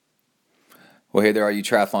Well, hey there, all you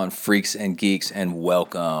triathlon freaks and geeks, and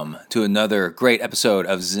welcome to another great episode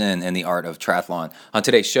of Zen and the Art of Triathlon. On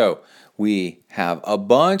today's show, we have a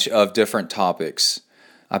bunch of different topics.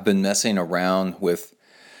 I've been messing around with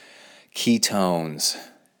ketones,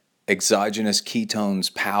 exogenous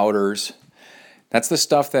ketones, powders. That's the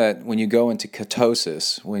stuff that when you go into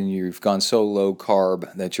ketosis, when you've gone so low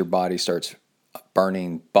carb that your body starts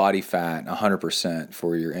burning body fat 100%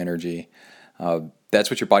 for your energy. That's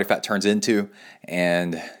what your body fat turns into,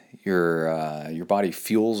 and your body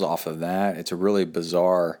fuels off of that. It's a really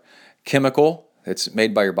bizarre chemical. It's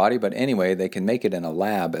made by your body, but anyway, they can make it in a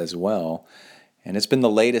lab as well. And it's been the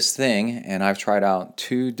latest thing, and I've tried out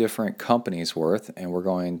 2 different companies worth, and we're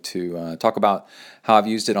going to talk about how I've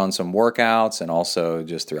used it on some workouts and also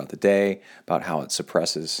just throughout the day, about how it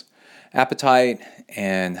suppresses appetite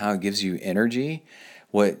and how it gives you energy,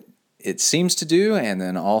 what it seems to do, and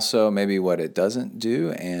then also maybe what it doesn't do,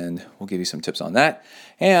 and we'll give you some tips on that.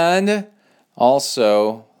 And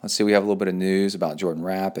also, let's see, we have a little bit of news about Jordan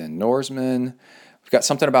Rapp and Norseman. We've got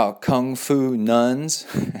something about Kung Fu nuns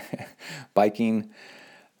biking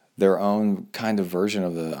their own kind of version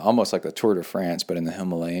of almost like the Tour de France, but in the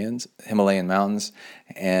Himalayan mountains.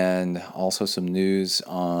 And also some news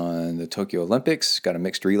on the Tokyo Olympics. Got a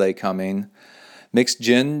mixed relay coming, mixed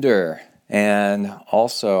gender. And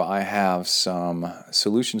also, I have some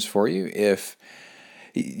solutions for you. If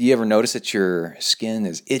you ever notice that your skin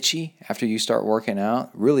is itchy after you start working out,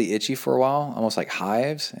 really itchy for a while, almost like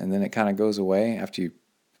hives, and then it kind of goes away after you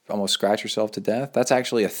almost scratch yourself to death. That's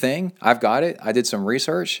actually a thing. I've got it. I did some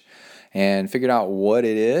research and figured out what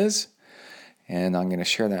it is, and I'm going to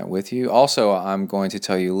share that with you. Also, I'm going to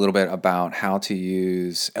tell you a little bit about how to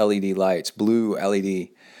use LED lights, blue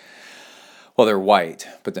LED. Well, they're white,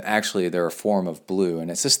 but actually they're a form of blue.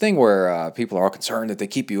 And it's this thing where people are all concerned that they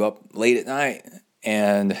keep you up late at night.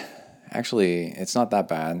 And actually, it's not that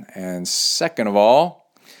bad. And second of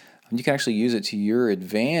all, you can actually use it to your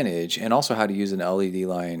advantage, and also how to use an LED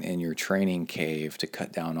light in your training cave to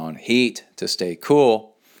cut down on heat, to stay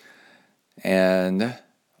cool. And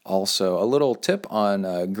also a little tip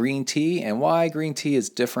on green tea and why green tea is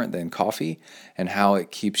different than coffee and how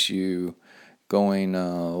it keeps you going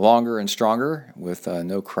longer and stronger with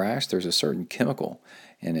no crash. There's a certain chemical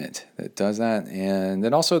in it that does that. And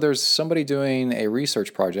then also there's somebody doing a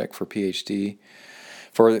research project for her PhD,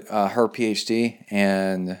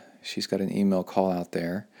 and she's got an email call out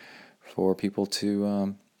there for people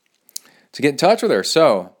to get in touch with her.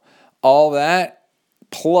 So all that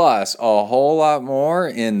plus a whole lot more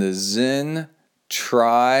in the ZenTri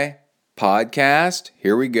podcast.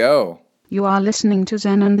 Here we go. You are listening to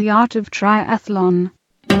Zen and the Art of Triathlon.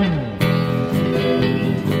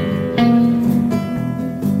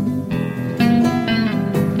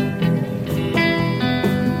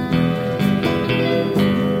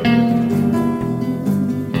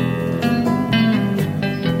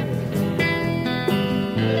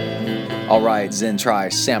 All right,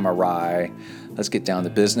 ZenTri Samurai. Let's get down to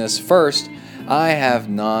business. First, I have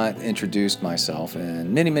not introduced myself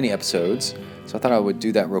in many, many episodes, so I thought I would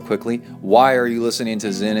do that real quickly. Why are you listening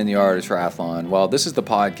to Zen and the Art of Triathlon? Well, this is the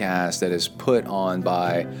podcast that is put on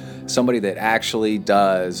by somebody that actually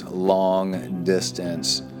does long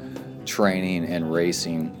distance training and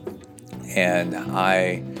racing. And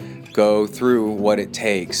I go through what it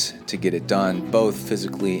takes to get it done, both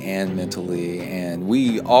physically and mentally. And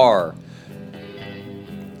we are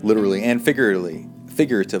literally and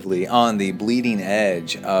figuratively on the bleeding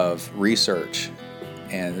edge of research.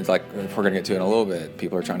 And it's like, if we're going to get to it in a little bit,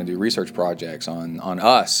 people are trying to do research projects on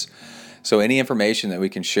us. So any information that we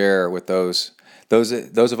can share with those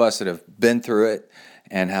of us that have been through it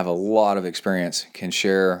and have a lot of experience can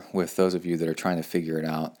share with those of you that are trying to figure it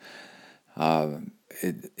out.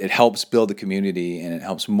 It helps build the community, and it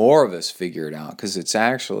helps more of us figure it out, because it's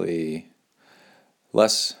actually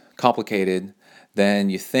less complicated than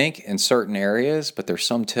you think in certain areas, but there's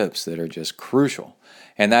some tips that are just crucial.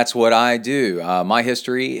 And that's what I do. My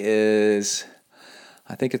history is,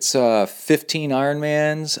 I think it's 15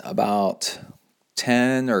 Ironmans. About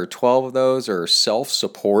 10 or 12 of those are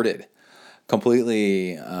self-supported,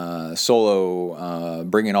 completely solo,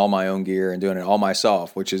 bringing all my own gear and doing it all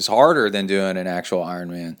myself, which is harder than doing an actual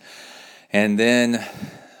Ironman. And then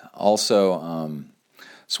also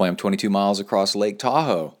swam 22 miles across Lake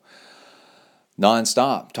Tahoe.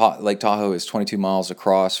 Non-stop. Lake Tahoe is 22 miles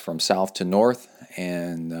across from south to north,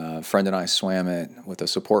 and a friend and I swam it with a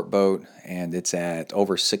support boat, and it's at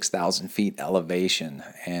over 6,000 feet elevation,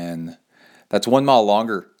 and that's 1 mile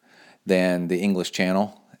longer than the English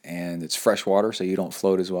Channel, and it's freshwater, so you don't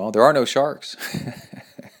float as well. There are no sharks,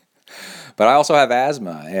 But I also have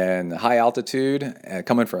asthma and high altitude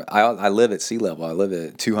coming from, I live at sea level. I live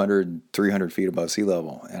at 200, 300 feet above sea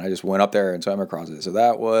level. And I just went up there and swam across it. So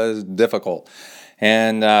that was difficult.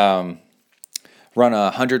 And run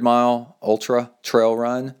a 100-mile ultra trail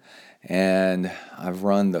run. And I've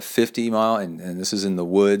run the 50-mile, and this is in the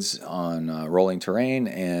woods on rolling terrain,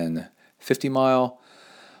 and 50-mile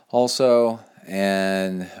also,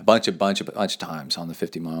 and a bunch of times on the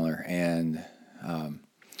 50-miler. And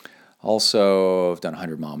also I've done a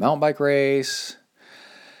 100-mile mountain bike race,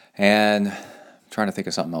 and I'm trying to think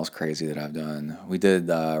of something else crazy that I've done. We did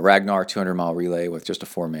Ragnar 200-mile relay with just a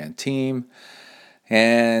 4-man team,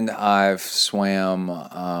 and I've swam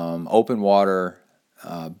open water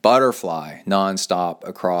butterfly nonstop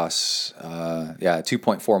across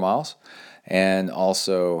 2.4 miles, and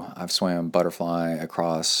also I've swam butterfly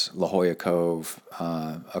across La Jolla Cove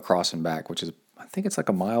across and back, which is, I think it's like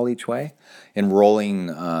a mile each way, in rolling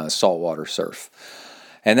saltwater surf.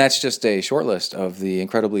 And that's just a short list of the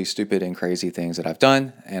incredibly stupid and crazy things that I've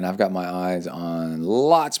done, and I've got my eyes on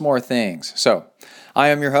lots more things. So I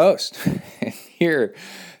am your host here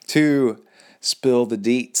to spill the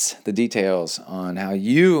details on how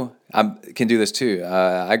you can do this too.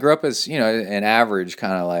 I grew up as, an average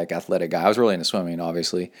kind of like athletic guy. I was really into swimming,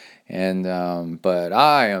 obviously, and but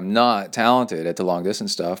I am not talented at the long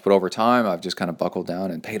distance stuff. But over time, I've just kind of buckled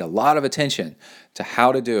down and paid a lot of attention to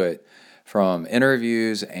how to do it, from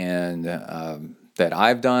interviews and that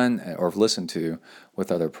I've done or have listened to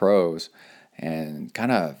with other pros, and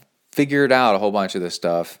kind of figured out a whole bunch of this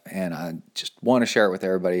stuff, and I just want to share it with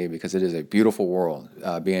everybody because it is a beautiful world,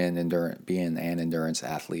 being an endurance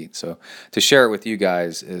athlete. So to share it with you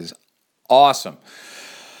guys is awesome.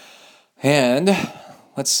 And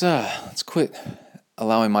let's quit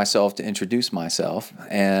allowing myself to introduce myself,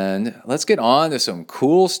 and let's get on to some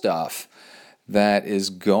cool stuff that is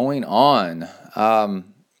going on. To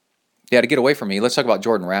get away from me, let's talk about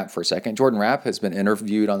Jordan Rapp for a second. Jordan Rapp has been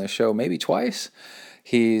interviewed on this show maybe twice.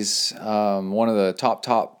 He's one of the top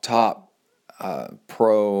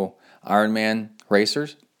pro Ironman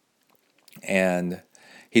racers, and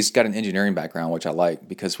he's got an engineering background, which I like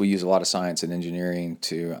because we use a lot of science and engineering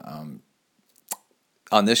to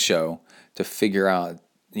on this show to figure out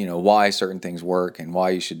why certain things work and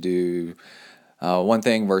why you should do one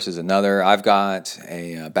thing versus another. I've got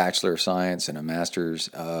a Bachelor of Science and a Master's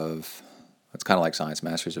of, it's kind of like Science,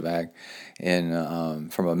 Masters of Ag,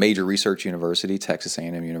 from a major research university, Texas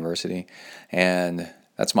A&M University, and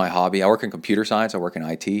that's my hobby. I work in computer science, I work in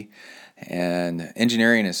IT, and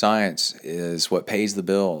engineering and science is what pays the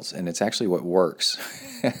bills, and it's actually what works.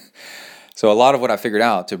 So a lot of what I figured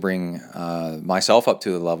out to bring myself up to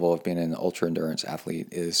the level of being an ultra-endurance athlete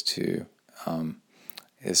is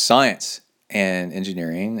science and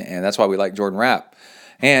engineering, and that's why we like Jordan Rapp.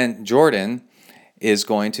 And Jordan is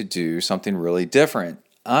going to do something really different.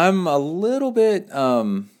 I'm a little bit, I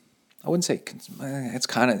wouldn't say, it's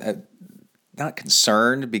kind of not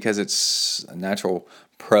concerned because it's a natural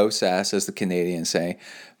process, as the Canadians say,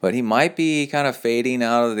 but he might be kind of fading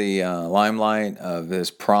out of the limelight of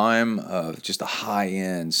his prime of just a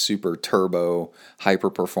high-end, super turbo,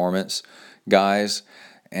 hyper-performance guys,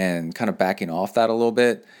 and kind of backing off that a little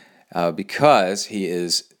bit because he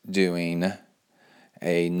is doing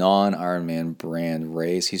a non-Ironman brand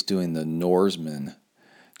race. He's doing the Norseman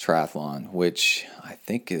triathlon, which I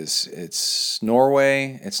think it's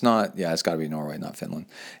Norway. It's not, it's got to be Norway, not Finland.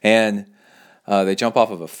 And they jump off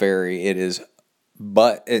of a ferry. It is,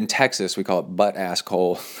 but in Texas we call it butt ass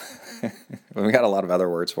cold. We got a lot of other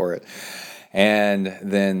words for it. And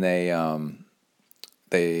then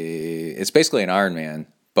it's basically an Ironman,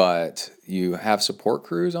 but you have support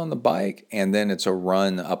crews on the bike, and then it's a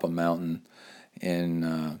run up a mountain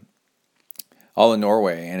all in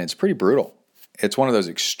Norway, and it's pretty brutal. It's one of those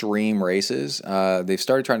extreme races. They've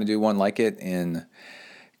started trying to do one like it in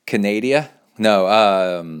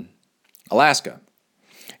Alaska,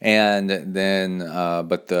 and then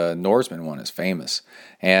but the Norseman one is famous.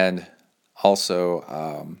 And also,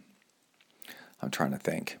 I'm trying to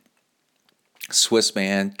think.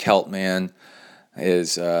 Swissman, Celtman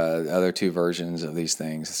is the other two versions of these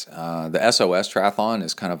things. The SOS triathlon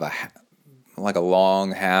is kind of like a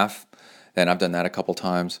long half, and I've done that a couple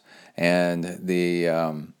times, and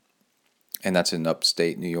and that's in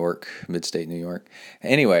upstate New York, mid-state New York.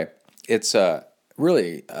 Anyway, it's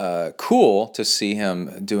really cool to see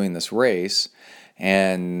him doing this race,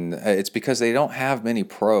 and it's because they don't have many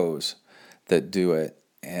pros that do it,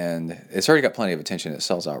 and it's already got plenty of attention. It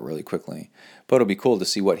sells out really quickly, but it'll be cool to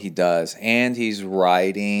see what he does. And he's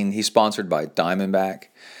sponsored by Diamondback,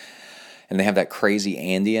 and they have that crazy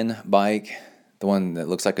Andean bike the one that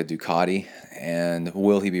looks like a Ducati. And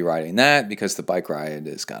will he be riding that because the bike ride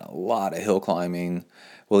has got a lot of hill climbing?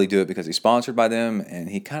 Will he do it because he's sponsored by them? And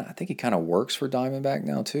I think he kind of works for Diamondback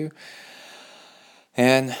now too.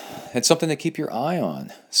 And it's something to keep your eye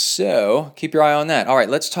on. So keep your eye on that. All right,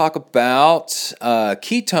 let's talk about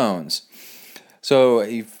ketones. So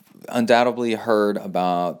you've undoubtedly heard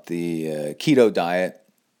about the keto diet.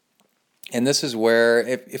 And this is where,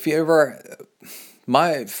 if you ever,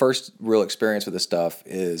 my first real experience with this stuff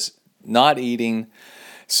is not eating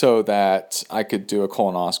so that I could do a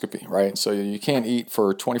colonoscopy, right? So you can't eat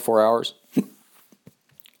for 24 hours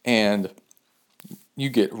and you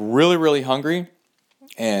get really, really hungry.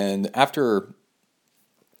 And after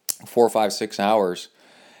 4 or 5, 6 hours,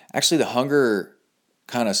 actually the hunger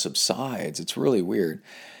kind of subsides. It's really weird.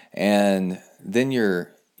 And then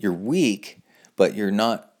you're weak, but you're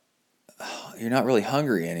not really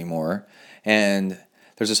hungry anymore. And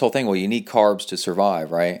there's this whole thing, well, you need carbs to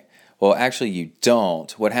survive, right? Well, actually you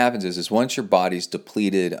don't. What happens is once your body's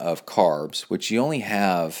depleted of carbs, which you only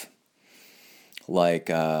have like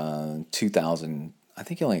 2,000, I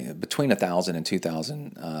think you only between 1,000 and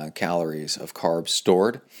 2,000 calories of carbs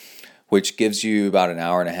stored, which gives you about an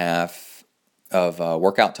hour and a half of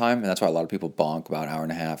workout time. And that's why a lot of people bonk about an hour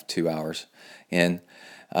and a half, 2 hours in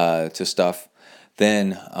to stuff.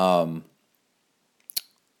 Then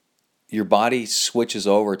your body switches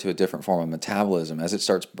over to a different form of metabolism. As it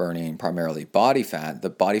starts burning primarily body fat, the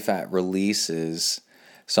body fat releases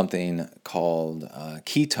something called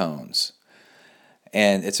ketones.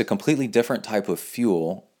 And it's a completely different type of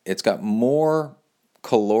fuel. It's got more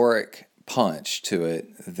caloric punch to it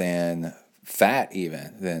than fat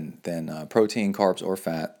even, than protein, carbs, or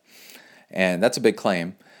fat. And that's a big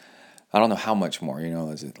claim. I don't know how much more,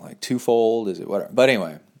 is it like twofold? Is it whatever? But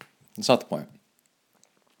anyway, it's not the point.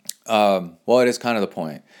 Well, it is kind of the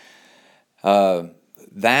point.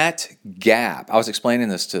 That gap, I was explaining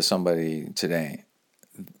this to somebody today.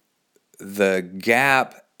 The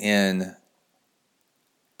gap in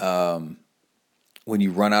when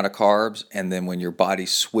you run out of carbs and then when your body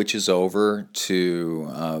switches over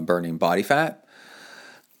to burning body fat,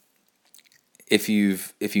 if you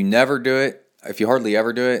never do it, if you hardly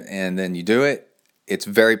ever do it and then you do it, it's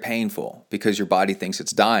very painful because your body thinks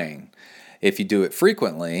it's dying. If you do it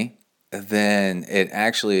frequently, then it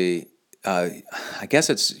actually, I guess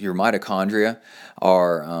it's your mitochondria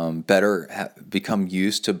are become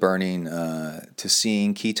used to burning, to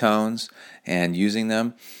seeing ketones and using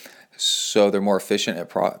them. So they're more efficient at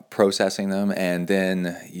processing them, and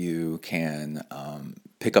then you can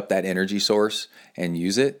pick up that energy source and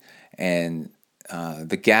use it, and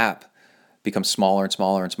the gap becomes smaller and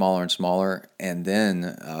smaller and smaller and smaller, and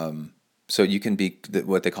then so you can be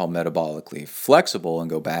what they call metabolically flexible and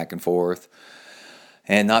go back and forth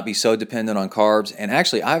and not be so dependent on carbs. And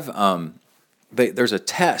actually, there's a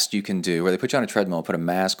test you can do where they put you on a treadmill, put a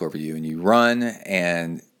mask over you, and you run,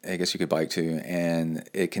 and I guess you could bike too, and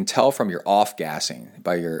it can tell from your off-gassing,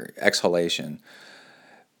 by your exhalation.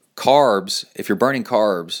 Carbs, if you're burning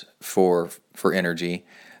carbs for energy,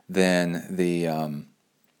 then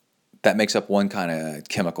that makes up one kind of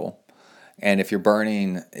chemical. And if you're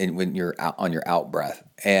burning when you're out on your out breath,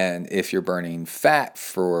 and if you're burning fat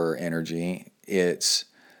for energy, it's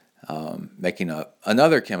making up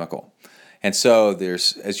another chemical. And so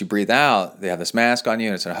as you breathe out, they have this mask on you,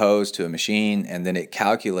 and it's a hose to a machine, and then it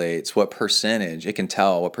calculates what percentage, it can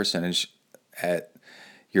tell what percentage at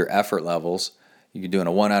your effort levels. You're doing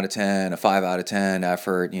a 1 out of 10, a 5 out of 10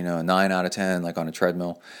 effort, a 9 out of 10, like on a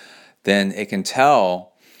treadmill. Then it can tell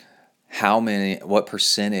what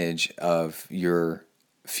percentage of your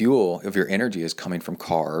fuel, of your energy is coming from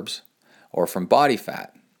carbs or from body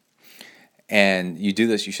fat. And you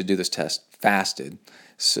should do this test fasted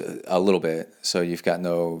a little bit, so you've got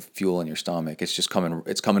no fuel in your stomach. It's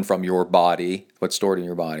coming from your body, what's stored in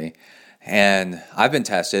your body. And I've been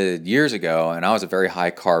tested years ago, and I was a very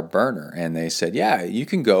high carb burner. And they said, yeah, you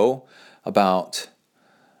can go about,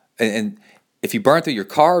 and if you burn through your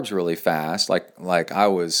carbs really fast, like I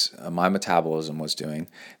was, my metabolism was doing,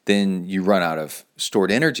 then you run out of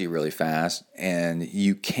stored energy really fast, and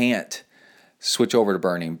you can't switch over to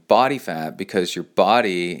burning body fat because your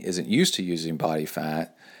body isn't used to using body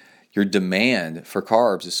fat. Your demand for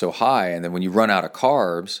carbs is so high, and then when you run out of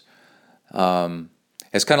carbs,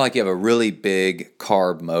 it's kind of like you have a really big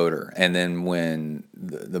carb motor, and then when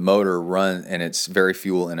the motor runs, and it's very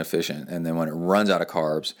fuel inefficient, and then when it runs out of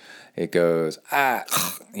carbs, it goes,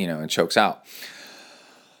 and chokes out.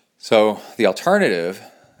 So the alternative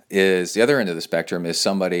is, the other end of the spectrum is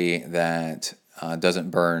somebody that doesn't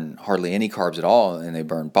burn hardly any carbs at all, and they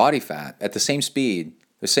burn body fat at the same speed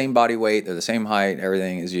the same body weight, they're the same height,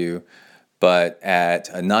 everything as you, but at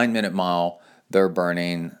a 9-minute mile, they're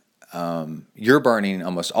burning. You're burning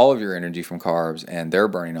almost all of your energy from carbs, and they're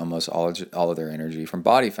burning almost all of their energy from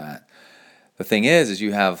body fat. The thing is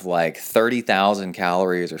you have like 30,000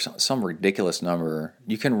 calories or some ridiculous number.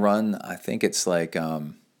 You can run, I think it's like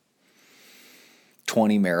 20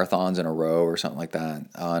 marathons in a row or something like that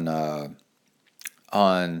on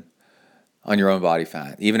your own body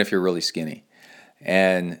fat, even if you're really skinny.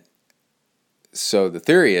 And so the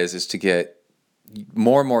theory is to get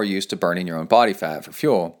more and more used to burning your own body fat for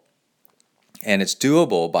fuel. And it's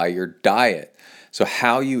doable by your diet. So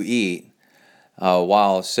how you eat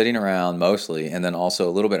while sitting around mostly, and then also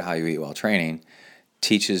a little bit how you eat while training,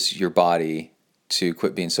 teaches your body to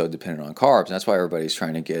quit being so dependent on carbs. And that's why everybody's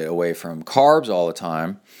trying to get away from carbs all the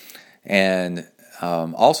time. And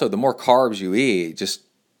also, the more carbs you eat just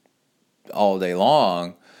all day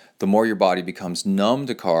long, the more your body becomes numb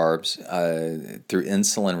to carbs through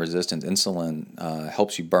insulin resistance. Insulin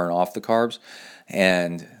helps you burn off the carbs.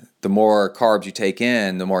 And the more carbs you take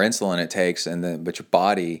in, the more insulin it takes. But your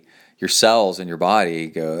body, your cells in your body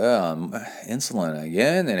go, insulin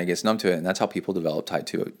again, and it gets numb to it. And that's how people develop type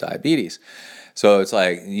 2 diabetes. So it's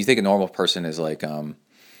like, you think a normal person is like, somebody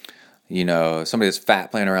that's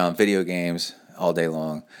fat playing around video games all day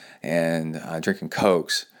long and drinking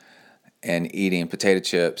Cokes and eating potato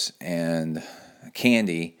chips and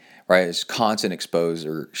candy, right? It's constant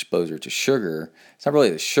exposure to sugar. It's not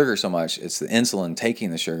really the sugar so much, it's the insulin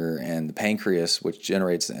taking the sugar, and the pancreas, which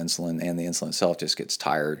generates the insulin, and the insulin itself just gets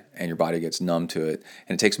tired and your body gets numb to it.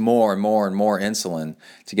 And it takes more and more and more insulin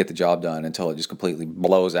to get the job done until it just completely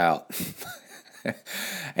blows out.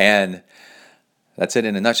 And that's it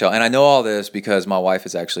in a nutshell. And I know all this because my wife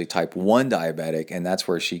is actually type 1 diabetic, and that's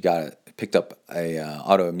where she picked up a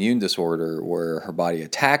autoimmune disorder where her body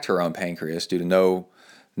attacked her own pancreas due to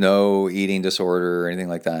no eating disorder or anything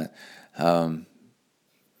like that.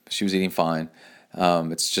 She was eating fine.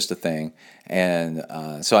 It's just a thing. And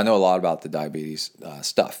so I know a lot about the diabetes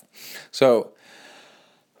stuff. So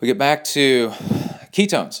we get back to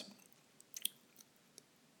ketones.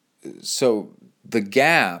 So the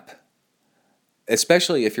gap,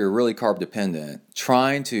 especially if you're really carb dependent,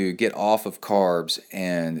 trying to get off of carbs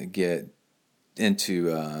and get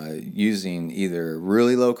into using either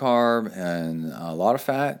really low carb and a lot of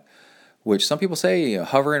fat, which some people say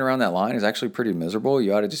hovering around that line is actually pretty miserable.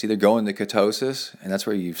 You ought to just either go into ketosis, and that's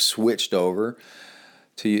where you've switched over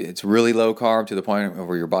to it's really low carb to the point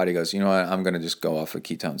where your body goes, you know what, I'm going to just go off of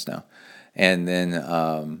ketones now. And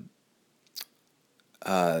then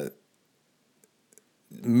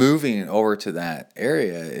moving over to that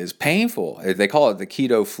area is painful. They call it the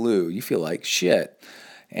keto flu. You feel like shit.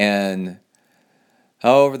 And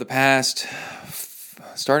over the past,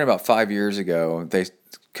 starting about 5 years ago,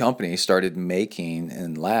 companies started making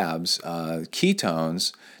in labs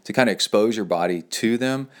ketones to kind of expose your body to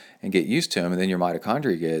them and get used to them, and then your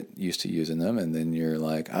mitochondria get used to using them, and then you're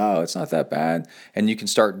like, oh, it's not that bad. And you can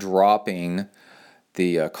start dropping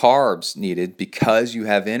the carbs needed because you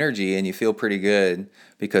have energy and you feel pretty good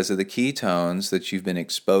because of the ketones that you've been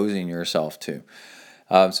exposing yourself to.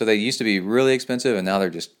 So they used to be really expensive, and now they're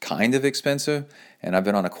just kind of expensive. And I've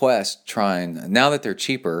been on a quest trying, now that they're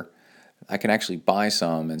cheaper, I can actually buy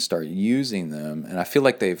some and start using them. And I feel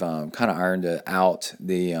like they've kind of ironed out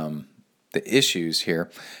the issues here.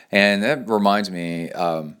 And that reminds me,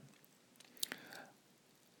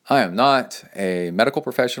 I am not a medical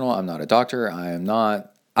professional. I'm not a doctor.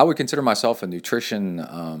 I would consider myself a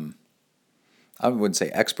nutrition, I wouldn't say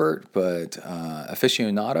expert, but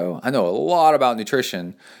aficionado. I know a lot about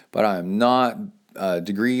nutrition, but I am not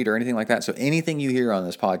degreed or anything like that. So anything you hear on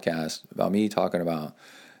this podcast about me talking about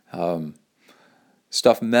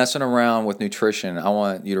stuff messing around with nutrition, I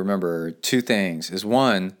want you to remember two things. Is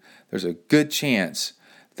one, there's a good chance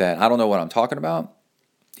that I don't know what I'm talking about,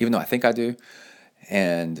 even though I think I do.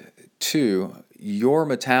 And two, your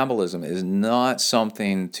metabolism is not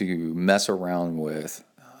something to mess around with.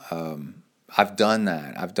 I've done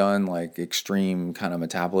that. I've done like extreme kind of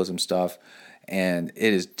metabolism stuff, and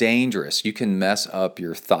it is dangerous. You can mess up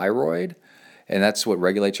your thyroid, and that's what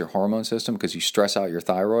regulates your hormone system because you stress out your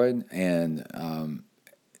thyroid, and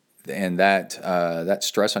that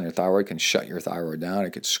stress on your thyroid can shut your thyroid down.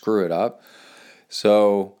 It could screw it up.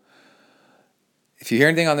 So if you hear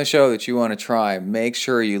anything on the show that you want to try, make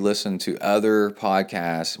sure you listen to other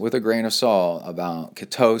podcasts with a grain of salt about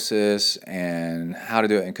ketosis and how to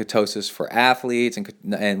do it in ketosis for athletes.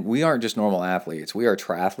 And we aren't just normal athletes. We are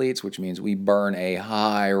triathletes, which means we burn a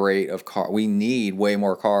high rate of carbs. We need way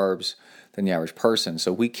more carbs than the average person.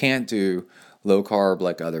 So we can't do low carb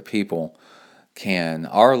like other people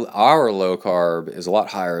our low carb is a lot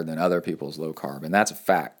higher than other people's low carb, and that's a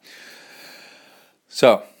fact.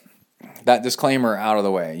 So that disclaimer out of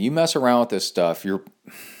the way. You mess around with this stuff,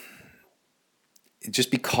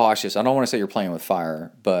 just be cautious. I don't want to say you're playing with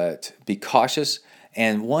fire, but be cautious.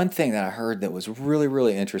 And one thing that I heard that was really,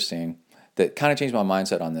 really interesting that kind of changed my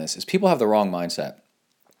mindset on this is people have the wrong mindset.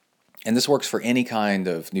 And this works for any kind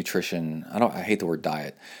of nutrition. I hate the word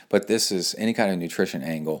diet, but this is any kind of nutrition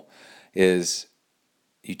angle. Is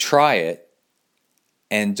you try it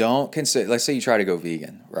and don't consider, let's say you try to go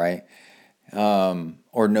vegan, right?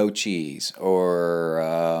 Or no cheese,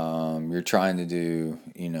 or you're trying to do,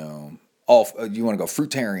 you want to go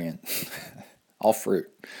fruitarian, all fruit,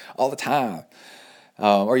 all the time.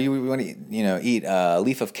 Or you want to, eat a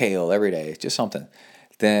leaf of kale every day, just something.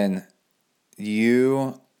 Then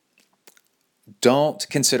you don't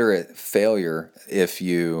consider it failure if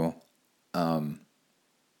you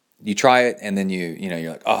try it and then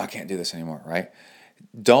you're like, oh, I can't do this anymore, right?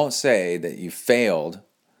 Don't say that you failed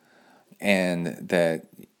and that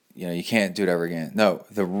you can't do it ever again. No,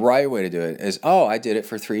 the right way to do it is, oh, I did it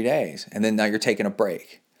for 3 days, and then now you're taking a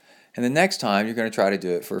break. And the next time you're going to try to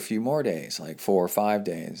do it for a few more days, like 4 or 5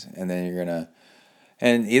 days, and then you're going to,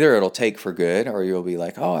 and either it'll take for good, or you'll be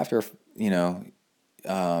like, oh, after you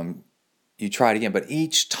try it again. But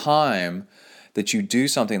each time that you do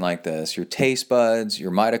something like this, your taste buds,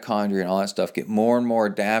 your mitochondria, and all that stuff get more and more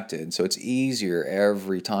adapted. So it's easier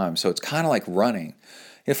every time. So it's kind of like running.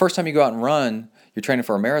 The first time you go out and run, you're training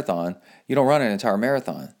for a marathon, you don't run an entire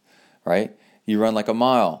marathon, right? You run like a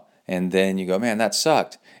mile, and then you go, man, that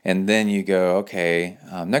sucked. And then you go, okay,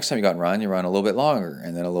 next time you go out and run, you run a little bit longer,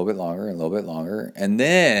 and then a little bit longer, and a little bit longer. And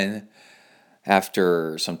then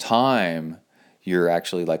after some time, you're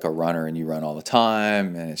actually like a runner and you run all the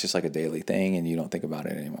time, and it's just like a daily thing, and you don't think about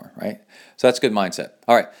it anymore, right? So that's good mindset.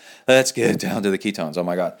 All right, let's get down to the ketones. Oh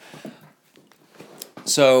my God.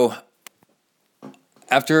 So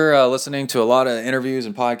after listening to a lot of interviews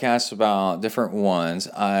and podcasts about different ones,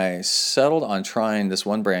 I settled on trying this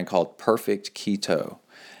one brand called Perfect Keto.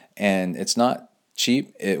 And it's not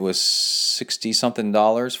cheap. It was $60-something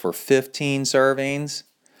for 15 servings.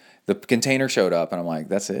 The container showed up, and I'm like,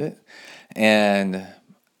 that's it? And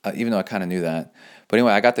even though I kind of knew that. But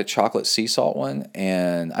anyway, I got the chocolate sea salt one,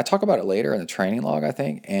 and I talk about it later in the training log, I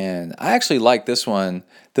think. And I actually like this one.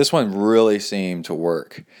 This one really seemed to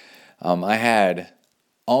work. I had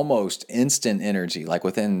almost instant energy, like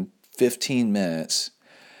within 15 minutes,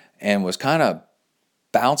 and was kind of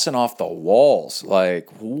bouncing off the walls. Like,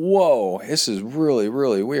 whoa, this is really,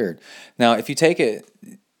 really weird. Now, if you take it,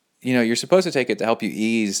 you're supposed to take it to help you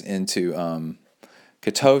ease into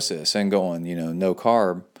ketosis and going, no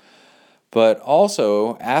carb. But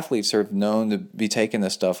also, athletes are known to be taking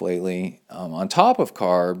this stuff lately on top of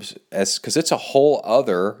carbs, because it's a whole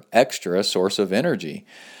other extra source of energy.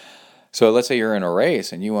 So let's say you're in a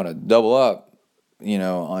race and you want to double up,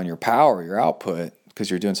 on your power, your output, because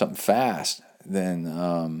you're doing something fast.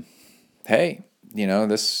 Then, hey,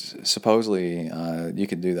 this supposedly you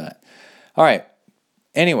could do that. All right.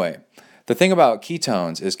 Anyway, the thing about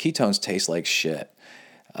ketones is ketones taste like shit.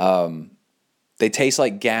 They taste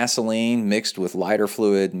like gasoline mixed with lighter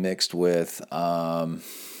fluid, mixed with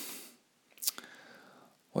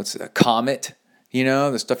what's it, Comet?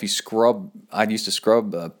 The stuff you scrub. I used to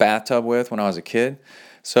scrub a bathtub with when I was a kid.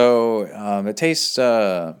 So it tastes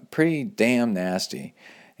pretty damn nasty,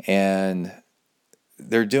 and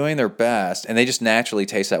they're doing their best, and they just naturally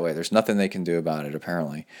taste that way. There's nothing they can do about it,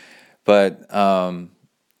 apparently. But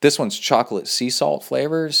this one's chocolate sea salt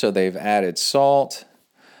flavor, so they've added salt,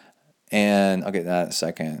 and I'll get that in a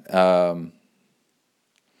second.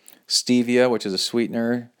 Stevia, which is a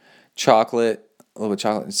sweetener, chocolate, a little bit of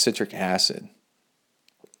chocolate, and citric acid.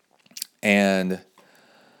 And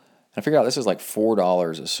I figured out this is like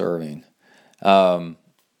 $4 a serving. Now,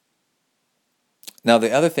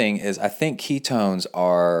 the other thing is, I think ketones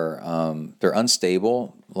are, they're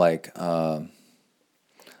unstable, like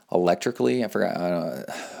electrically. I forgot.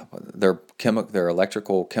 Their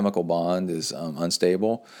electrical chemical bond is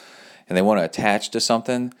unstable, and they want to attach to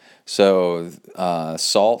something. So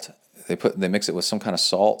salt, they mix it with some kind of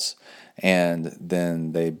salts, and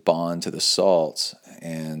then they bond to the salts.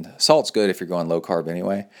 And salt's good if you're going low carb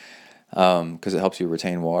anyway, because it helps you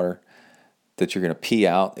retain water that you're going to pee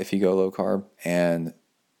out if you go low carb. And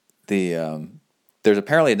there's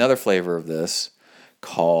apparently another flavor of this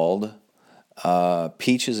called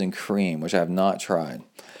peaches and cream, which I have not tried.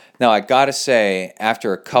 Now, I got to say,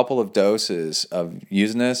 after a couple of doses of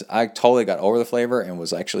using this, I totally got over the flavor and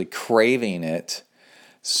was actually craving it.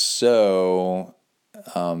 So,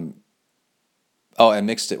 and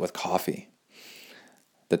mixed it with coffee.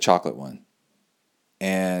 the chocolate one.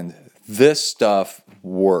 And this stuff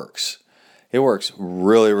works. It works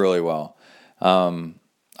really, really well.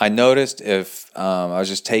 I noticed if I was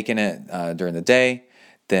just taking it during the day,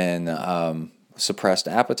 then suppressed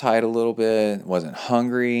appetite a little bit, wasn't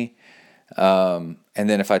hungry. And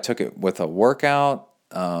then if I took it with a workout,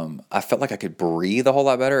 I felt like I could breathe a whole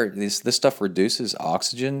lot better. This stuff reduces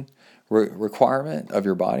oxygen requirement of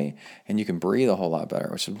your body, and you can breathe a whole lot better,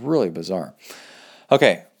 which is really bizarre.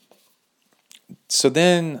 Okay. So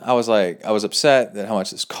then I was upset at how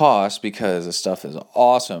much this costs because this stuff is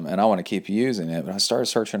awesome and I want to keep using it. But I started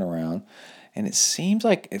searching around, and it seems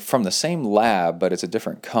like from the same lab, but it's a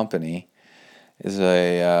different company, is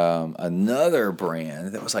another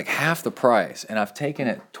brand that was like half the price. And I've taken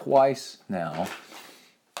it twice now.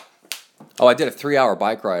 Oh, I did a 3-hour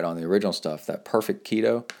bike ride on the original stuff, that Perfect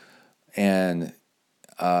Keto, and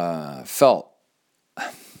I felt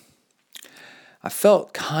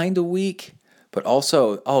kind of weak. But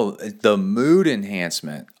also, the mood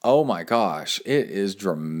enhancement. Oh my gosh, it is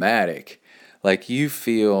dramatic. Like you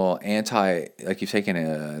feel like you've taken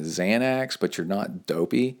a Xanax, but you're not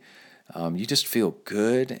dopey. You just feel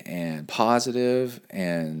good and positive,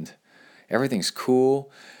 and everything's cool.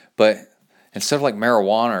 But instead of like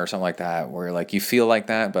marijuana or something like that, where like you feel like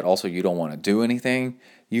that, but also you don't want to do anything,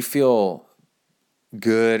 you feel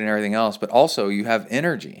good and everything else, but also you have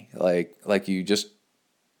energy. Like you just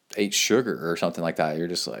ate sugar or something like that. You're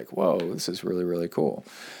just like, whoa, this is really, really cool.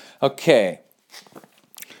 Okay.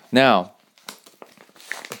 Now,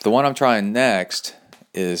 the one I'm trying next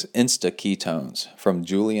is Ketones from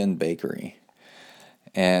Julian Bakery.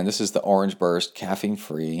 And this is the Orange Burst,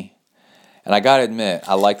 caffeine-free. And I gotta admit,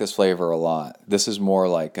 I like this flavor a lot. This is more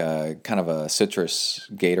like a kind of a citrus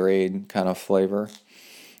Gatorade kind of flavor.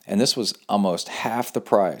 And this was almost half the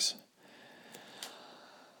price.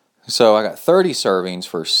 So I got 30 servings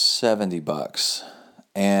for $70,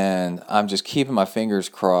 and I'm just keeping my fingers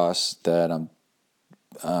crossed that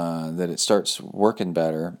that it starts working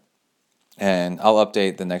better, and I'll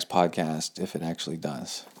update the next podcast if it actually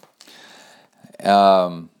does.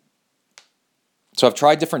 So I've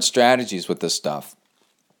tried different strategies with this stuff,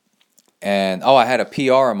 and I had a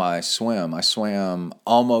PR in my swim. I swam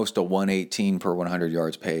almost a 118 per 100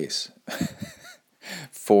 yards pace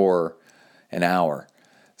for an hour.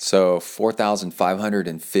 So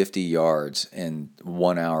 4,550 yards in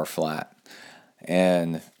 1 hour flat.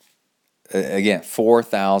 And again,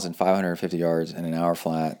 4,550 yards in an hour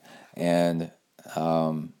flat. And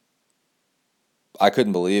I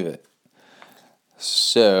couldn't believe it.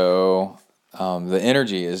 So the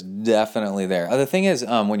energy is definitely there. The thing is,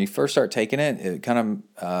 when you first start taking it, it kind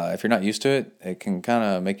of, if you're not used to it, it can kind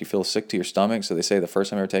of make you feel sick to your stomach. So they say the first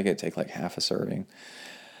time you ever take it, take like half a serving.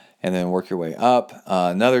 And then work your way up.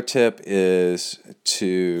 Another tip is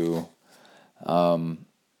to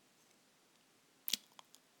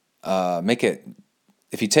make it,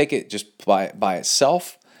 if you take it just by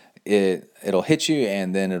itself, it'll hit you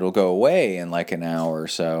and then it'll go away in like an hour or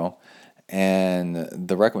so. And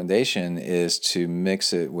the recommendation is to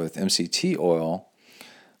mix it with MCT oil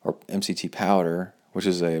or MCT powder, which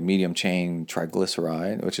is a medium chain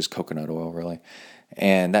triglyceride, which is coconut oil really.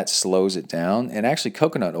 And that slows it down. And actually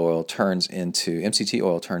MCT oil turns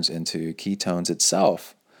into ketones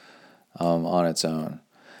itself on its own.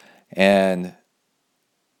 And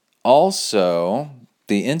also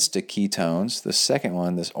the Ketones, the second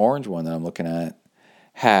one, this orange one that I'm looking at,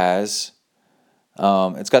 has,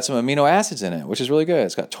 it's got some amino acids in it, which is really good.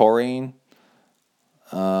 It's got taurine,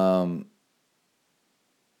 monk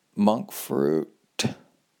fruit.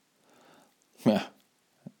 Yeah.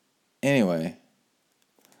 Anyway.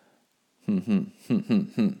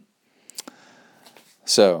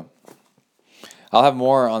 So, I'll have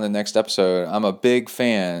more on the next episode. I'm a big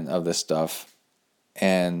fan of this stuff.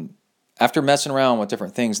 And after messing around with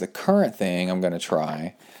different things, the current thing I'm going to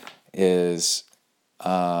try is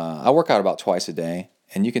I work out about twice a day.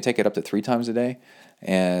 And you can take it up to 3 times a day.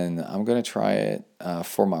 And I'm going to try it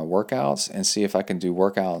for my workouts and see if I can do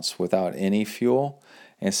workouts without any fuel.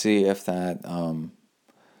 And see if that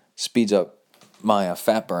speeds up my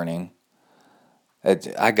fat burning.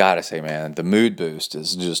 I gotta say, man, the mood boost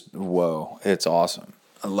is just, whoa, it's awesome.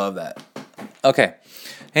 I love that. Okay,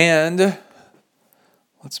 and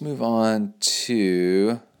let's move on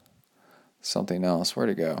to something else. Where'd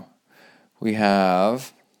it go? We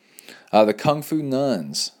have the Kung Fu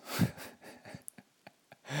Nuns.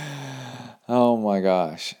 Oh my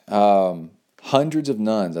gosh. Hundreds of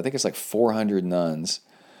nuns, I think it's like 400 nuns,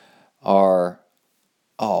 are...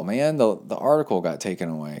 Oh man, the article got taken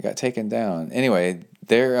away, got taken down. Anyway,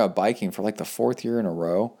 they're biking for like the 4th year in a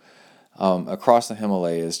row. across the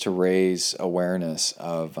Himalayas to raise awareness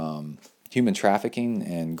of human trafficking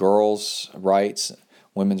and girls' rights,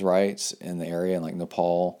 women's rights in the area, in like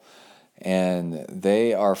Nepal. And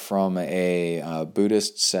they are from a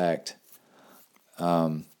Buddhist sect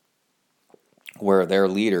where their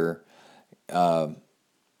leader, who's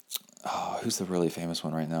the really famous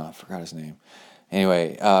one right now? I forgot his name.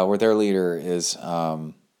 Anyway, where their leader is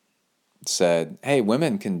said, hey,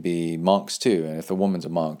 women can be monks too, and if a woman's a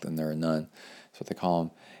monk, then they're a nun. That's what they call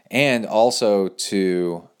them. And also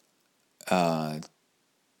to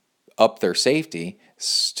up their safety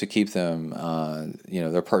to keep them,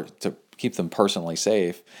 to keep them personally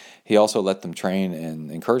safe. He also let them train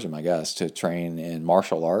and encourage them, I guess, to train in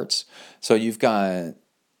martial arts. So you've got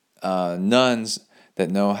nuns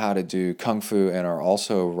that know how to do kung fu and are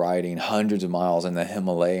also riding hundreds of miles in the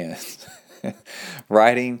Himalayas,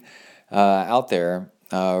 riding out there,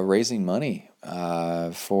 raising money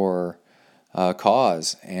for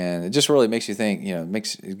cause. And it just really makes you think,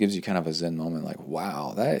 it gives you kind of a Zen moment, like,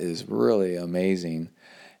 wow, that is really amazing.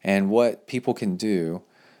 And what people can do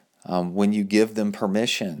when you give them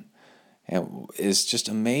permission is just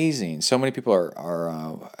amazing. So many people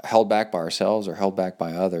are held back by ourselves or held back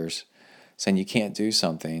by others, saying you can't do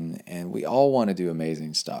something, and we all want to do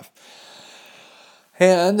amazing stuff.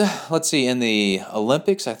 And let's see, in the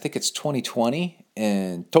Olympics, I think it's 2020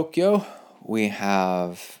 in Tokyo, we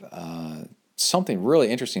have something really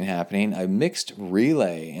interesting happening, a mixed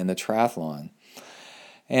relay in the triathlon.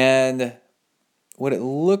 And what it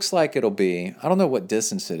looks like it'll be, I don't know what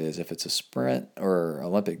distance it is, if it's a sprint or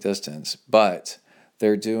Olympic distance, but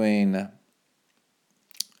they're doing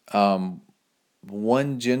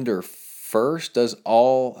one gender first does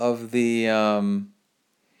all of the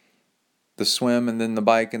swim and then the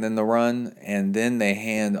bike and then the run, and then they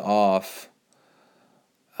hand off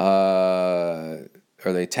or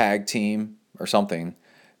they tag team or something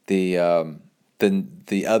the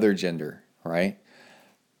other gender, right?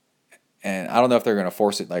 And I don't know if they're going to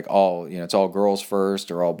force it like all, it's all girls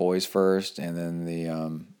first or all boys first, and then the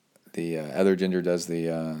other gender does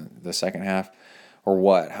the second half, or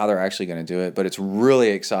what, how they're actually going to do it. But it's really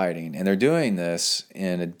exciting, and they're doing this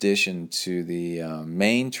in addition to the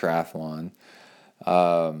main triathlon,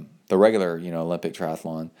 the regular Olympic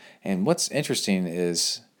triathlon. And what's interesting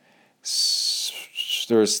is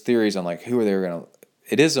there's theories on like who are they going to.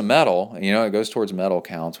 It is a medal, it goes towards medal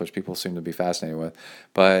counts, which people seem to be fascinated with.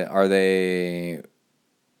 But are they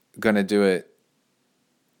going to do it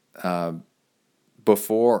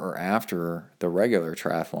before or after the regular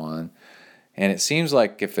triathlon? And it seems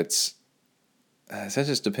like if it's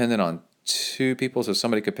just dependent on two people, so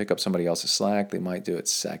somebody could pick up somebody else's slack, they might do it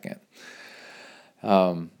second,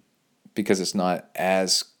 because it's not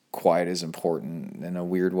as quite as important in a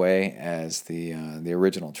weird way as the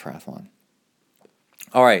original triathlon.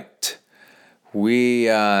 All right, we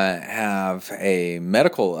have a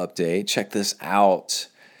medical update. Check this out.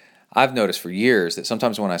 I've noticed for years that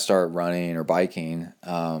sometimes when I start running or biking,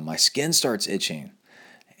 my skin starts itching.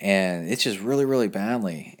 And it itches really, really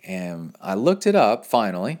badly. And I looked it up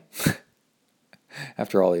finally,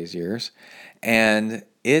 after all these years, and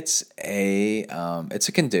it's a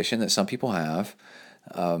condition that some people have,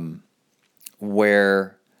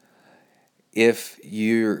 where if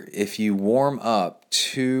you warm up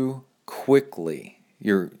too quickly,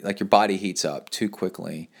 your body heats up too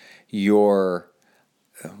quickly, your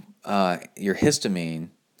histamine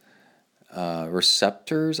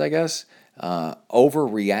receptors, I guess,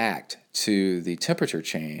 overreact to the temperature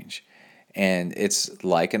change, and it's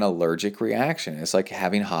like an allergic reaction. It's like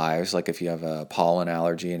having hives, like if you have a pollen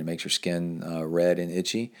allergy and it makes your skin red and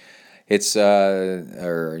itchy. It's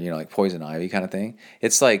or like poison ivy kind of thing.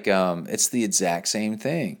 It's like it's the exact same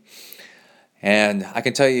thing. And I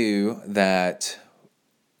can tell you that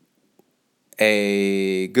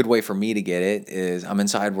a good way for me to get it is I'm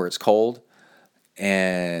inside where it's cold,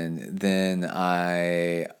 and then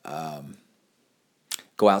I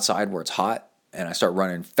go outside where it's hot, and I start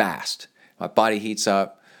running fast. My body heats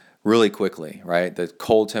up really quickly, right? The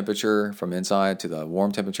cold temperature from inside to the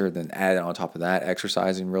warm temperature, then add on top of that,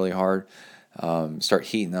 exercising really hard, start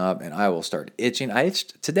heating up, and I will start itching. I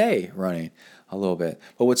itched today running a little bit.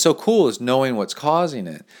 But what's so cool is knowing what's causing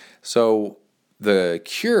it. So the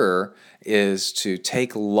cure is to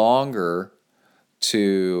take longer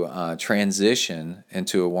to transition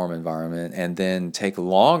into a warm environment, and then take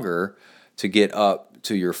longer to get up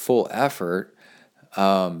to your full effort.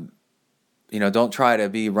 Don't try to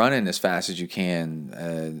be running as fast as you can,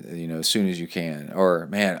 as soon as you can. Or,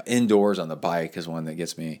 man, indoors on the bike is one that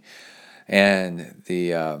gets me. And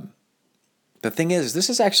the thing is, this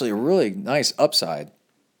is actually a really nice upside.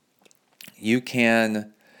 you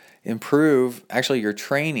can improve actually your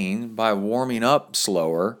training by warming up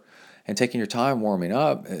slower and taking your time warming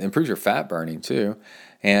up. It improves your fat burning too.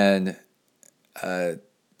 And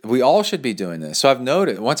we all should be doing this. So I've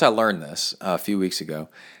noted, once I learned this a few weeks ago,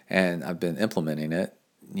 and I've been implementing it,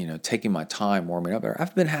 taking my time warming up,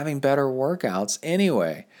 I've been having better workouts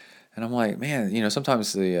anyway. And I'm like, man,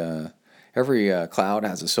 sometimes every cloud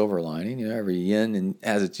has a silver lining, every yin and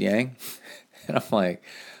has its yang. And I'm like,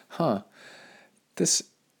 this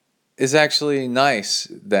is actually nice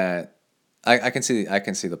that I can see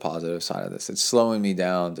the positive side of this. It's slowing me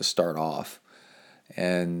down to start off.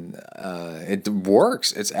 And it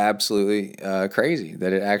works. It's absolutely crazy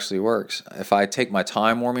that it actually works. If I take my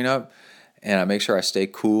time warming up and I make sure I stay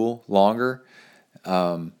cool longer,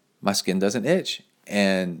 my skin doesn't itch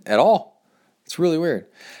and at all. It's really weird.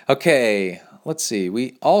 Okay, let's see.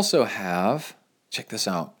 We also have, check this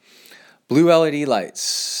out, blue LED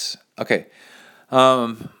lights. Okay,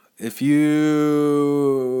 if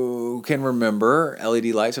you can remember, LED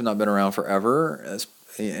lights have not been around forever,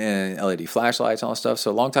 and LED flashlights and all that stuff.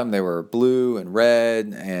 So a long time they were blue and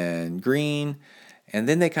red and green. And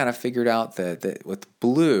then they kind of figured out that with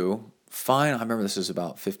blue, I remember this was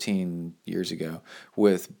about 15 years ago.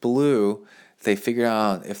 With blue, they figured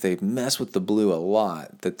out if they mess with the blue a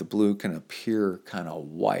lot, that the blue can appear kind of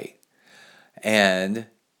white. And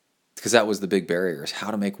because that was the big barrier, is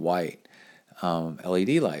how to make white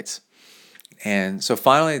LED lights. And so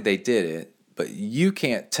finally they did it, but you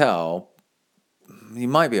can't tell. You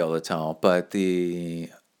might be able to tell, but a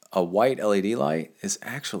white LED light is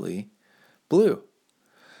actually blue.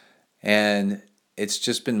 And it's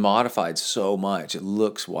just been modified so much. It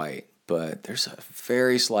looks white, but there's a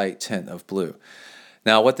very slight tint of blue.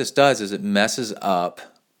 Now, what this does is it messes up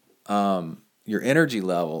your energy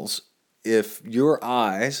levels. If your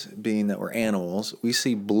eyes, being that we're animals, we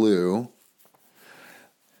see blue,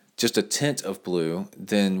 just a tint of blue,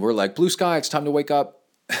 then we're like, blue sky, it's time to wake up.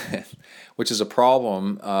 Which is a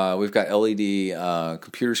problem. We've got LED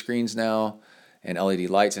computer screens now and LED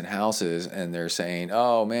lights in houses, and they're saying,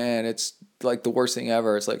 oh man, it's like the worst thing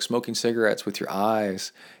ever. It's like smoking cigarettes with your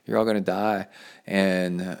eyes. You're all going to die.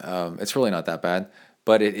 And it's really not that bad,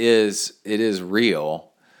 but it is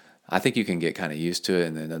real. I think you can get kind of used to it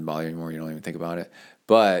and it doesn't bother you anymore. You don't even think about it.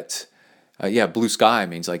 But blue sky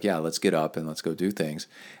means like, let's get up and let's go do things.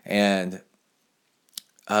 And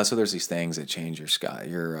so there's these things that change your sky,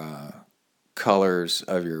 your colors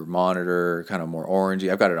of your monitor, kind of more orangey.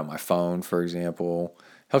 I've got it on my phone, for example.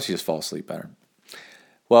 Helps you just fall asleep better.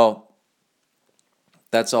 Well,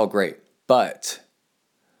 that's all great. But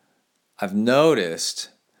I've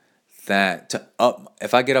noticed that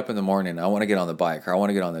if I get up in the morning, I want to get on the bike or I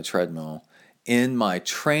want to get on the treadmill, in my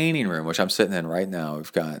training room, which I'm sitting in right now,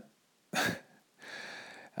 we've got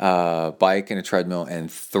a bike and a treadmill and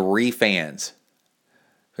 3 fans.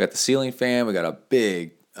 We got the ceiling fan, we got a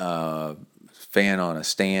big fan on a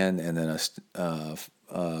stand, and then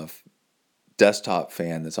a desktop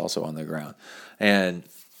fan that's also on the ground. And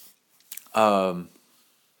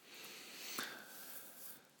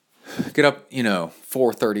get up,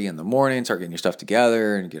 4:30 in the morning, start getting your stuff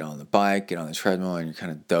together, and get on the bike, get on the treadmill, and you're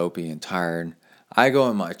kind of dopey and tired. I go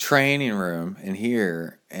in my training room in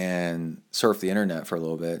here and surf the internet for a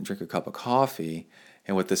little bit and drink a cup of coffee.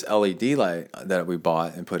 And with this LED light that we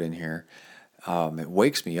bought and put in here, it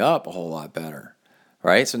wakes me up a whole lot better,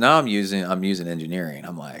 right? So now I'm using engineering.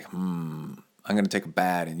 I'm like, I'm going to take a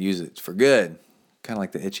bat and use it for good, kind of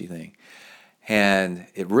like the itchy thing. And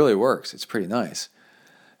it really works. It's pretty nice.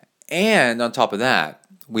 And on top of that,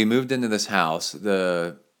 we moved into this house.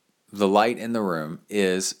 The light in the room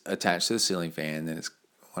is attached to the ceiling fan, and it's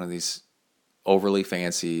one of these overly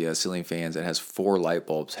fancy ceiling fans that has 4 light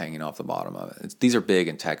bulbs hanging off the bottom of it. These are big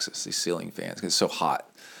in Texas, these ceiling fans, because it's so hot.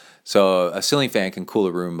 So a ceiling fan can cool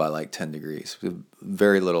a room by like 10 degrees with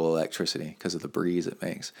very little electricity because of the breeze it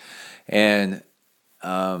makes. And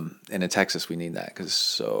in Texas, we need that because it's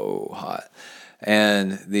so hot.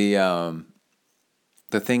 And the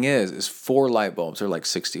thing is 4 light bulbs. They're like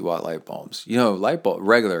 60-watt light bulbs. Light bulb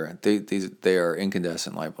regular. They are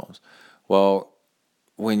incandescent light bulbs. Well,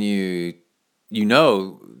 when you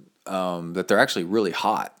that they're actually really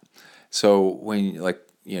hot. So when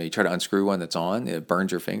you try to unscrew one that's on, it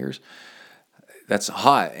burns your fingers. That's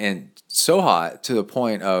hot, and so hot to the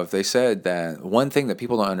point of, they said that one thing that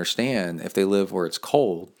people don't understand if they live where it's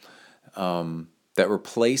cold, that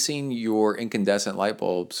replacing your incandescent light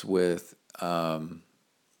bulbs with what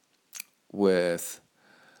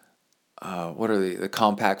are the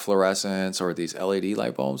compact fluorescents or these LED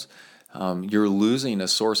light bulbs, you're losing a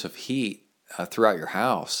source of heat throughout your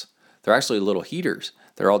house. They're actually little heaters.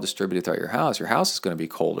 they're all distributed throughout your house is going to be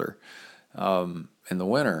colder in the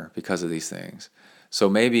winter because of these things. So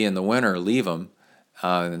maybe in the winter, leave them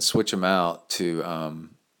and then switch them out to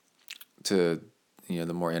the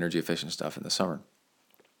more energy efficient stuff in the summer.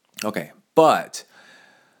 Okay, but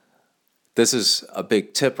this is a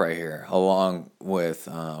big tip right here, along with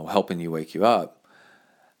helping you wake you up.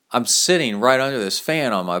 I'm sitting right under this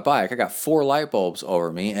fan on my bike. I got 4 light bulbs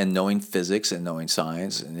over me, and knowing physics and knowing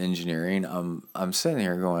science and engineering, I'm sitting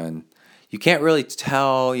here going, you can't really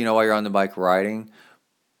tell, while you're on the bike riding,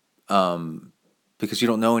 because you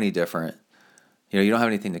don't know any different. You don't have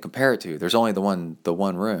anything to compare it to. There's only the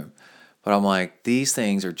one room. But I'm like, these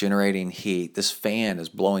things are generating heat. This fan is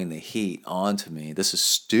blowing the heat onto me. This is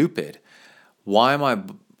stupid. Why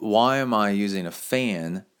am I using a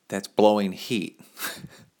fan that's blowing heat?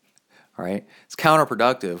 All right? It's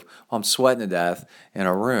counterproductive while I'm sweating to death in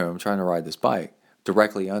a room trying to ride this bike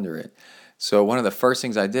directly under it. So one of the first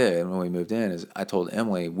things I did when we moved in is I told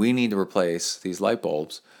Emily, we need to replace these light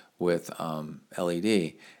bulbs with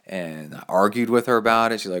LED. And I argued with her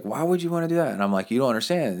about it. She's like, why would you want to do that? And I'm like, you don't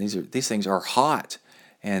understand. These things are hot,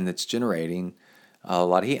 and it's generating a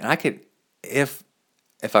lot of heat. And I could, if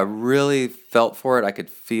I really felt for it, I could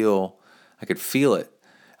feel it.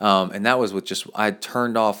 And that was with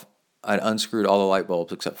I'd unscrewed all the light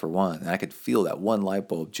bulbs except for one. And I could feel that one light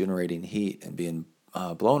bulb generating heat and being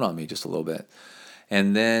blown on me just a little bit.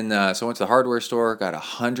 And then, so I went to the hardware store, got a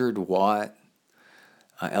 100-watt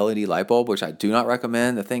LED light bulb, which I do not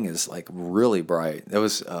recommend. The thing is like really bright. It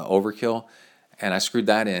was overkill. And I screwed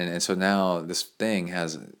that in. And so now this thing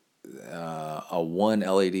has a 1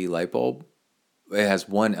 LED light bulb. It has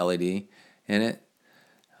 1 LED in it.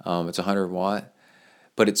 It's 100 watt.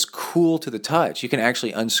 But it's cool to the touch. You can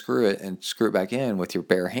actually unscrew it and screw it back in with your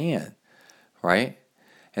bare hand, right?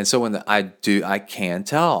 And so when I can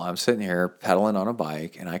tell. I'm sitting here pedaling on a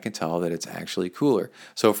bike, and I can tell that it's actually cooler.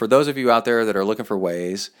 So for those of you out there that are looking for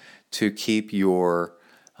ways to keep your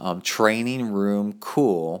training room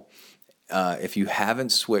cool, if you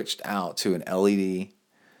haven't switched out to an LED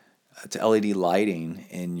lighting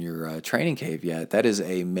in your training cave yet, that is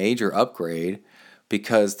a major upgrade,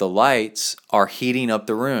 because the lights are heating up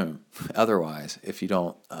the room otherwise if you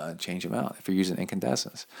don't change them out, if you're using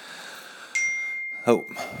incandescents. Oh,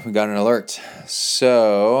 we got an alert.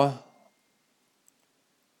 So,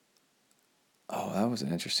 that was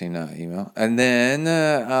an interesting email. And then,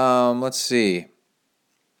 let's see.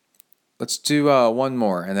 Let's do one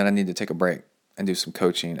more, and then I need to take a break and do some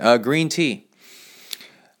coaching. Green tea.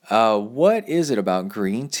 What is it about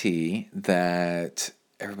green tea that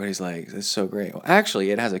everybody's like, this is so great? Well,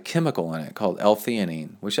 actually, it has a chemical in it called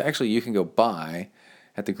L-theanine, which actually you can go buy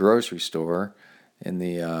at the grocery store in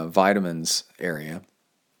the vitamins area,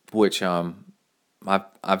 which I've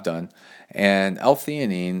done. And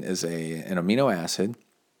L-theanine is an amino acid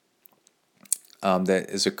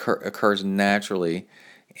that occurs naturally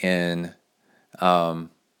in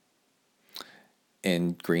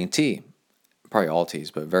green tea. Probably all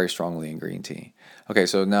teas, but very strongly in green tea. Okay,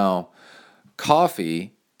 so now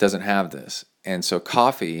coffee doesn't have this. And so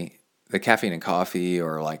the caffeine in coffee,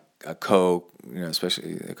 or like a Coke,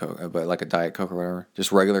 especially a Coke, but like a Diet Coke or whatever,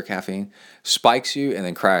 just regular caffeine, spikes you and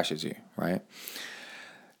then crashes you, right?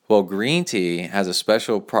 Well, green tea has a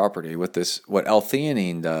special property with this. What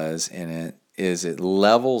L-theanine does in it is it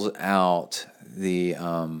levels out the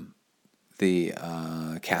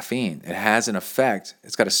caffeine. It has an effect.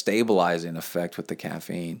 It's got a stabilizing effect with the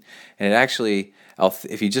caffeine. And it actually,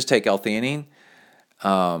 if you just take L-theanine,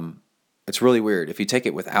 it's really weird. If you take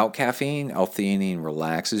it without caffeine, L-theanine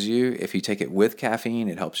relaxes you. If you take it with caffeine,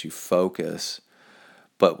 it helps you focus.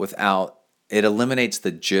 But without, it eliminates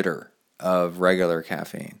the jitter of regular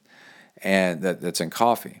caffeine, and that's in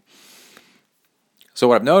coffee. So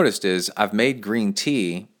what I've noticed is I've made green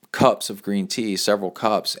tea, cups of green tea, several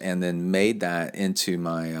cups, and then made that into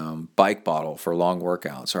my bike bottle for long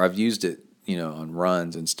workouts. Or I've used it, on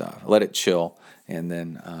runs and stuff. Let it chill and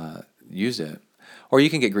then use it. Or you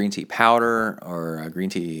can get green tea powder or green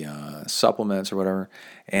tea supplements or whatever.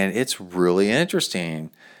 And it's really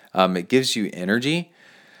interesting. It gives you energy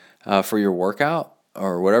for your workout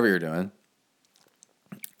or whatever you're doing.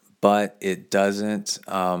 But it doesn't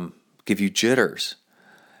give you jitters.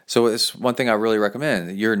 So it's one thing I really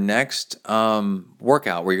recommend. Your next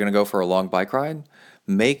workout where you're going to go for a long bike ride,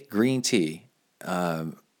 make green tea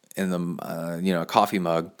in a coffee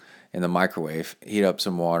mug in the microwave. Heat up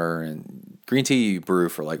some water, and green tea you brew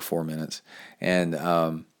for like 4 minutes.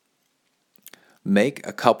 And make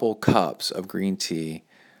a couple cups of green tea,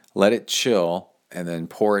 let it chill, and then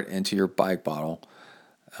pour it into your bike bottle.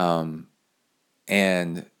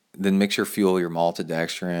 And then mix your fuel, your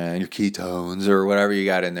maltodextrin, your ketones, or whatever you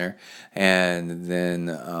got in there, and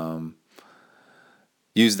then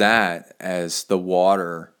use that as the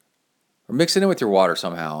water, or mix it in with your water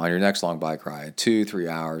somehow on your next long bike ride, 2, 3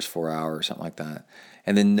 hours, 4 hours, something like that.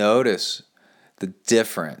 And then notice the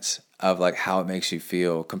difference of like how it makes you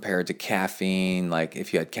feel compared to caffeine. Like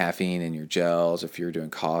if you had caffeine in your gels, if you're doing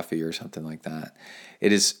coffee or something like that,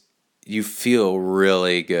 you feel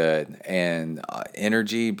really good and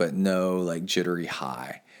energy, but no like jittery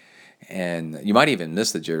high. And you might even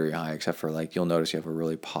miss the jittery high, except for like you'll notice you have a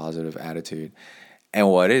really positive attitude. And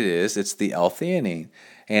what it is, it's the L-theanine.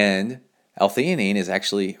 And L-theanine is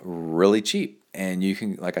actually really cheap. And you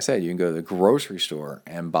can, like I said, you can go to the grocery store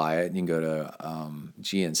and buy it. You can go to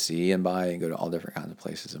GNC and buy it. You can go to all different kinds of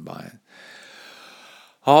places and buy it.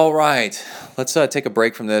 All right, let's take a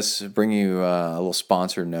break from this, bring you a little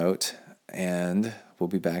sponsor note, and we'll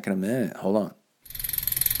be back in a minute. Hold on.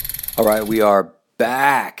 All right, we are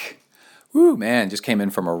back. Woo, man, just came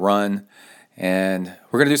in from a run. And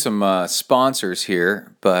we're going to do some sponsors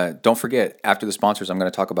here, but don't forget, after the sponsors, I'm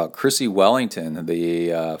going to talk about Chrissie Wellington, the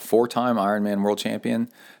 4-time Ironman world champion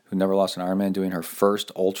who never lost an Ironman, doing her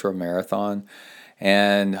first Ultramarathon.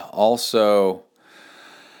 And also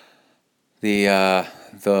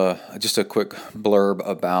just a quick blurb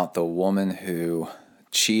about the woman who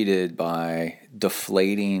cheated by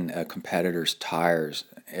deflating a competitor's tires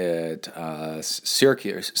at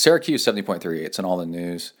Syracuse 70.3. It's in all the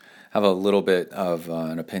news. I have a little bit of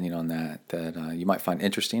an opinion on that you might find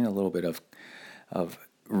interesting, a little bit of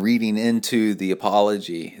reading into the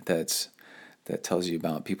apology that tells you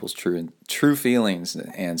about people's true feelings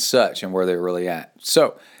and such, and where they're really at.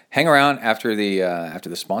 So hang around after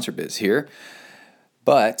the sponsor bits here,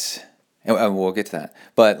 and we'll get to that.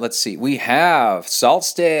 But let's see, we have Salt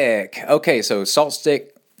Stick. Okay, so Salt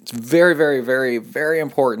Stick. It's very, very, very, very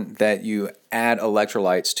important that you add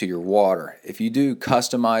electrolytes to your water. If you do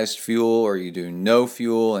customized fuel or you do no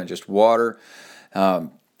fuel and just water,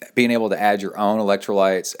 being able to add your own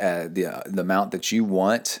electrolytes at the amount that you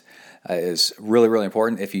want is really, really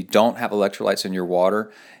important. If you don't have electrolytes in your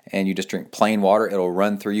water and you just drink plain water, it'll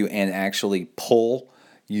run through you and actually pull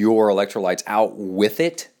your electrolytes out with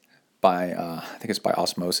it. I think it's by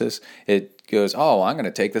osmosis. It goes, I'm going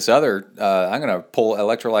to take this I'm going to pull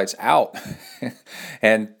electrolytes out.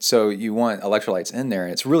 And so you want electrolytes in there.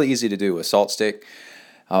 And it's really easy to do with Salt Stick.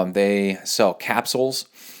 They sell capsules,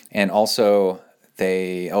 and also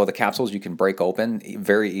the capsules you can break open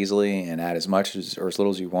very easily and add as much or as little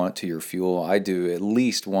as you want to your fuel. I do at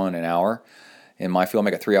least one an hour. In my fuel, I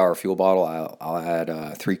make a 3-hour fuel bottle. I'll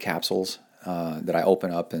add 3 capsules that I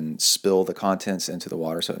open up and spill the contents into the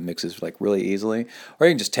water so it mixes like really easily. Or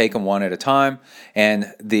you can just take them one at a time.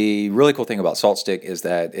 And the really cool thing about Salt Stick is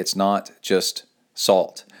that it's not just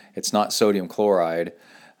salt. It's not sodium chloride,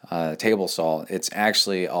 table salt. It's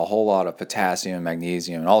actually a whole lot of potassium,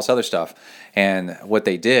 magnesium, and all this other stuff. And what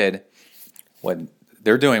they're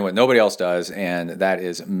doing what nobody else does, and that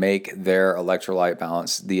is make their electrolyte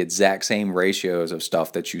balance the exact same ratios of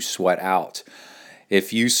stuff that you sweat out.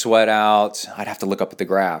 If you sweat out, I'd have to look up at the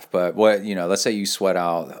graph, but let's say you sweat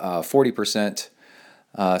out 40%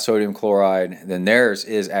 sodium chloride, then theirs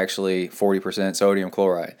is actually 40% sodium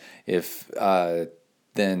chloride. If then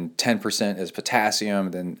 10% is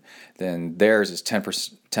potassium, then theirs is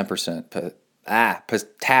 10%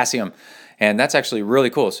 potassium, and that's actually really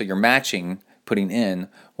cool. So you're matching, putting in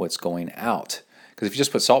what's going out. Because if you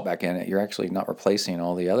just put salt back in it, you're actually not replacing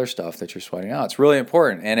all the other stuff that you're sweating out. It's really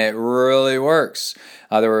important, and it really works.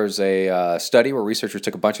 There was a study where researchers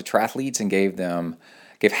took a bunch of triathletes and gave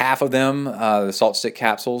half of them the Salt Stick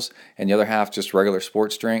capsules, and the other half just regular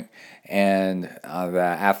sports drink. And the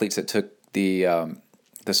athletes that took the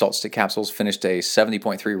Salt Stick capsules finished a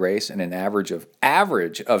 70.3 race in an average of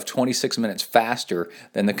 26 minutes faster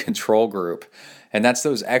than the control group. And that's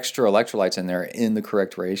those extra electrolytes in there in the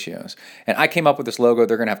correct ratios. And I came up with this logo.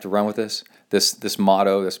 They're going to have to run with this. This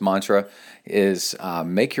motto, this mantra is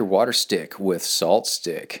make your water stick with Salt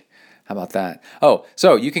Stick. How about that? Oh,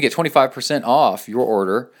 so you can get 25% off your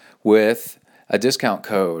order with a discount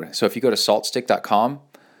code. So if you go to saltstick.com,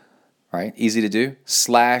 right, easy to do,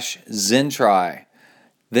 /ZenTri,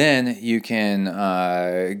 then you can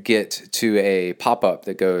get to a pop-up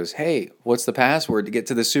that goes, hey, what's the password to get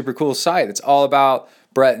to this super cool site? It's all about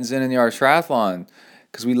Brett and Zen and the Art of Triathlon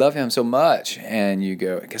because we love him so much. And you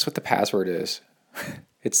go, guess what the password is?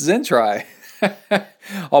 It's ZenTri.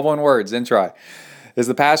 All one word, ZenTri is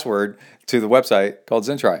the password to the website called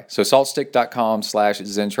ZenTri. So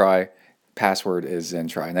saltstick.com/ZenTri, password is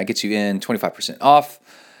ZenTri. And that gets you in 25% off.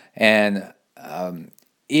 And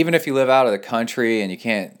even if you live out of the country and you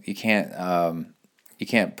can't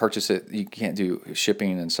purchase it, you can't do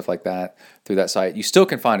shipping and stuff like that through that site, you still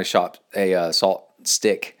can find a salt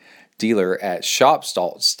stick dealer at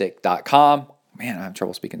shopsaltstick.com. Man, I have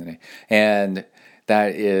trouble speaking today. And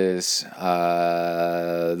that is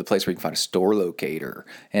the place where you can find a store locator.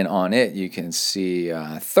 And on it, you can see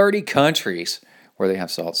 30 countries where they have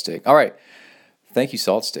Salt Stick. All right. Thank you,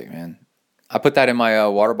 Salt Stick, man. I put that in my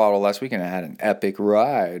water bottle last week, and I had an epic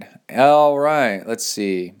ride. All right. Let's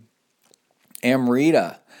see.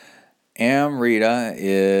 Amrita. Amrita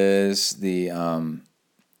is the...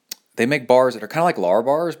 they make bars that are kind of like Lar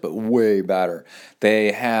bars, but way better.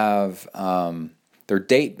 They have... they're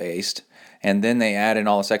date-based, and then they add in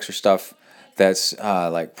all this extra stuff that's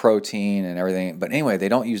like protein and everything. But anyway, they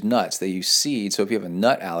don't use nuts. They use seeds. So if you have a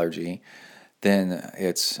nut allergy, then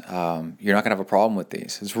it's you're not going to have a problem with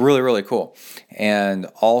these. It's really, really cool. And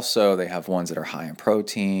also they have ones that are high in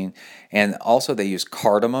protein. And also they use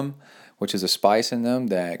cardamom, which is a spice in them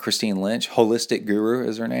that Christine Lynch, Holistic Guru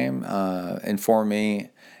is her name, informed me.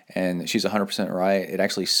 And she's 100% right. It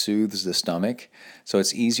actually soothes the stomach. So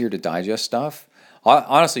it's easier to digest stuff.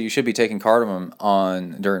 Honestly, you should be taking cardamom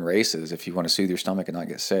during races if you want to soothe your stomach and not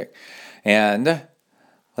get sick. And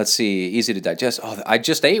let's see, easy to digest. Oh, I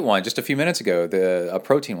just ate one just a few minutes ago, a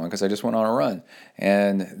protein one, because I just went on a run.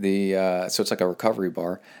 And so it's like a recovery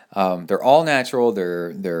bar. They're all natural.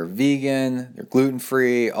 They're vegan. They're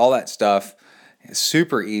gluten-free. All that stuff. It's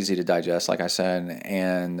super easy to digest, like I said,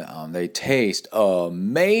 and they taste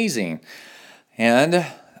amazing. And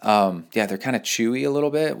they're kind of chewy a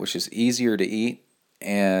little bit, which is easier to eat.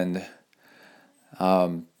 And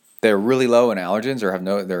they're really low in allergens, or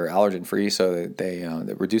they're allergen free, so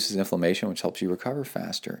that reduces inflammation, which helps you recover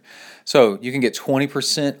faster. So you can get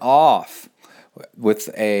 20% off with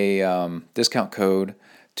a discount code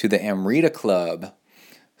to the Amrita Club.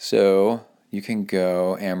 So you can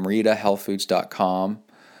go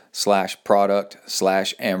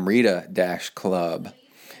amritahealthfoods.com/product/Amrita-club.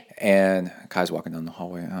 And Kai's walking down the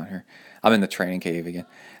hallway out here. I'm in the training cave again.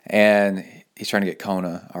 And he's trying to get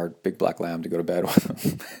Kona, our big black lab, to go to bed with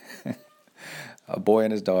him. A boy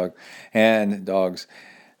and his dog. And dogs.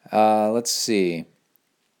 Let's see.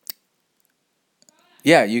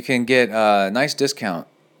 Yeah, you can get a nice discount.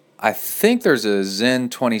 I think there's a Zen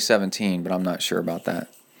 2017, but I'm not sure about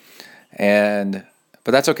that.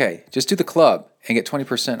 But that's okay. Just do the club and get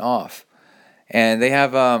 20% off. And they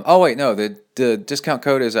have, the discount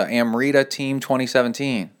code is Amrita Team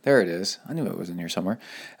 2017. There it is. I knew it was in here somewhere.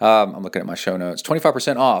 I'm looking at my show notes.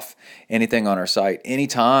 25% off anything on our site,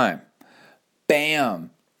 anytime.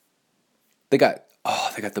 Bam. They got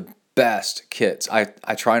the best kits.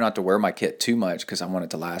 I try not to wear my kit too much because I want it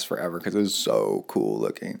to last forever because it's so cool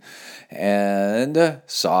looking. And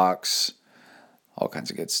socks, all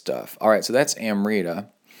kinds of good stuff. All right, so that's Amrita.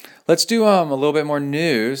 Let's do a little bit more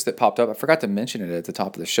news that popped up. I forgot to mention it at the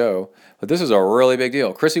top of the show, but this is a really big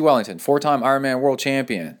deal. Chrissie Wellington, 4-time Ironman world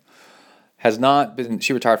champion,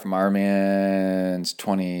 she retired from Ironman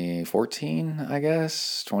 2014, I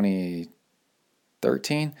guess,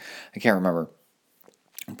 2013. I can't remember.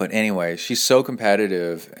 But anyway, she's so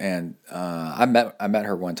competitive, and I met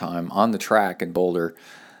her one time on the track in Boulder,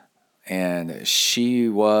 and she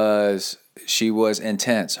was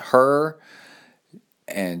intense. Her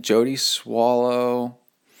and Jody Swallow,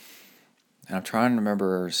 and I'm trying to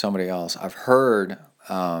remember somebody else. I've heard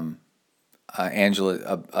a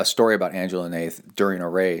story about Angela Nath during a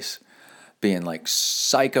race being like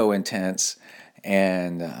psycho intense,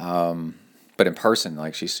 and but in person,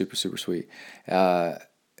 like, she's super, super sweet. I'm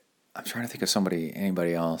trying to think of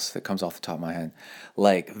anybody else that comes off the top of my head,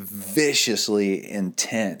 like viciously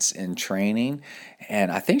intense in training.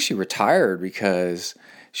 And I think she retired because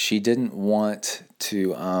she didn't want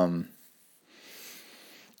to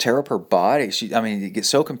tear up her body. You get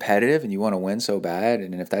so competitive and you want to win so bad,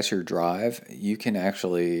 and if that's your drive, you can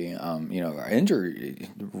actually,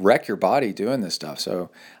 wreck your body doing this stuff. So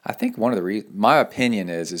I think one of the my opinion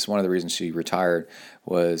is one of the reasons she retired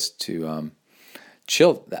was to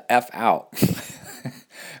chill the F out,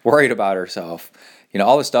 worried about herself.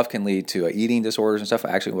 All this stuff can lead to eating disorders and stuff.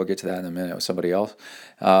 Actually, we'll get to that in a minute with somebody else.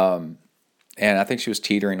 And I think she was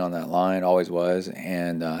teetering on that line, always was.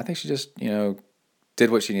 And I think she just, did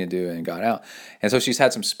what she needed to do and got out. And so she's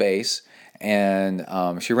had some space. And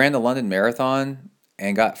she ran the London Marathon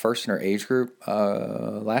and got first in her age group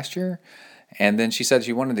last year. And then she said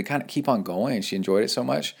she wanted to kind of keep on going. She enjoyed it so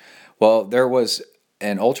much. Well, there was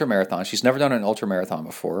an ultramarathon. She's never done an ultramarathon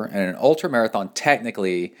before. And an ultramarathon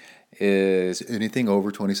technically is anything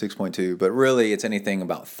over 26.2. But really, it's anything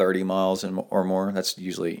about 30 miles or more. That's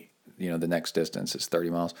usually the next distance is 30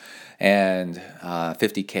 miles, and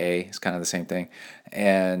 50K is kind of the same thing.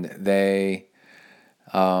 And they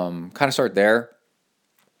kind of start there.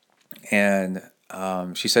 And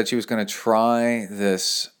she said she was going to try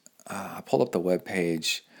this. I pulled up the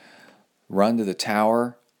webpage. Run to the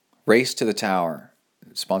Tower, Race to the Tower,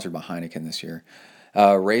 sponsored by Heineken this year.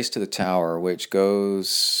 Race to the Tower, which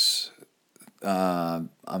goes. I'm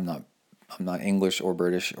not English or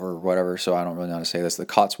British or whatever, so I don't really know how to say this. The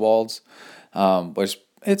Cotswolds, which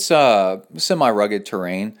it's semi-rugged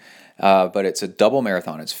terrain, but it's a double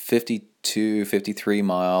marathon. It's 52, 53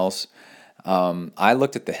 miles. I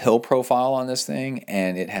looked at the hill profile on this thing,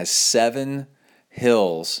 and it has 7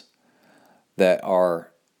 hills that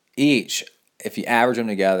are each, if you average them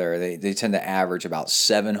together, they tend to average about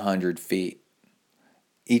 700 feet,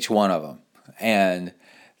 each one of them, and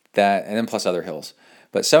then plus other hills.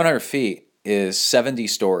 But 700 feet is 70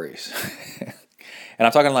 stories. And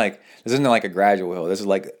I'm talking like, this isn't like a gradual hill. This is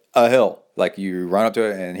like a hill. Like you run up to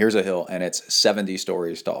it and here's a hill and it's 70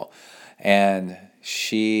 stories tall. And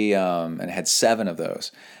she, and it had 7 of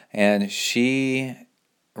those. And she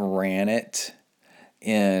ran it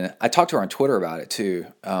I talked to her on Twitter about it too,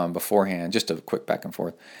 beforehand, just a quick back and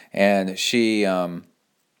forth. And she ran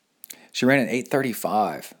an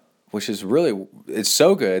 8:35. Which is really, it's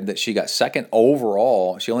so good that she got second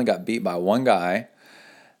overall. She only got beat by one guy.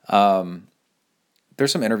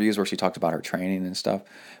 There's some interviews where she talked about her training and stuff.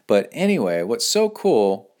 But anyway, what's so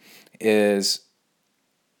cool is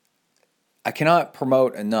I cannot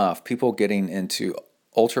promote enough people getting into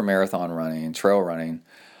ultramarathon running, trail running,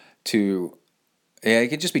 it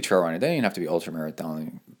could just be trail running. It doesn't even have to be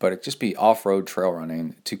ultramarathon, but it could just be off-road trail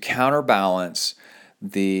running to counterbalance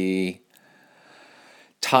the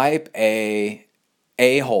type a-holeness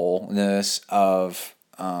of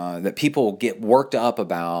that people get worked up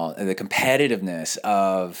about, and the competitiveness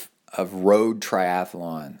of road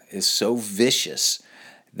triathlon is so vicious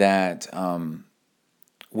that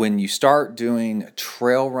when you start doing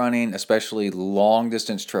trail running, especially long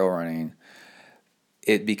distance trail running,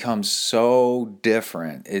 it becomes so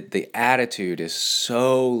different. The attitude is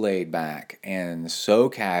so laid back and so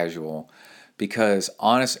casual because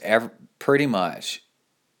pretty much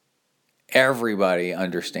everybody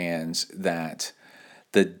understands that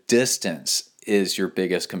the distance is your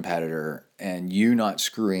biggest competitor and you not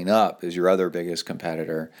screwing up is your other biggest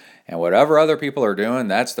competitor. And whatever other people are doing,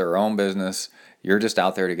 that's their own business. You're just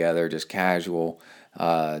out there together, just casual,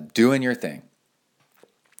 doing your thing.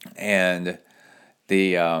 And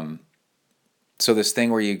so this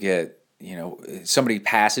thing where you get, somebody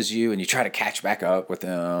passes you and you try to catch back up with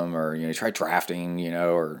them, or, you try drafting,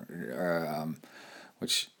 or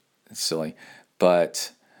which is silly,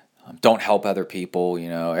 but don't help other people,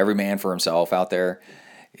 every man for himself out there.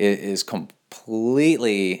 It is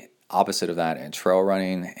completely opposite of that in trail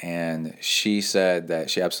running. And she said that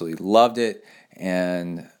she absolutely loved it.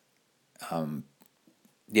 And,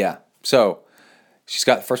 so she's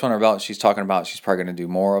got the first one on her belt. She's talking about she's probably going to do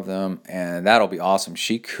more of them, and that'll be awesome.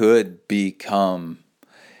 She could become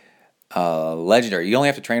legendary. You only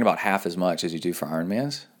have to train about half as much as you do for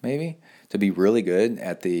Ironmans, maybe, to be really good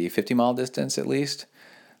at the 50-mile distance at least.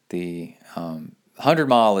 The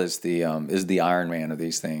 100-mile is the Ironman of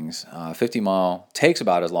these things. 50-mile takes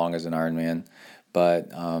about as long as an Ironman, but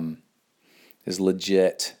is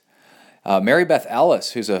legit. Mary Beth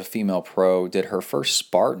Ellis, who's a female pro, did her first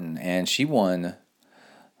Spartan, and she won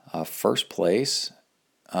first place.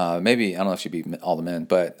 Maybe, I don't know if she beat all the men,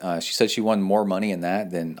 but she said she won more money in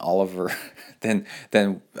that than all of her, than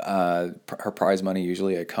her prize money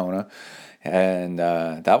usually at Kona. And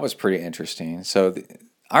that was pretty interesting. So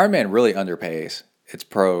Ironman really underpays its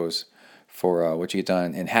pros for what you get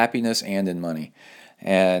done in happiness and in money.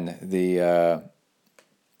 And the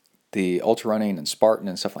ultra running and Spartan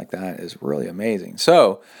and stuff like that is really amazing.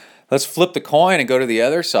 So let's flip the coin and go to the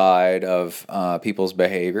other side of people's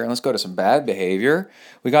behavior. And let's go to some bad behavior.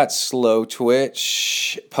 We got Slow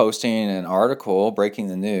Twitch posting an article, breaking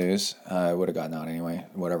the news. I would have gotten out anyway,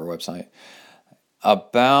 whatever website,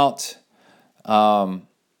 about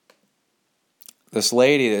this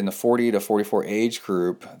lady in the 40 to 44 age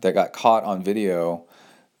group that got caught on video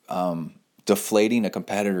deflating a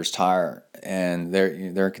competitor's tire. And they're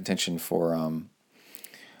in contention for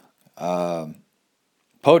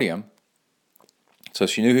podium. So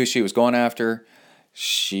she knew who she was going after.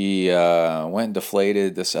 She went and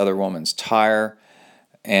deflated this other woman's tire.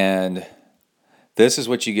 And this is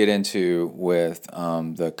what you get into with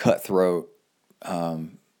the cutthroat,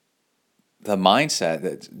 the mindset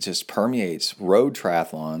that just permeates road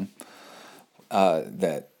triathlon,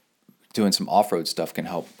 that doing some off-road stuff can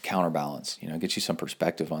help counterbalance, get you some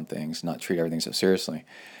perspective on things, not treat everything so seriously.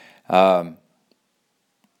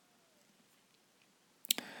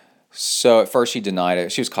 So at first she denied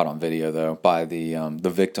it. She was caught on video though by the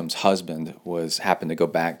victim's husband. Happened to go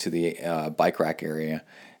back to the bike rack area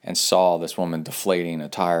and saw this woman deflating a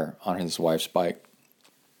tire on his wife's bike.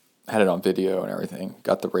 Had it on video and everything.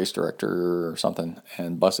 Got the race director or something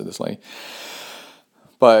and busted this lady.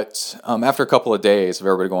 But after a couple of days of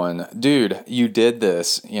everybody going, dude, you did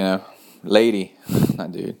this, lady,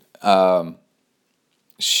 not dude.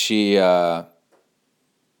 She wrote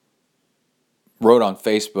on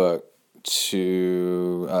Facebook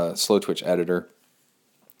to Slow Twitch editor.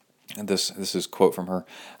 And this is a quote from her.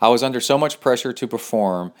 I was under so much pressure to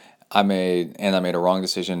perform. I made a wrong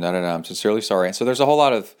decision. I'm sincerely sorry. And so there's a whole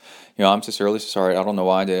lot of, I'm sincerely sorry. I don't know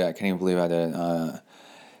why I did it. I can't even believe I did it.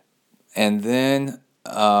 And then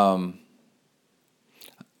I'm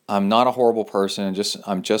not a horrible person.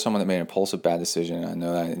 I'm just someone that made an impulsive bad decision. I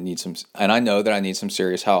know that I need some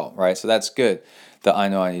serious help. Right. So that's good. That I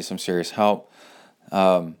know I need some serious help.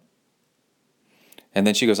 And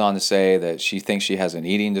then she goes on to say that she thinks she has an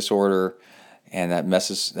eating disorder, and that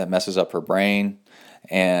messes up her brain,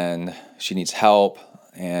 and she needs help,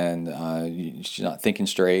 and she's not thinking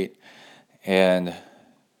straight, and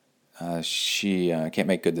she can't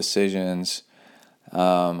make good decisions.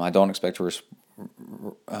 I don't expect her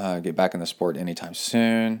to get back in the sport anytime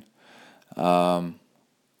soon. There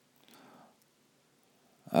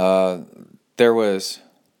was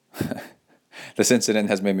this incident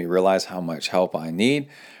has made me realize how much help I need.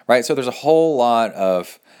 Right, so there's a whole lot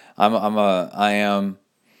of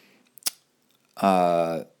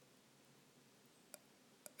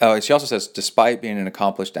she also says, despite being an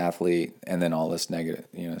accomplished athlete, and then all this negative,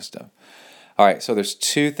 stuff. All right, so there's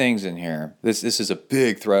two things in here. This is a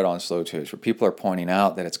big thread on Slow Twitch where people are pointing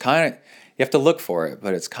out that it's kind of, you have to look for it,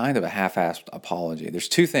 but it's kind of a half-assed apology. There's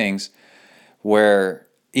two things where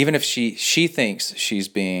even if she thinks she's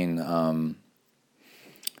being, there's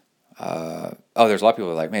a lot of people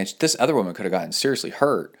that are like, man, this other woman could have gotten seriously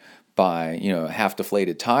hurt by, a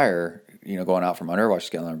half-deflated tire, going out from under her while she's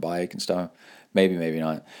getting on her bike and stuff. Maybe, maybe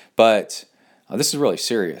not. But this is really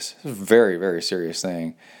serious. This is a very, very serious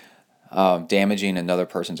thing. Damaging another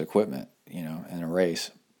person's equipment, in a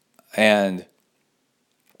race. And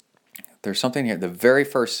there's something here. The very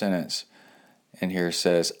first sentence in here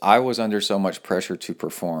says, I was under so much pressure to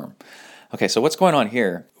perform. Okay, so what's going on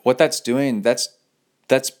here? What that's doing, that's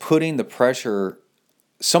putting the pressure,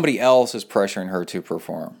 somebody else is pressuring her to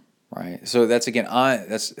perform, right? So that's again,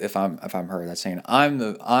 if I'm her, that's saying I'm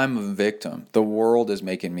a victim. The world is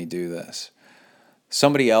making me do this.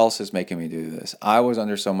 Somebody else is making me do this. I was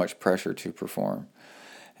under so much pressure to perform.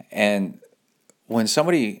 And when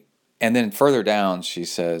somebody, and then further down, she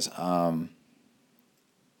says,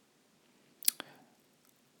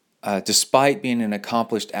 despite being an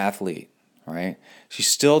accomplished athlete, right? She's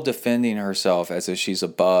still defending herself as if she's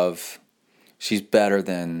better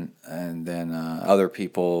than other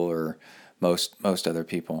people or most other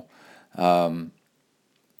people. So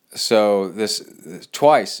this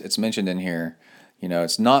twice it's mentioned in here.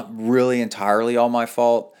 It's not really entirely all my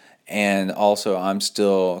fault, and also I'm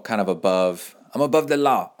still kind of above the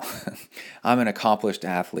law. I'm an accomplished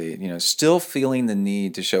athlete, still feeling the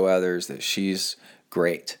need to show others that she's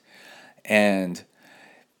great. And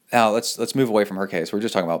now let's move away from her case. We're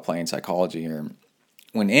just talking about plain psychology here.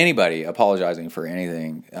 When anybody apologizing for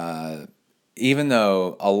anything, even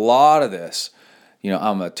though a lot of this,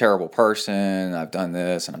 I'm a terrible person, I've done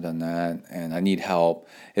this and I've done that, and I need help,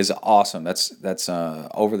 is awesome. That's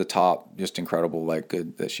over the top, just incredible, like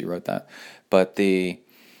good that she wrote that. But the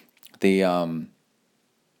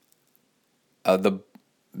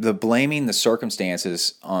blaming the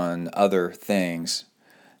circumstances on other things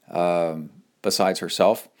besides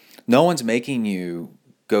herself. No one's making you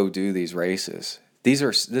go do these races.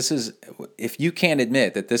 If you can't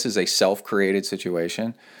admit that this is a self-created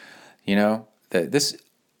situation,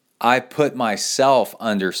 I put myself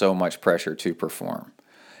under so much pressure to perform,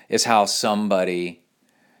 is how somebody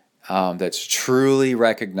that's truly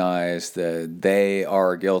recognized that they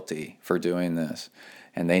are guilty for doing this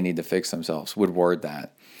and they need to fix themselves would word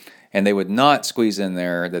that. And they would not squeeze in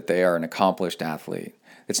there that they are an accomplished athlete.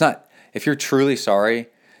 It's not, if you're truly sorry,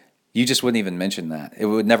 you just wouldn't even mention that. It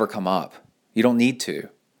would never come up. You don't need to,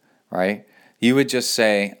 right? You would just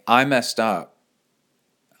say, I messed up.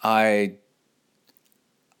 I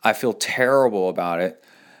feel terrible about it.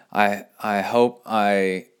 I hope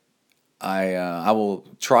I will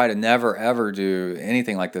try to never ever do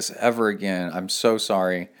anything like this ever again. I'm so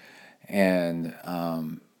sorry, and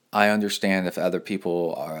I understand if other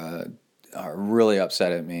people really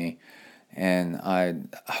upset at me, and I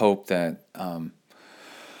hope that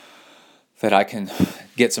that I can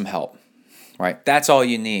get some help. Right? That's all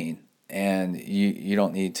you need, and you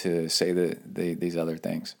don't need to say these other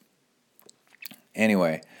things.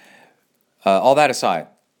 Anyway, all that aside,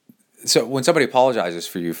 so when somebody apologizes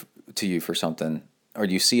to you for something, or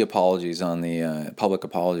you see apologies on the public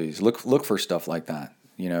apologies, look for stuff like that.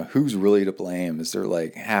 Who's really to blame? Is there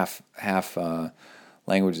like half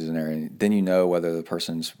languages in there? And then you know whether the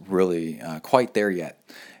person's really quite there yet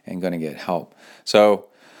and going to get help. So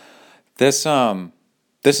this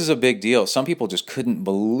is a big deal. Some people just couldn't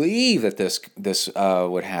believe that this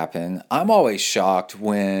would happen. I'm always shocked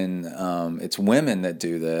when it's women that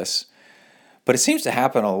do this. But it seems to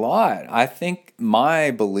happen a lot. I think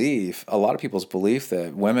my belief, a lot of people's belief,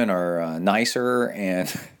 that women are nicer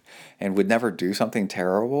and would never do something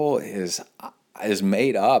terrible is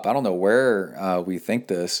made up. I don't know where we think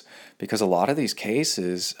this, because a lot of these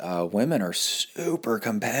cases, women are super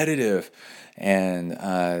competitive, and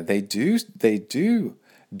they do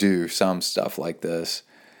some stuff like this.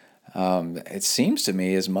 It seems to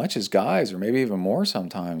me as much as guys, or maybe even more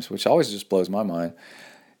sometimes, which always just blows my mind.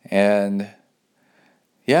 And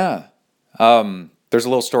yeah, there's a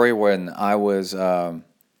little story when I was one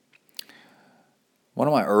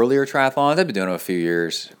of my earlier triathlons. I've been doing it a few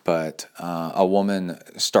years, but a woman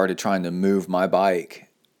started trying to move my bike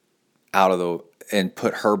and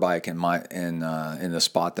put her bike in the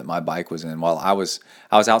spot that my bike was in. While I was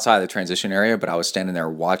outside of the transition area, but I was standing there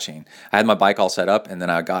watching. I had my bike all set up, and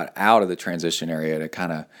then I got out of the transition area to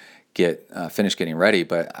kind of finish getting ready.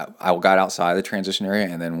 But I got outside of the transition area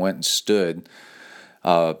and then went and stood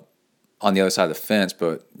on the other side of the fence,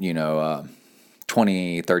 but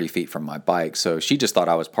 20, 30 feet from my bike. So she just thought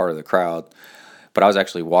I was part of the crowd, but I was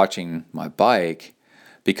actually watching my bike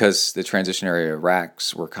because the transition area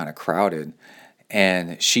racks were kind of crowded.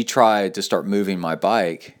 And she tried to start moving my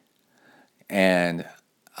bike, and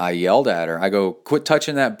I yelled at her. I go, "Quit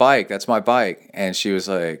touching that bike. That's my bike." And she was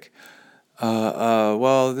like,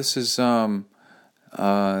 well, this is,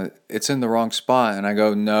 it's in the wrong spot. And I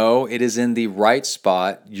go, "No, it is in the right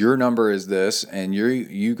spot. Your number is this, and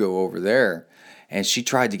you go over there." And she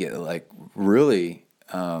tried to get like really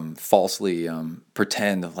falsely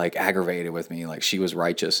pretend like aggravated with me, like she was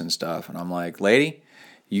righteous and stuff. And I'm like, "Lady,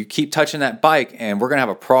 you keep touching that bike, and we're gonna have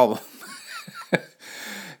a problem."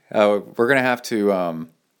 We're gonna have to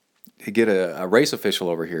get a race official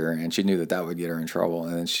over here. And she knew that would get her in trouble,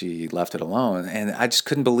 and then she left it alone. And I just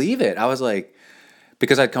couldn't believe it. I was like,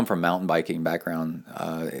 because I'd come from mountain biking background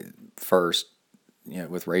first,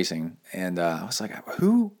 with racing, and I was like,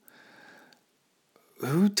 who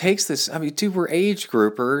takes this? I mean, dude, we're age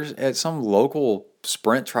groupers at some local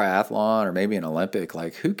sprint triathlon or maybe an Olympic.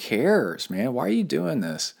 Like, who cares, man? Why are you doing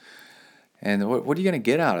this? And what are you going to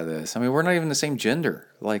get out of this? I mean, we're not even the same gender.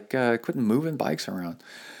 Like, quit moving bikes around.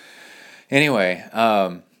 Anyway,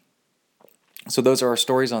 so those are our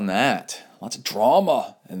stories on that. Lots of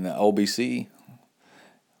drama in the LBC.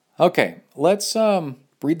 Okay, let's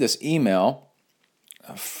read this email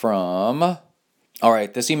from... All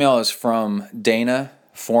right, this email is from Dana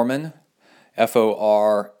Foreman,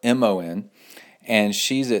 Formon, and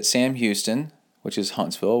she's at Sam Houston, which is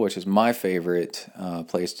Huntsville, which is my favorite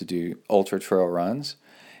place to do ultra trail runs.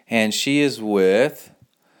 And she's a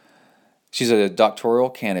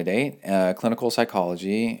doctoral candidate, clinical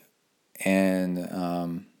psychology,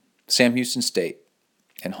 and Sam Houston State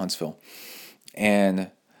in Huntsville.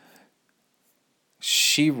 And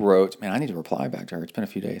she wrote, man, I need to reply back to her. It's been a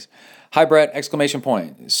few days. "Hi, Brett, !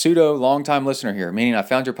 Pseudo long-time listener here, meaning I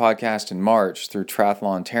found your podcast in March through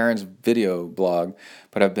Triathlon Terran's video blog,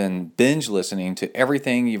 but I've been binge listening to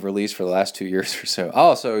everything you've released for the last 2 years or so."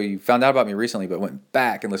 Oh, so you found out about me recently, but went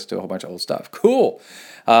back and listened to a whole bunch of old stuff. Cool.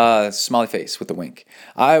 Smiley face with the wink.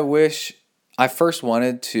 I first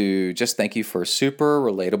wanted to just thank you for a super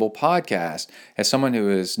relatable podcast. As someone who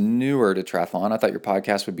is newer to triathlon, I thought your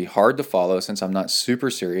podcast would be hard to follow since I'm not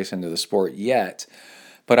super serious into the sport yet.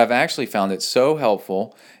 But I've actually found it so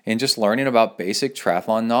helpful in just learning about basic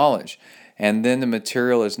triathlon knowledge. And then the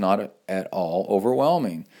material is not at all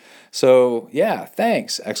overwhelming. So yeah,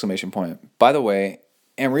 thanks! ! By the way,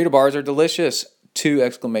 Amrita bars are delicious! !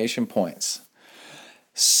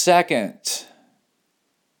 Second,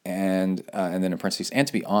 and then in parentheses, and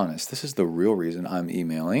to be honest, this is the real reason I'm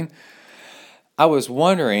emailing. I was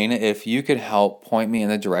wondering if you could help point me in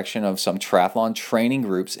the direction of some triathlon training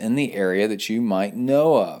groups in the area that you might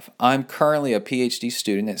know of. I'm currently a PhD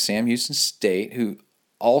student at Sam Houston State who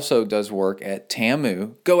also does work at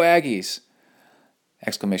TAMU, go Aggies! !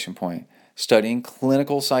 Studying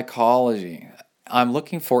clinical psychology. I'm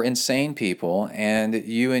looking for insane people, and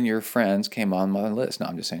you and your friends came on my list. No,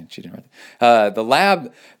 I'm just saying, she didn't write that. The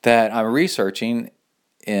lab that I'm researching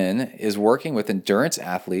in is working with endurance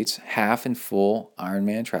athletes, half and full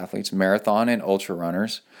Ironman triathletes, marathon and ultra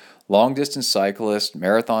runners, long distance cyclists,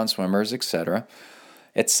 marathon swimmers, etc.,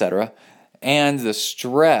 and the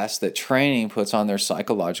stress that training puts on their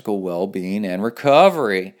psychological well-being and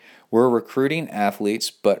recovery. We're recruiting athletes,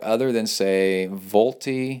 but other than, say, Volt,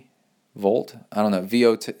 VOLTE,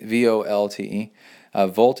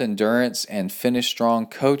 Volt Endurance and Finish Strong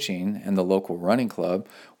Coaching and the local running club,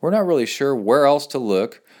 we're not really sure where else to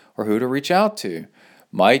look or who to reach out to.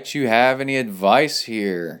 Might you have any advice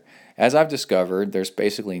here? As I've discovered, there's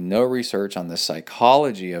basically no research on the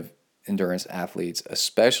psychology of endurance athletes,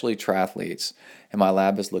 especially triathletes, and my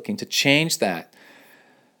lab is looking to change that.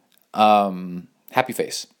 Happy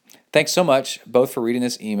face. Thanks so much, both for reading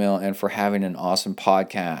this email and for having an awesome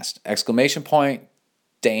podcast. Exclamation point,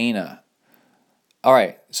 Dana. All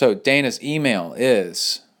right, so Dana's email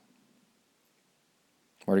is,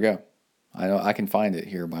 where'd it go? I know I can find it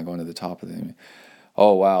here by going to the top of the email.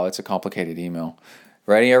 Oh, wow, it's a complicated email.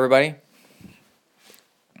 Ready, everybody?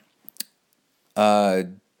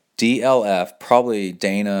 DLF, probably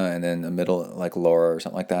Dana, and then the middle, like Laura or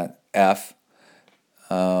something like that. F,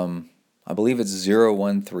 I believe it's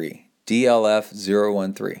 013.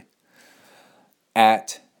 DLF 013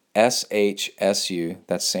 at SHSU,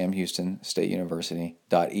 that's Sam Houston State University,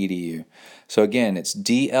 .edu. So again, it's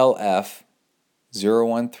DLF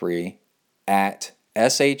 013 at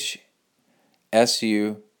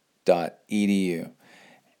SHSU.edu.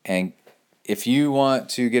 And if you want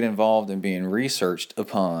to get involved in being researched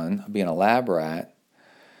upon, being a lab rat,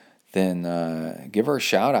 then give her a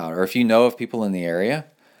shout out. Or if you know of people in the area,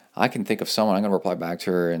 I can think of someone. I'm going to reply back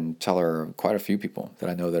to her and tell her quite a few people that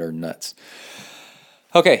I know that are nuts.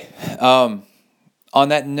 Okay, on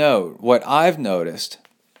that note, what I've noticed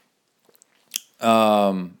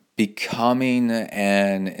becoming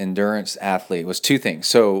an endurance athlete was two things.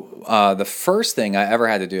 So the first thing I ever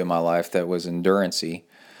had to do in my life that was endurance-y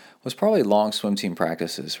was probably long swim team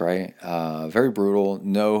practices, right? Very brutal,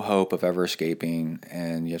 no hope of ever escaping,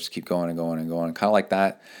 and you have to keep going and going and going, kind of like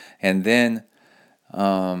that. And then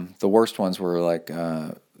the worst ones were like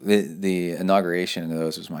the inauguration of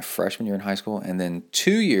those was my freshman year in high school, and then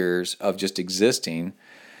 2 years of just existing,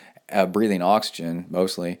 breathing oxygen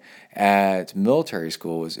mostly at military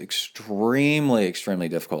school was extremely, extremely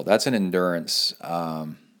difficult. That's an endurance.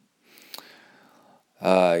 Even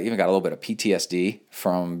got a little bit of PTSD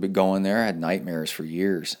from going there. I had nightmares for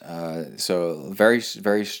years. So very,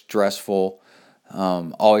 very stressful.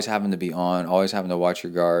 Always having to be on, always having to watch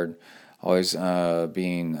your guard, always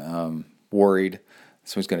being worried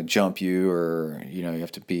someone's going to jump you, or you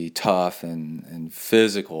have to be tough and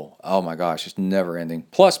physical. Oh my gosh, it's never ending.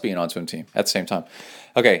 Plus being on swim team at the same time.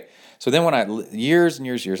 Okay, so then when years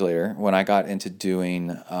later, when I got into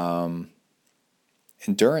doing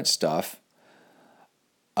endurance stuff,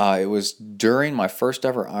 it was during my first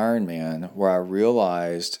ever Ironman where I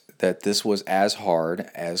realized that this was as hard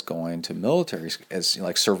as going to military, as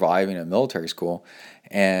like surviving at military school.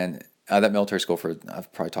 And that military school,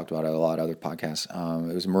 I've probably talked about it a lot of other podcasts.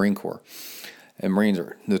 It was Marine Corps. And Marines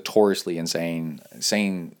are notoriously insane,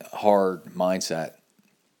 hard mindset.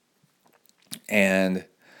 And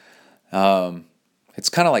it's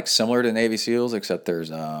kind of like similar to Navy SEALs, except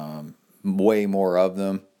there's way more of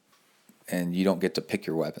them. And you don't get to pick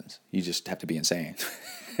your weapons. You just have to be insane.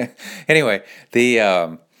 Anyway,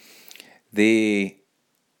 the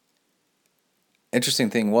interesting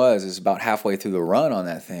thing is about halfway through the run on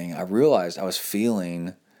that thing, I realized I was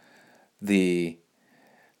feeling the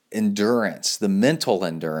endurance, the mental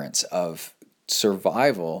endurance of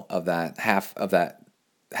survival of that about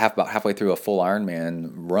halfway through a full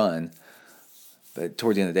Ironman run. But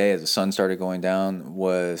toward the end of the day, as the sun started going down,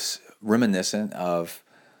 was reminiscent of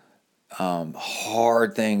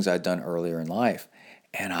hard things I'd done earlier in life.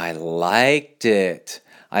 And I liked it.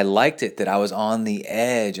 I liked it that I was on the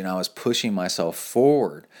edge and I was pushing myself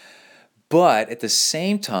forward. But at the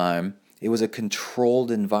same time, it was a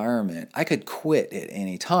controlled environment. I could quit at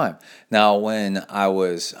any time. Now, when I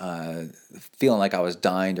was feeling like I was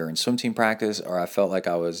dying during swim team practice, or I felt like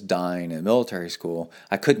I was dying in military school,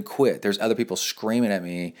 I couldn't quit. There's other people screaming at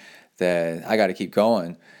me that I got to keep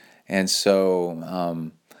going. And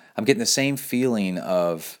so I'm getting the same feeling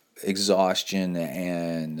of exhaustion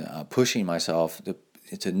and pushing myself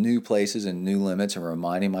to new places and new limits and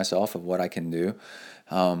reminding myself of what I can do.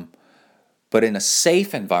 But in a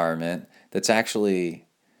safe environment that's actually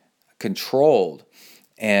controlled.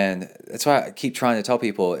 And that's why I keep trying to tell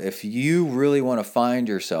people, if you really want to find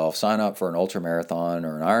yourself, sign up for an ultramarathon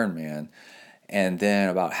or an Ironman, and then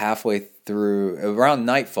about halfway through, around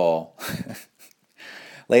nightfall,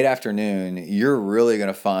 late afternoon, you're really going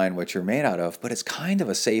to find what you're made out of, but it's kind of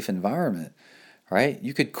a safe environment, right?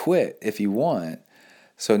 You could quit if you want.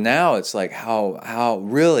 So now it's like, how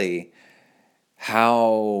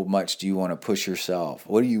much do you want to push yourself?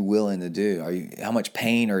 What are you willing to do? How much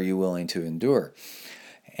pain are you willing to endure?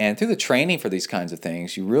 And through the training for these kinds of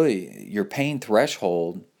things, your pain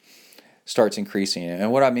threshold starts increasing. And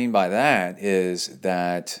what I mean by that is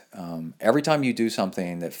that every time you do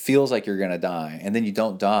something that feels like you're going to die, and then you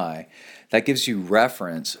don't die, that gives you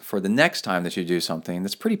reference for the next time that you do something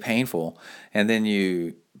that's pretty painful. And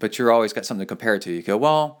then but you're always got something to compare it to. You go,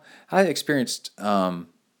 well, I experienced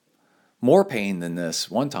more pain than this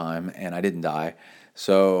one time, and I didn't die.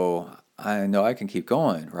 So I know I can keep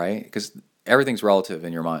going, right? Because everything's relative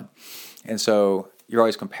in your mind. And so you're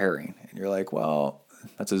always comparing. And you're like, well,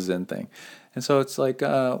 that's a Zen thing. And so it's like,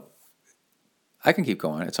 I can keep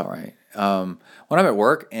going. It's all right. When I'm at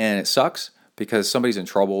work and it sucks because somebody's in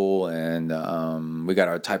trouble and we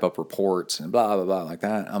got to type up reports and blah, blah, blah, like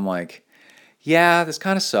that, I'm like, yeah, this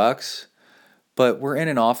kind of sucks. But we're in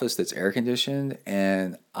an office that's air conditioned,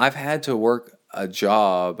 and I've had to work a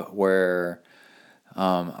job where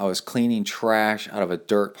I was cleaning trash out of a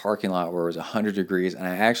dirt parking lot where it was 100 degrees, and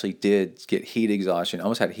I actually did get heat exhaustion.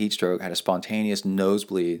 Almost had a heat stroke, had a spontaneous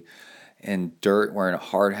nosebleed in dirt, wearing a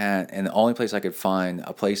hard hat, and the only place I could find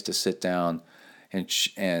a place to sit down and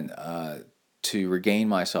to regain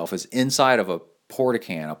myself is inside of a porta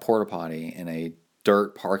potty in a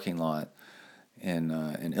dirt parking lot in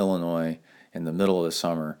Illinois in the middle of the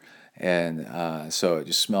summer. And so it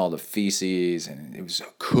just smelled of feces, and it was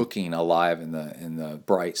cooking alive in the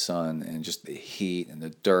bright sun, and just the heat and the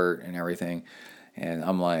dirt and everything. And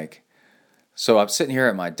I'm like, so I'm sitting here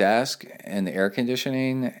at my desk in the air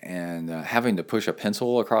conditioning and having to push a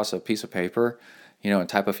pencil across a piece of paper, and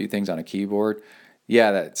type a few things on a keyboard.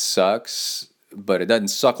 Yeah, that sucks, but it doesn't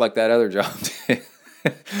suck like that other job did.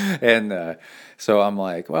 And so I'm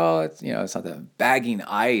like, well, it's not that bagging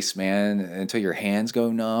ice, man, until your hands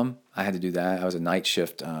go numb. I had to do that. I was a night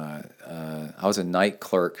shift. I was a night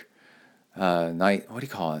clerk. What do you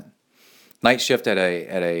call it? Night shift at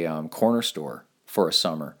a corner store for a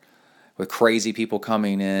summer, with crazy people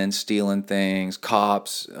coming in, stealing things.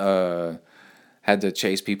 Cops had to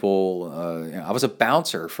chase people. I was a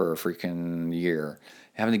bouncer for a freaking year,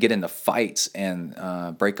 having to get into fights and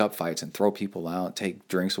break up fights and throw people out, take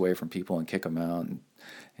drinks away from people and kick them out,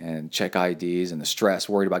 and check IDs, and the stress,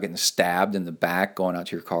 worried about getting stabbed in the back going out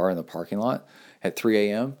to your car in the parking lot at 3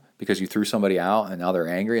 a.m. because you threw somebody out and now they're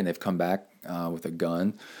angry and they've come back with a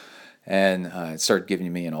gun, and it started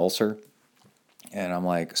giving me an ulcer. And I'm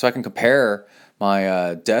like, so I can compare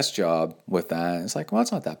my desk job with that. It's like, well,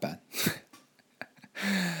 it's not that bad.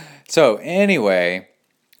 So anyway,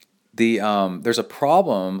 there's a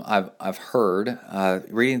problem I've heard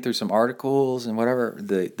reading through some articles and whatever.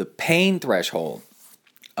 The pain threshold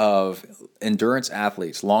of endurance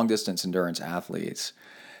athletes, long distance endurance athletes,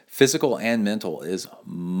 physical and mental, is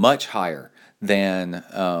much higher than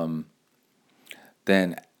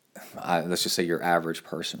let's just say your average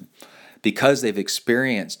person, because they've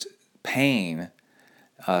experienced pain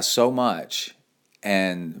so much,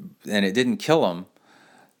 and it didn't kill them.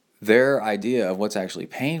 Their idea of what's actually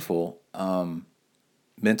painful,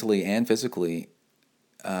 mentally and physically,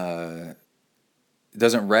 doesn't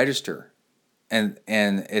register. And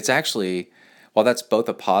it's actually, while that's both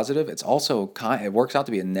a positive, it's also it works out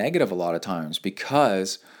to be a negative a lot of times,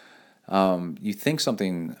 because you think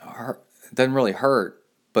something doesn't really hurt,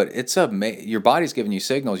 but your body's giving you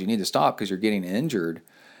signals you need to stop because you're getting injured.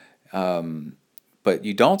 But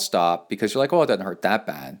you don't stop because you're like, oh, it doesn't hurt that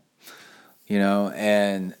bad,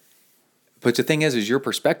 But the thing is your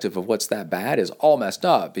perspective of what's that bad is all messed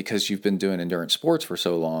up because you've been doing endurance sports for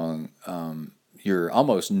so long. You're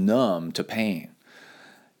almost numb to pain.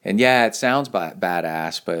 And yeah, it sounds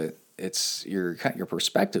badass, but it's your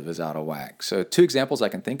perspective is out of whack. So 2 examples I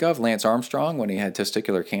can think of: Lance Armstrong, when he had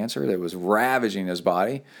testicular cancer that was ravaging his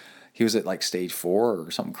body. He was at like stage 4 or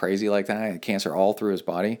something crazy like that. He had cancer all through his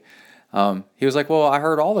body. He was like, well, I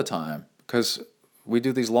hurt all the time because we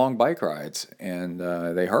do these long bike rides and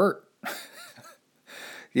they hurt.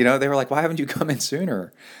 They were like, why haven't you come in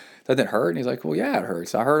sooner? Doesn't it hurt? And he's like, well, yeah, it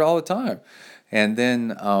hurts. I hurt all the time. And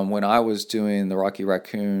then when I was doing the Rocky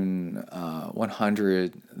Raccoon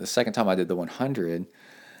 100, the second time I did the 100,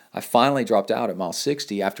 I finally dropped out at mile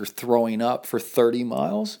 60 after throwing up for 30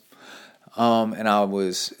 miles. And I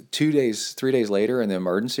was 3 days later in the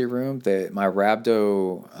emergency room. That my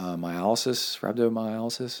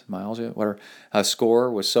rhabdomyolysis, whatever,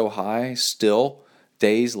 score was so high still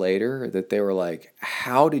days later that they were like,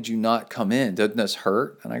 "How did you not come in? Doesn't this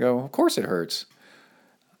hurt?" And I go, "Of course it hurts.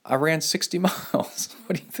 I ran 60 miles.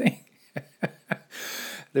 What do you think?"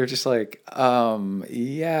 They're just like,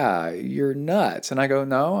 "Yeah, you're nuts." And I go,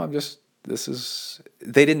 "No,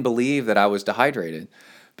 they didn't believe that I was dehydrated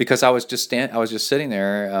because I was just sitting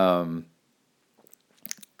there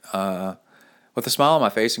with a smile on my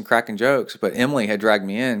face and cracking jokes. But Emily had dragged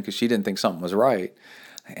me in because she didn't think something was right.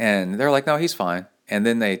 And they're like, "No, he's fine." And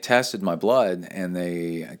then they tested my blood, and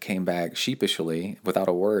they came back sheepishly without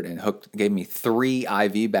a word and gave me 3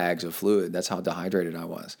 IV bags of fluid. That's how dehydrated I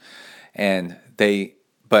was.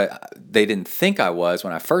 But they didn't think I was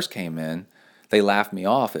when I first came in. They laughed me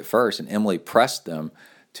off at first, and Emily pressed them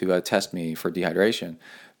to test me for dehydration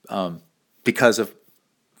because of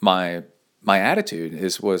my attitude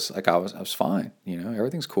was like I was fine.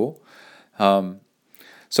 Everything's cool.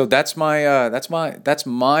 So that's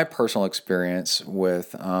my personal experience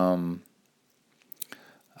with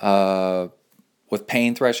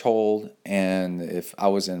pain threshold, and if I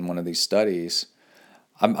was in one of these studies,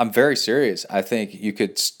 I'm very serious. I think you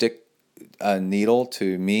could stick a needle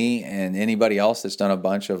to me and anybody else that's done a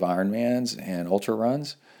bunch of Ironmans and ultra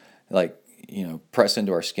runs, press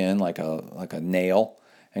into our skin like a nail,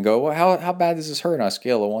 and go, "Well, how bad does this hurt on a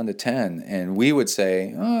scale of 1 to 10?" And we would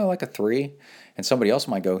say, "Oh, like a 3." And somebody else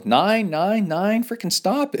might go, 9, 9, 9, freaking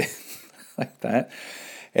stop it. Like that.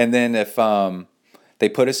 And then if they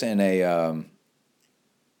put us in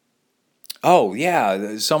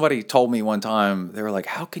somebody told me one time, they were like,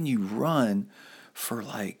 "How can you run for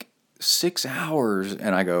like 6 hours?"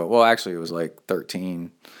 And I go, "Well, actually it was like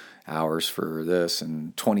 13 hours for this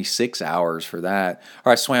and 26 hours for that."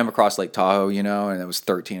 Or I swam across Lake Tahoe, and it was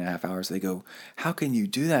 13 and a half hours. They go, "How can you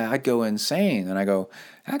do that?" I'd go insane. And I go,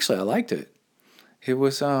 "Actually, I liked it. It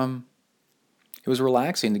was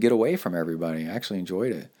relaxing to get away from everybody. I actually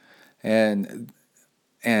enjoyed it." And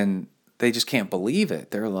they just can't believe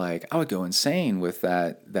it. They're like, "I would go insane with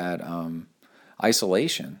that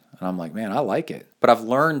isolation." And I'm like, "Man, I like it." But I've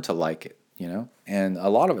learned to like it, and a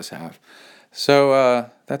lot of us have. So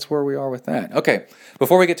that's where we are with that. Okay,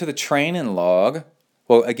 before we get to the training log,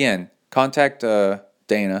 well, again, contact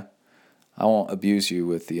Dana. I won't abuse you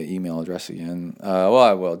with the email address again. Well,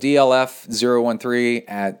 I will.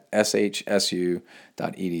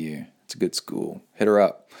 dlf013@shsu.edu. It's a good school. Hit her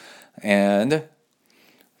up. And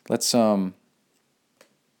let's,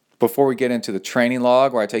 before we get into the training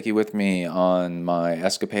log where I take you with me on my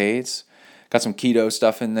escapades, got some keto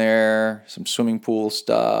stuff in there, some swimming pool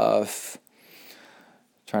stuff.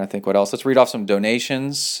 Trying to think what else. Let's read off some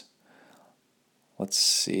donations. Let's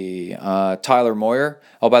see. Tyler Moyer.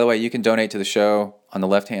 Oh, by the way, you can donate to the show on the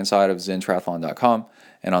left-hand side of ZenTriathlon.com.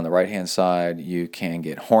 And on the right-hand side, you can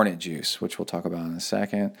get Hornet Juice, which we'll talk about in a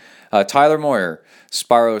second. Tyler Moyer,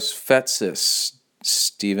 Spiros Fetsis,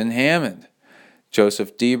 Stephen Hammond,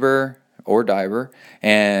 Joseph Diber,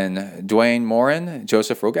 and Dwayne Morin,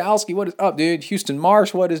 Joseph Rogalski, what is up, dude? Houston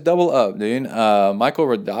Marsh, what is double up, dude? Michael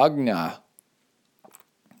Rodagna,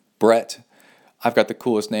 Brett, I've got the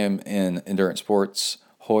coolest name in endurance sports,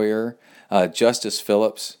 Hoyer, Justice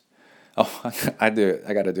Phillips. Oh, I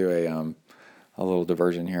got to do a little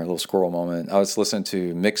diversion here, a little squirrel moment. I was listening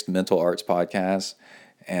to Mixed Mental Arts podcast,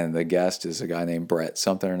 and the guest is a guy named Brett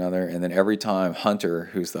something or another. And then every time Hunter,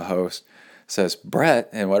 who's the host, says Brett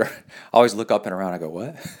and whatever, I always look up and around. I go,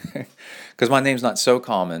 "What?" Because my name's not so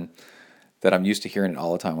common that I'm used to hearing it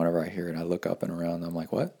all the time. Whenever I hear it, I look up and around. And I'm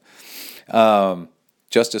like, "What?"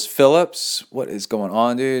 Justice Phillips, what is going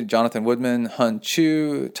on, dude? Jonathan Woodman, Hun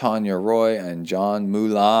Chu, Tanya Roy, and John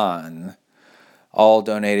Mulan all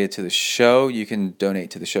donated to the show. You can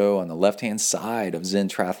donate to the show on the left-hand side of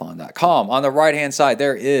ZenTriathlon.com. On the right-hand side,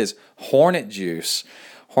 there is Hornet Juice.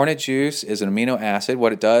 Hornet Juice is an amino acid.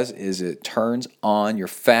 What it does is it turns on your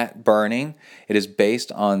fat burning. It is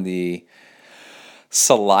based on the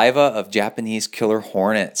saliva of Japanese killer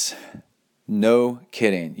hornets. No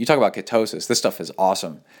kidding. You talk about ketosis. This stuff is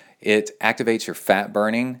awesome. It activates your fat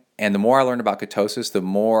burning. And the more I learned about ketosis, the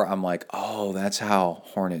more I'm like, oh, that's how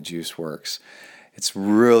Hornet Juice works. It's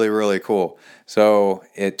really, really cool. So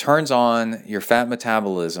it turns on your fat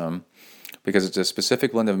metabolism because it's a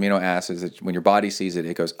specific blend of amino acids that when your body sees it,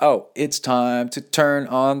 it goes, oh, it's time to turn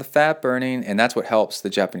on the fat burning. And that's what helps the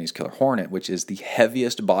Japanese killer hornet, which is the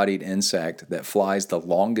heaviest bodied insect that flies the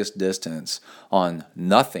longest distance on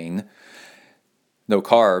nothing. No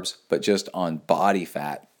carbs, but just on body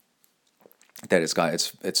fat that it's got.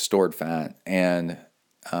 It's stored fat, and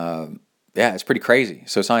yeah, it's pretty crazy.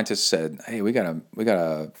 So scientists said, hey, we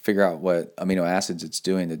gotta figure out what amino acids it's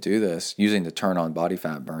doing to do this, using to turn on body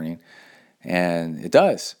fat burning. And it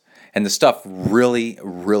does. And the stuff really,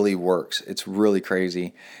 really works. It's really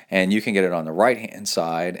crazy. And you can get it on the right-hand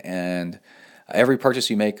side. And every purchase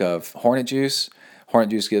you make of Hornet Juice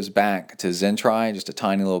gives back to ZenTri just a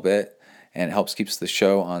tiny little bit, and it helps keeps the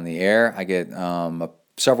show on the air. I get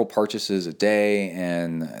several purchases a day,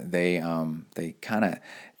 and they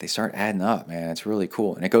start adding up, man. It's really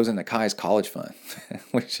cool. And it goes into Kai's college fund,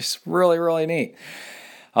 which is really, really neat.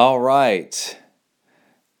 All right.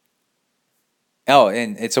 Oh,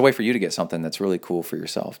 and it's a way for you to get something that's really cool for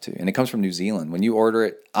yourself, too. And it comes from New Zealand. When you order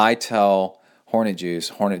it, I tell Hornet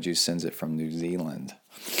Juice sends it from New Zealand.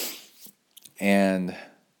 And,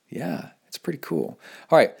 yeah, it's pretty cool.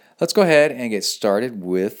 All right, let's go ahead and get started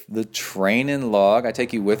with the training log. I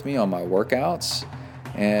take you with me on my workouts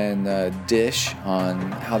and dish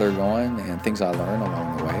on how they're going and things I learn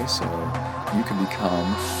along the way, so you can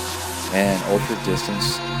become an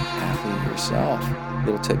ultra-distance athlete yourself.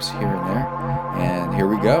 Little tips here and there. And here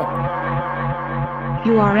we go.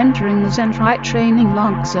 You are entering the ZenTri training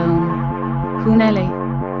log zone. Huneli.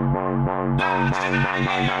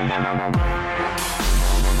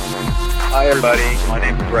 Hi everybody, my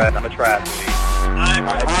name's Brett. I'm a triathlete.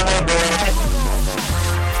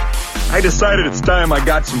 I decided it's time I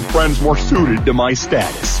got some friends more suited to my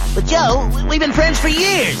status. But Joe, we've been friends for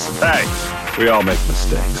years. Hey, we all make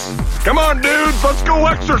mistakes. Come on, dudes, let's go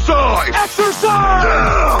exercise! Exercise!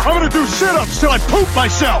 Yeah! I'm gonna do sit-ups till I poop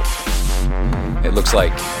myself! It looks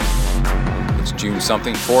like it's June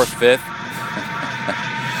something, 4th, 5th.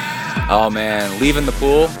 Oh man, leaving the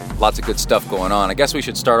pool. Lots of good stuff going on. I guess we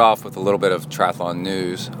should start off with a little bit of triathlon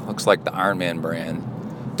news. Looks like the Ironman brand,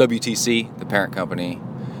 WTC, the parent company,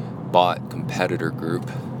 bought Competitor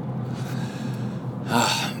Group.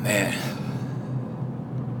 Oh man.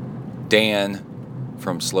 Dan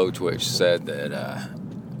from Slow Twitch said that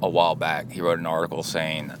a while back he wrote an article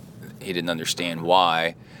saying he didn't understand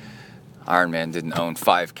why Ironman didn't own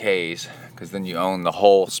 5Ks, because then you own the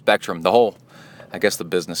whole spectrum, I guess the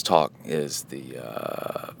business talk is the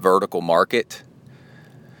vertical market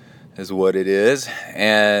is what it is.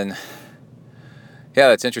 And yeah,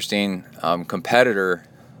 that's interesting. Competitor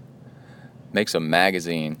makes a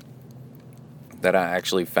magazine that I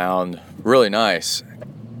actually found really nice.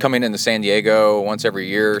 Coming into San Diego once every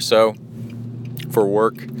year or so for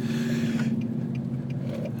work,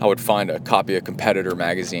 I would find a copy of Competitor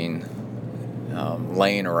magazine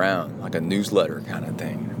laying around, like a newsletter kind of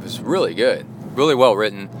thing. It was really good, really well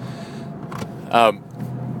written.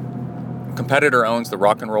 Competitor owns the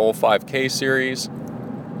Rock and Roll 5K series,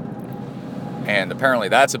 and apparently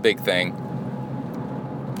that's a big thing.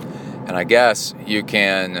 And I guess you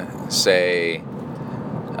can say,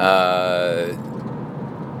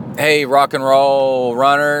 hey, rock and roll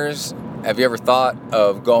runners, have you ever thought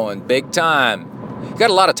of going big time? You got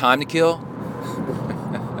a lot of time to kill?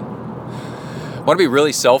 Want to be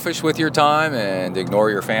really selfish with your time and ignore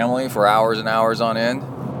your family for hours and hours on end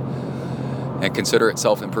and consider it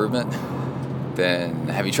self-improvement? Then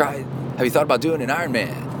have you thought about doing an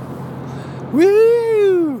Ironman?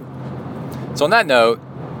 Woo! So on that note,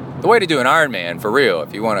 the way to do an Ironman, for real,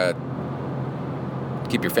 if you want to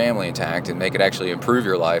keep your family intact and make it actually improve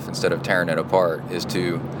your life instead of tearing it apart, is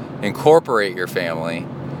to incorporate your family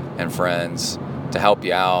and friends to help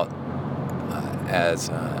you out as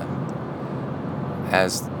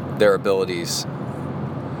their abilities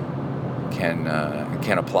can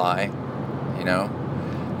apply. You know,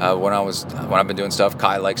 when I've been doing stuff,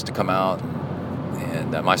 Kai likes to come out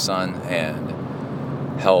and my son and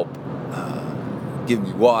help give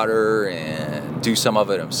me water and do some of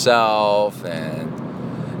it himself, and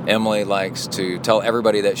Emily likes to tell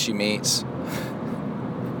everybody that she meets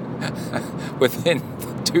within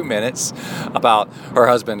 2 minutes about her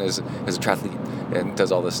husband is a triathlete and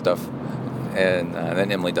does all this stuff, and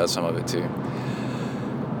then Emily does some of it too.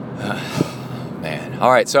 Man,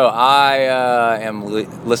 all right. So I am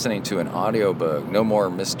listening to an audiobook, No More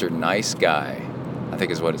Mr. Nice Guy, I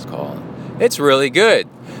think is what it's called. It's really good.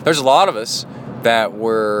 There's a lot of us that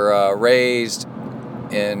were raised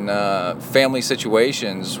in family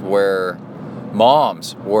situations where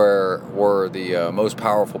moms were the most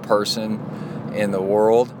powerful person in the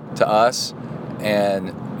world to us,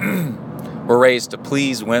 and we're raised to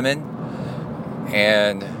please women,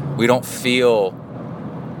 and we don't feel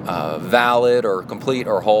valid or complete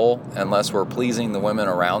or whole unless we're pleasing the women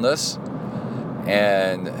around us.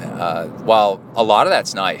 And while a lot of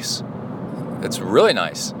that's nice, it's really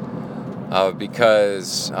nice,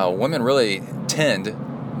 because women really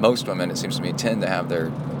most women, it seems to me, tend to have their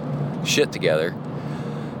shit together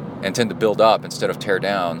and tend to build up instead of tear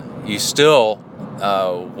down, you still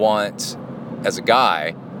want, as a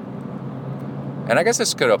guy, and I guess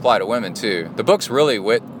this could apply to women too. The book's really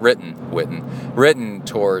written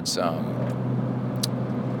towards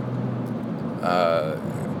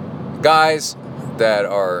guys that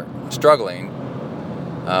are struggling,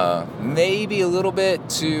 maybe a little bit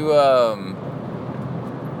to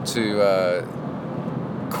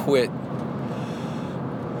quit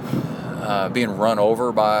being run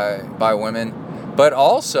over by women, but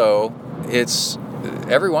also it's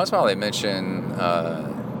every once in a while they mention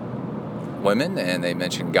women and they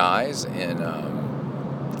mention guys in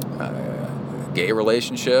gay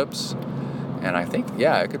relationships, and I think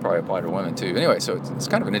it could probably apply to women too. Anyway, so it's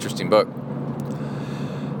kind of an interesting book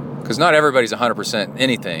because not everybody's 100%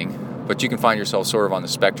 anything, but you can find yourself sort of on the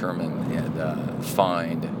spectrum and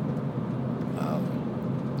find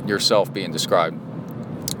yourself being described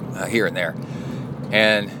here and there.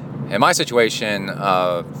 And in my situation,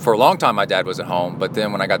 for a long time my dad was at home, but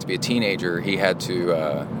then when I got to be a teenager, he had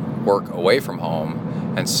to work away from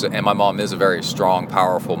home, and my mom is a very strong,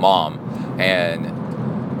 powerful mom, and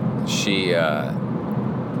she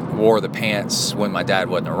wore the pants when my dad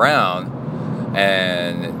wasn't around,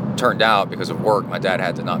 and it turned out because of work my dad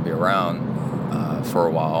had to not be around for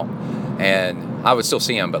a while, and I would still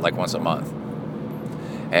see him, but like once a month.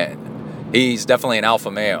 And he's definitely an alpha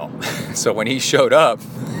male. So when he showed up,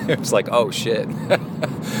 it was like, oh shit.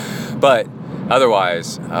 But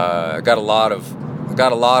otherwise, got a lot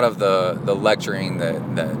of the lecturing that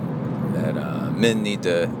men need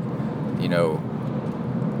to,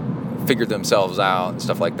 figure themselves out and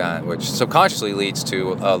stuff like that, which subconsciously leads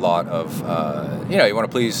to a lot of, you want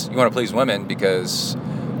to please women because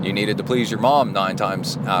you needed to please your mom 9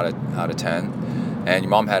 times out of 10, and your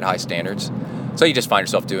mom had high standards. So you just find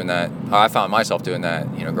yourself doing that. I found myself doing that,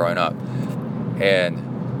 growing up.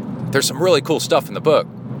 And there's some really cool stuff in the book.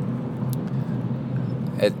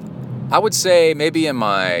 I would say maybe in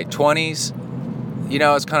my 20s,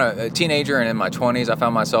 it's kind of a teenager, and in my 20s, I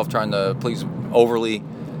found myself trying to please overly,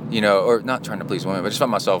 or not trying to please women, but just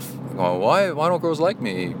found myself going, why don't girls like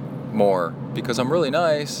me more? Because I'm really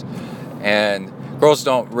nice. And girls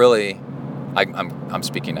don't really, I'm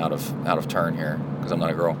speaking out of turn here because I'm not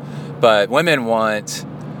a girl, but women want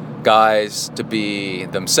guys to be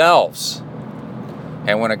themselves.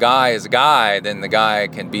 And when a guy is a guy, then the guy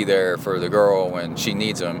can be there for the girl when she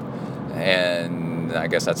needs him. And I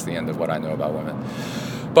guess that's the end of what I know about women.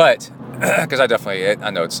 But, because I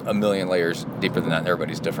know it's a million layers deeper than that, and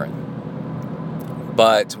everybody's different.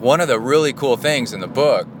 But one of the really cool things in the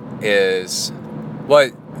book is,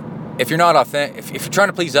 if you're not authentic, if you're trying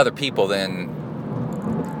to please other people, then,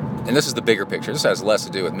 and this is the bigger picture, this has less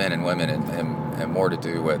to do with men and women and more to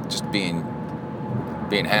do with just being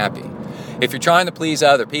happy. If you're trying to please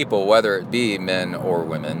other people, whether it be men or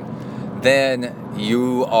women, then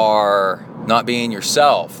you are not being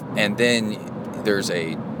yourself, and then there's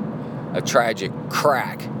a tragic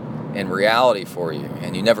crack in reality for you,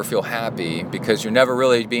 and you never feel happy because you're never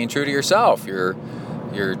really being true to yourself. You're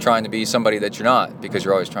trying to be somebody that you're not because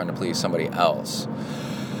you're always trying to please somebody else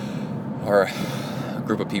or a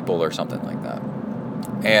group of people or something like that.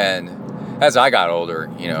 And as I got older,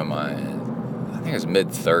 I think it was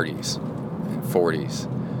mid-30s and 40s,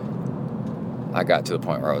 I got to the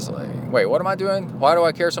point where I was like, wait, what am I doing? Why do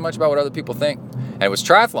I care so much about what other people think? And it was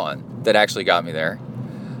triathlon that actually got me there.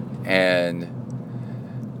 And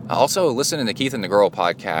I also listened to the Keith and the Girl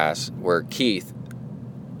podcast, where Keith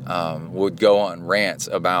would go on rants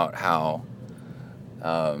about how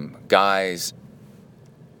guys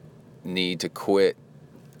need to quit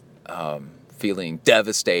feeling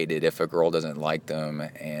devastated if a girl doesn't like them,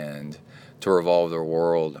 and to revolve their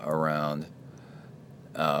world around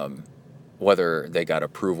whether they got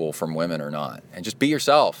approval from women or not, and just be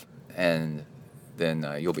yourself, and then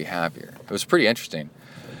you'll be happier. It was pretty interesting.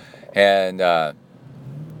 And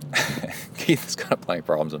Keith has got plenty of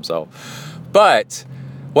problems himself. But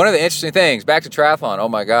one of the interesting things, back to triathlon, oh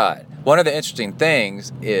my God, one of the interesting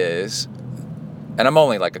things is, and I'm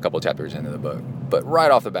only like a couple of chapters into the book, but right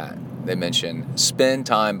off the bat, they mention spend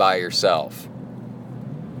time by yourself,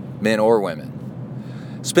 men or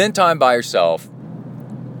women. Spend time by yourself,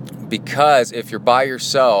 because if you're by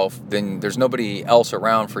yourself, then there's nobody else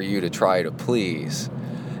around for you to try to please.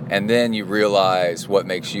 And then you realize what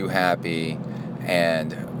makes you happy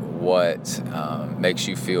and what makes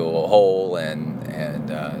you feel whole and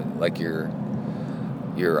like you're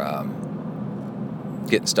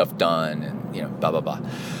getting stuff done, and blah blah blah.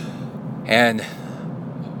 And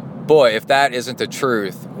boy, if that isn't the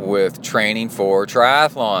truth with training for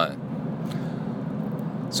triathlon,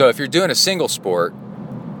 So if you're doing a single sport,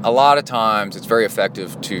 a lot of times it's very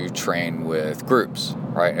effective to train with groups,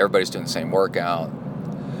 right? Everybody's doing the same workout,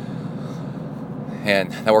 and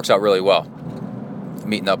that works out really well,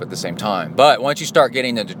 meeting up at the same time. But once you start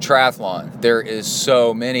getting into triathlon, there is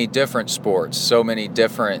so many different sports, so many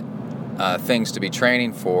different things to be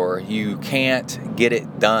training for. You can't get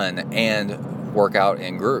it done and work out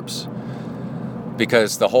in groups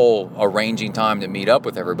because the whole arranging time to meet up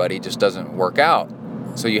with everybody just doesn't work out.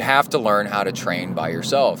 So you have to learn how to train by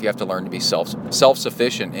yourself. You have to learn to be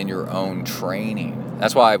self-sufficient in your own training.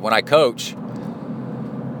 That's why when I coach,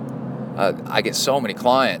 I get so many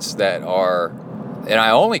clients that are, and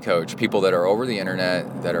I only coach people that are over the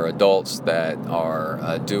internet, that are adults, that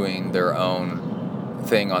are doing their own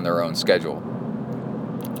thing on their own schedule.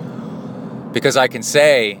 Because I can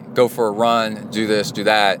say, go for a run, do this, do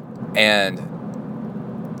that,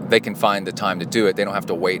 and they can find the time to do it. They don't have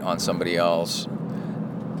to wait on somebody else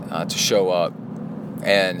to show up.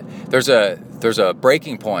 And there's a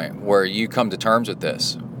breaking point where you come to terms with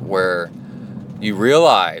this, where you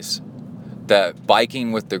realize that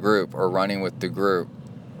biking with the group or running with the group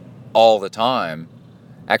all the time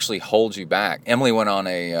actually holds you back. Emily went on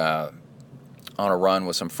a run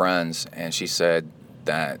with some friends, and she said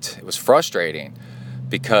that it was frustrating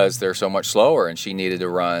because they're so much slower, and she needed to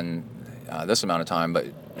run this amount of time, but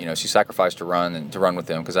she sacrificed to run with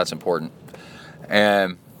them because that's important.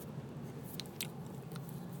 And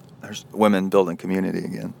there's women building community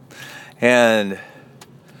again, and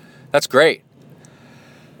that's great.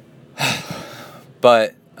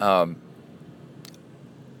 But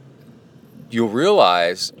you'll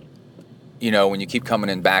realize, when you keep coming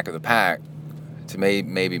in back of the pack, to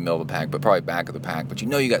maybe middle of the pack, but probably back of the pack, but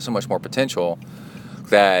you got so much more potential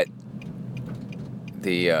that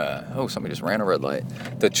somebody just ran a red light.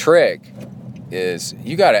 The trick is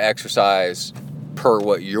you got to exercise per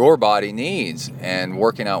what your body needs, and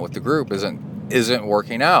working out with the group isn't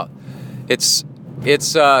working out. It's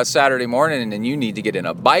Saturday morning, and you need to get in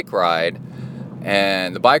a bike ride.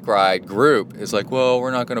 And the bike ride group is like, well,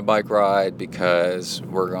 we're not going to bike ride because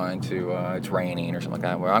we're going to, it's raining or something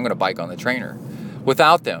like that. Well, I'm going to bike on the trainer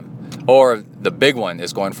without them. Or the big one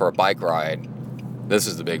is going for a bike ride. This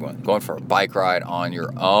is the big one. Going for a bike ride on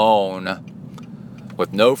your own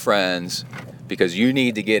with no friends because you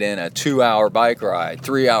need to get in a 2-hour bike ride,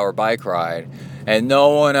 3-hour bike ride, and no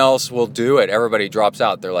one else will do it. Everybody drops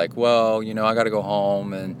out. They're like, well, I got to go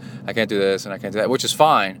home and I can't do this and I can't do that, which is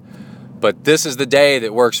fine. But this is the day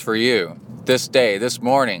that works for you. This day, this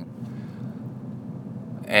morning.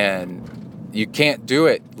 And you can't do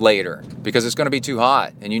it later because it's going to be too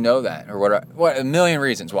hot. And you know that. Or what a million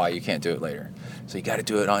reasons why you can't do it later. So you got to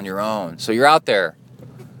do it on your own. So you're out there,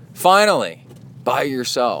 finally, by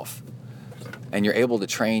yourself. And you're able to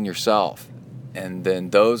train yourself. And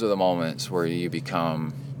then those are the moments where you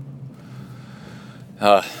become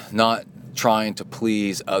not trying to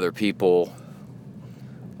please other people,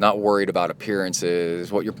 not worried about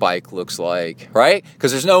appearances, what your bike looks like, right?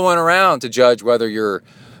 Because there's no one around to judge whether your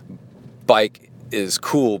bike is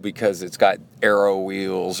cool because it's got aero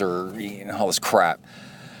wheels or all this crap.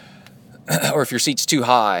 Or if your seat's too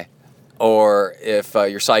high, or if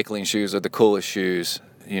your cycling shoes are the coolest shoes,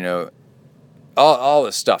 all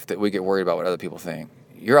this stuff that we get worried about what other people think.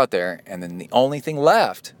 You're out there, and then the only thing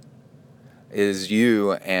left is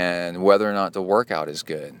you and whether or not the workout is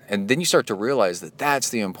good. And then you start to realize that that's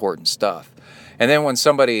the important stuff. And then when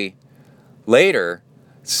somebody later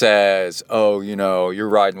says, oh, you're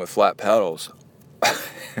riding with flat pedals.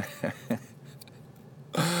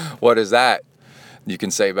 What is that? You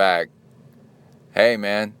can say back, hey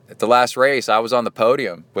man, at the last race, I was on the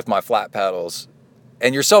podium with my flat pedals.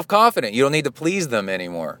 And you're self-confident. You don't need to please them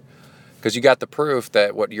anymore because you got the proof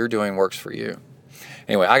that what you're doing works for you.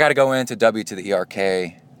 Anyway, I got to go into W to the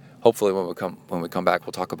ERK. Hopefully when we come back,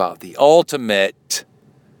 we'll talk about the ultimate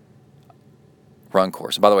run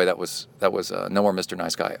course. And by the way, that was No More Mr.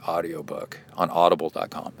 Nice Guy audiobook on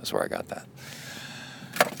audible.com. That's where I got that.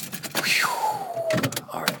 Whew.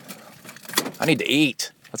 All right. I need to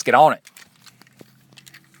eat. Let's get on it.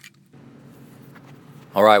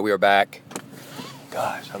 All right, we are back.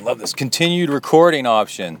 Gosh, I love this continued recording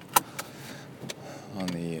option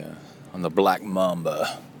on the Black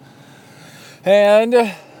Mamba. And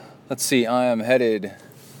let's see, I am headed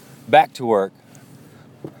back to work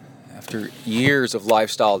after years of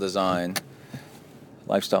lifestyle design,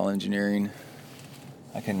 lifestyle engineering.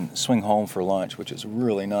 I can swing home for lunch, which is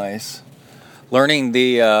really nice. Learning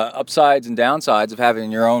the upsides and downsides of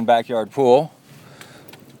having your own backyard pool,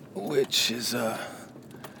 which is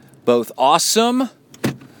both awesome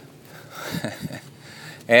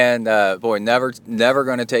And boy, never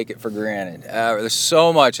going to take it for granted. There's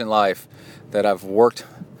so much in life that I've worked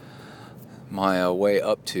my way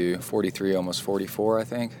up to 43, almost 44, I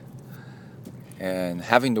think. And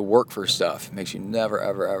having to work for stuff makes you never,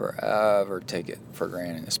 ever, ever, ever take it for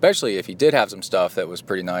granted. Especially if you did have some stuff that was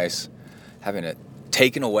pretty nice, having it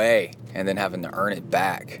taken away and then having to earn it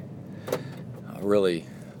back really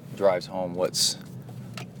drives home what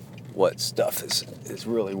stuff is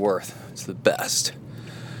really worth. It's the best.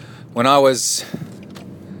 When I was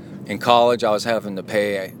in college, I was having to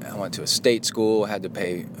pay. I went to a state school. I had to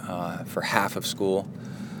pay for half of school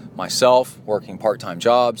myself, working part-time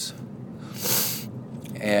jobs,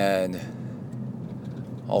 and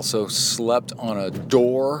also slept on a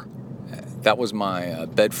door. That was my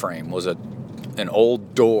bed frame. Was an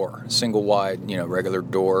old door, single wide, regular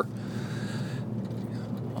door,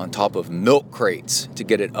 on top of milk crates to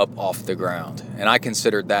get it up off the ground. And I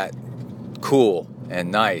considered that cool and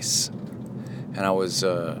nice. And I was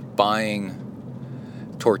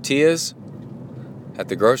buying tortillas at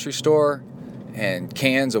the grocery store and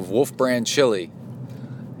cans of Wolf brand chili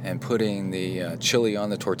and putting the chili on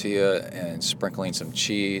the tortilla and sprinkling some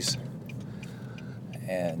cheese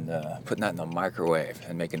and putting that in the microwave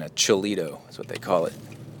and making a chilito. That's what they call it.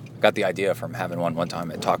 Got the idea from having one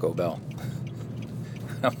time at Taco Bell.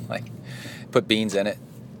 I'm like, put beans in it,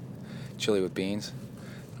 chili with beans.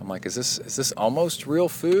 I'm like, is this almost real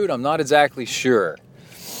food? I'm not exactly sure.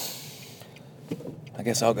 I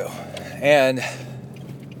guess I'll go. And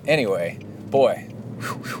anyway, boy,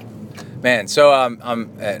 man. So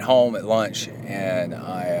I'm at home at lunch, and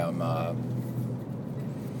I am.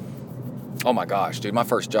 Oh my gosh, dude! My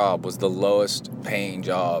first job was the lowest paying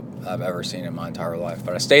job I've ever seen in my entire life.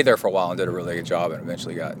 But I stayed there for a while and did a really good job, and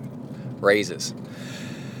eventually got raises.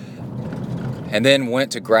 And then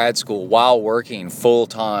went to grad school while working full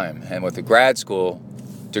time. And with the grad school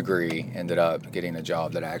degree, ended up getting a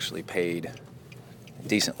job that actually paid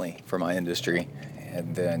decently for my industry.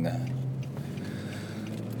 And then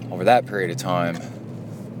over that period of time,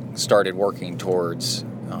 started working towards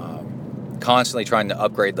constantly trying to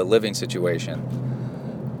upgrade the living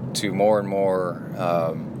situation to more and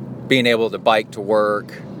more being able to bike to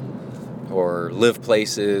work, or live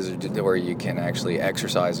places where you can actually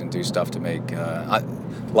exercise and do stuff to make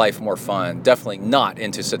life more fun. Definitely not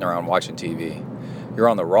into sitting around watching TV. You're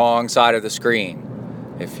on the wrong side of the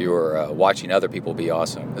screen if you're watching other people be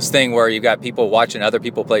awesome. This thing where you've got people watching other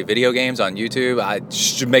people play video games on YouTube,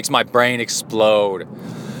 it makes my brain explode.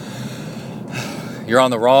 You're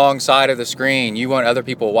on the wrong side of the screen. You want other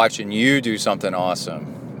people watching you do something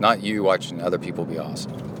awesome, not you watching other people be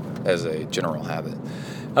awesome, as a general habit.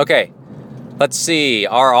 Okay. Let's see,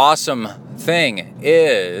 our awesome thing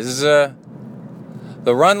is the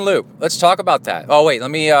run loop. Let's talk about that. Oh, wait,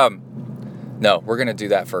 let me, no, we're going to do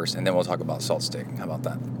that first, and then we'll talk about salt stick. How about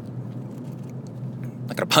that? I'm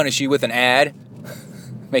not going to punish you with an ad,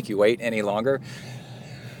 make you wait any longer.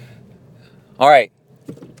 All right,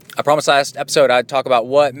 I promised last episode I'd talk about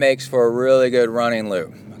what makes for a really good running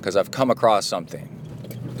loop, because I've come across something.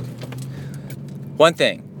 One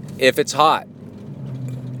thing, if it's hot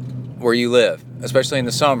where you live, especially in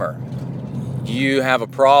the summer, you have a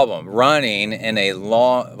problem. Running in a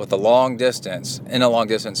long distance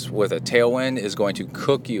with a tailwind is going to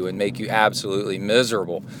cook you and make you absolutely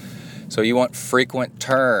miserable. So you want frequent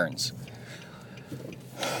turns.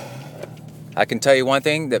 I can tell you one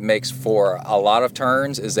thing that makes for a lot of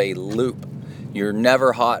turns is a loop. You're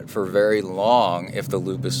never hot for very long if the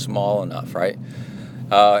loop is small enough, right?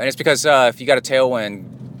 And it's because if you got a tailwind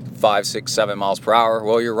 5, 6, 7 miles per hour,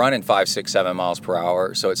 well, you're running 5, 6, 7 miles per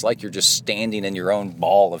hour, so it's like you're just standing in your own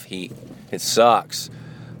ball of heat. It sucks.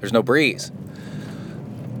 There's no breeze.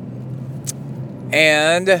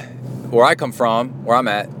 And where I come from, where I'm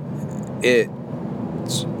at,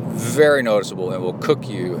 it's very noticeable and will cook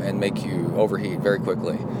you and make you overheat very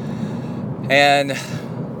quickly. And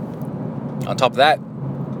on top of that,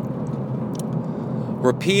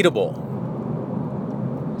 repeatable.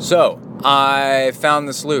 So I found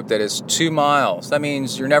this loop that is 2 miles. That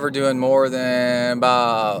means you're never doing more than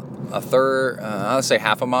about a third, let's say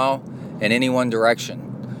half a mile in any one direction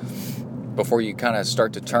before you kind of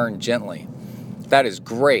start to turn gently. That is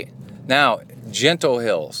great. Now, gentle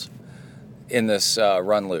hills in this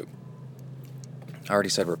run loop. I already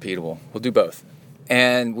said repeatable. We'll do both.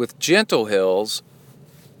 And with gentle hills,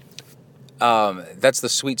 that's the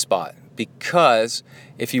sweet spot, because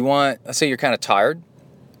if you want, let's say you're kind of tired,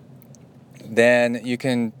 then you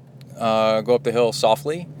can go up the hill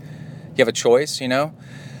softly. You have a choice, you know.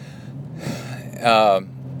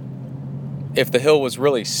 If the hill was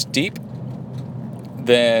really steep,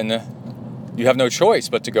 then you have no choice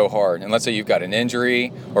but to go hard. And let's say you've got an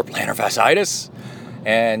injury or plantar fasciitis,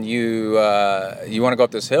 and you want to go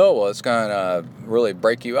up this hill. Well, it's going to really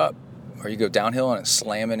break you up, or you go downhill and it's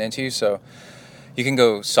slamming into you. So you can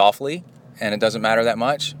go softly, and it doesn't matter that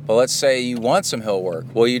much. But let's say you want some hill work.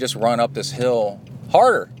 Well, you just run up this hill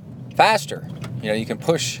harder, faster. You can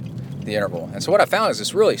push the interval. And so what I found is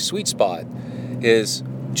this really sweet spot is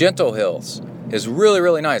gentle hills is really,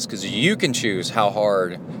 really nice because you can choose how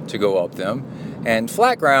hard to go up them. And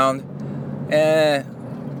flat ground,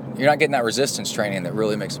 you're not getting that resistance training that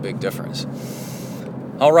really makes a big difference.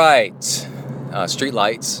 All right. Street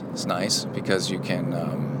lights is nice because you can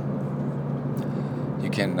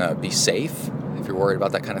be safe if you're worried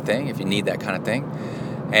about that kind of thing, if you need that kind of thing.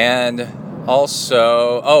 And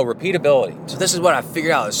also, repeatability. So this is what I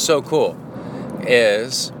figured out is so cool,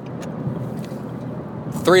 is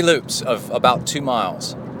 3 loops of about 2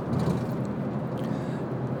 miles.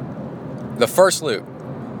 The first loop,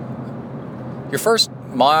 your first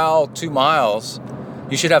mile, 2 miles,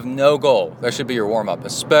 you should have no goal. That should be your warm-up,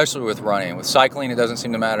 especially with running. With cycling, it doesn't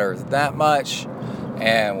seem to matter that much,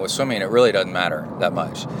 and with swimming, it really doesn't matter that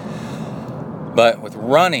much. But with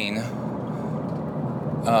running,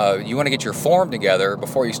 you want to get your form together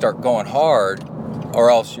before you start going hard,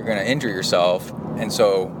 or else you're going to injure yourself. And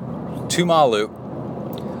so 2 mile loop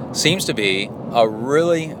seems to be a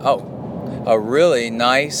really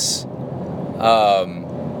nice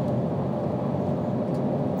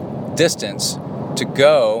distance to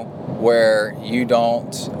go where you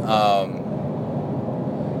don't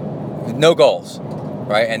no goals,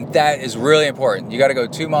 right? And that is really important. You got to go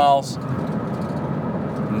 2 miles,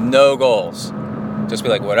 no goals. Just be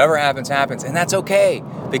like, whatever happens, happens. And that's okay,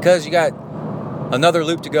 because you got another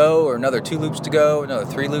loop to go, or another 2 loops to go, another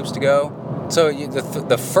 3 loops to go. So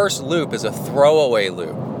the first loop is a throwaway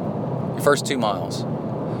loop. Your first 2 miles.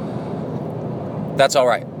 That's all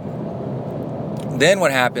right. Then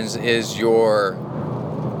what happens is you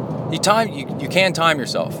can time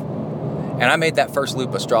yourself. And I made that first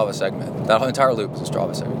loop a Strava segment. That whole entire loop is a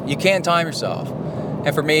Strava segment. You can time yourself.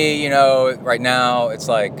 And for me, right now it's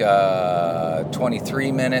like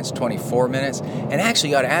 23 minutes, 24 minutes. And actually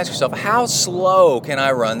you got to ask yourself, how slow can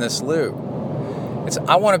I run this loop?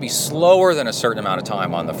 I want to be slower than a certain amount of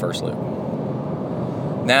time on the first loop.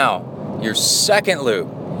 Now, your second loop,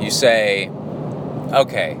 you say,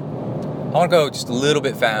 okay, I want to go just a little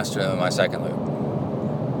bit faster than my second loop.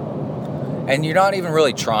 And you're not even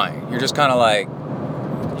really trying. You're just kind of like,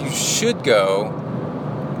 you should go.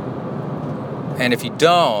 And if you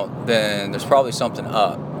don't, then there's probably something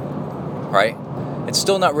up, right? It's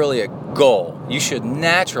still not really a goal. You should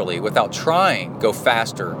naturally, without trying, go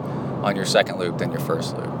faster on your second loop than your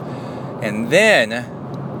first loop. And then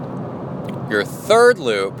your third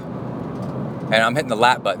loop, and I'm hitting the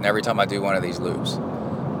lap button every time I do one of these loops.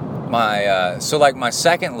 My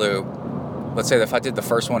second loop, let's say if I did the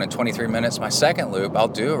first one in 23 minutes, my second loop I'll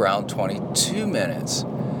do around 22 minutes.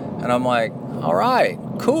 And I'm like, all right,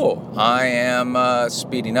 cool. I am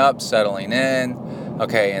speeding up, settling in.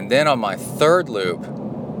 Okay, and then on my third loop,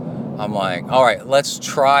 I'm like, all right, let's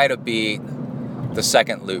try to beat the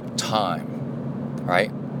second loop time,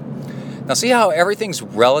 right? Now see how everything's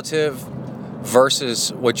relative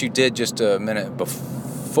versus what you did just a minute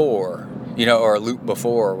before, or a loop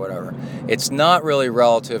before or whatever. It's not really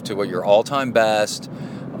relative to what your all-time best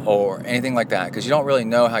or anything like that, because you don't really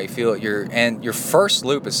know how you feel. And your first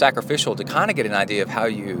loop is sacrificial to kind of get an idea of how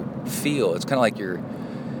you feel. It's kind of like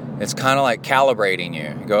calibrating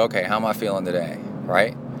you. You go, okay, how am I feeling today,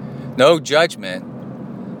 right? No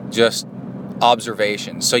judgment, just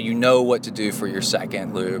observation. So you know what to do for your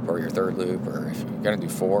second loop or your third loop, or if you're going to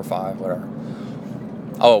do 4 or 5, whatever.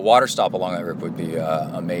 Oh, a water stop along that loop would be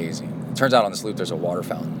amazing. It turns out on this loop there's a water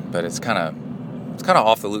fountain, but it's kind of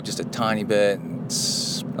off the loop just a tiny bit.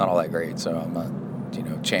 It's not all that great, so I'm not,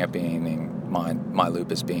 championing my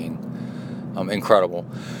loop as being incredible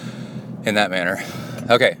in that manner.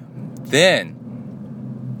 Okay, then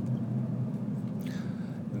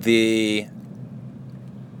the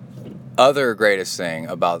other greatest thing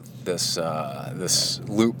about this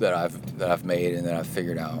loop that I've made and that I've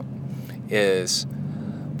figured out is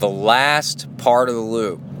the last part of the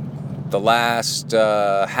loop, the last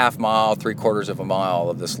half mile, 3/4 of a mile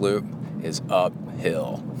of this loop is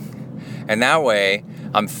uphill. And that way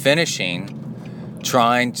I'm finishing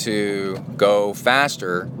trying to go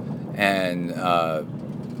faster and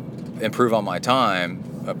improve on my time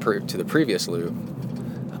to the previous loop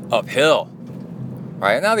uphill.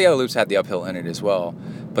 Right? Now the other loops had the uphill in it as well,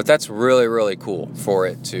 but that's really, really cool for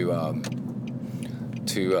it to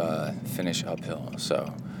finish uphill.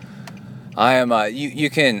 So I am. You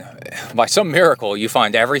can, by some miracle, you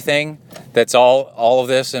find everything that's all of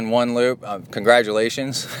this in one loop.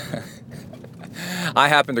 Congratulations. I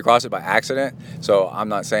happened to cross it by accident, so I'm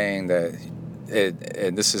not saying that.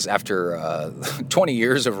 This is after 20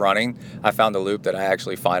 years of running. I found a loop that I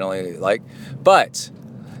actually finally like. But,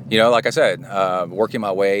 like I said, working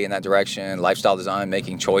my way in that direction, lifestyle design,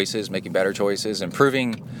 making choices, making better choices,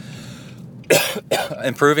 improving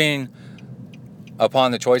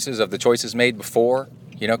upon the choices made before,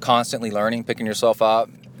 constantly learning, picking yourself up,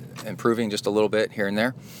 improving just a little bit here and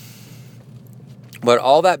there. But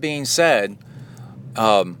all that being said,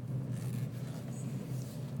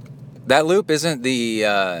 that loop isn't the,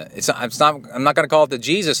 I'm not going to call it the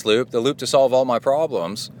Jesus loop, the loop to solve all my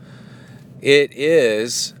problems. It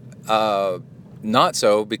is not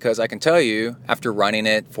so, because I can tell you, after running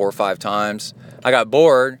it 4 or 5 times, I got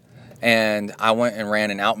bored and I went and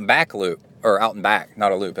ran an out and back loop, or out and back,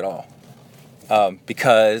 not a loop at all,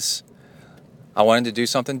 because I wanted to do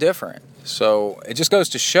something different. So it just goes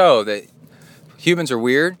to show that humans are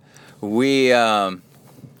weird. We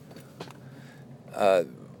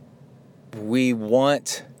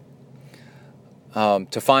want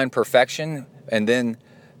to find perfection, and then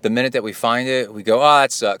the minute that we find it, we go, oh,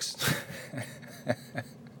 that sucks.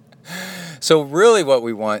 So really what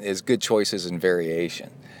we want is good choices and variation.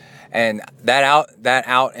 And that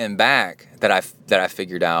out and back that I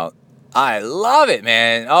figured out, I love it,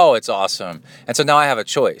 man. Oh, it's awesome. And so now I have a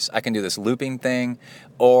choice. I can do this looping thing,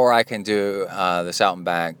 or I can do this out and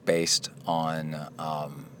back based on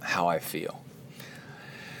how I feel.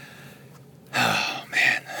 Oh,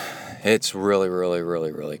 man. It's really, really,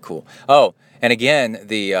 really, really cool. Oh, and again,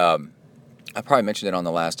 I probably mentioned it on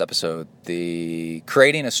the last episode, the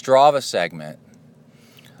creating a Strava segment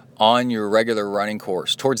on your regular running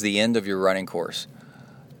course, towards the end of your running course.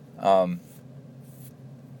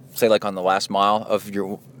 Say like on the last mile of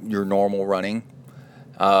your normal running,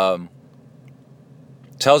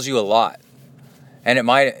 tells you a lot. And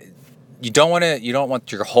you don't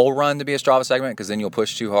want your whole run to be a Strava segment, because then you'll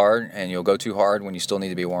push too hard and you'll go too hard when you still need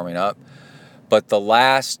to be warming up. But the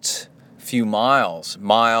last few miles,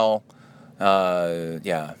 half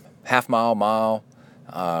mile,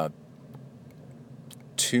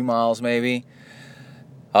 2 miles maybe.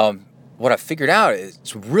 What I figured out is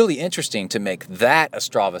it's really interesting to make that a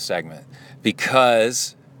Strava segment,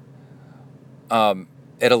 because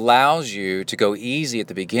it allows you to go easy at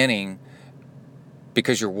the beginning,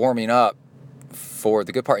 because you're warming up for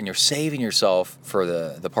the good part and you're saving yourself for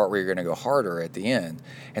the part where you're going to go harder at the end.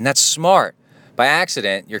 And that's smart. By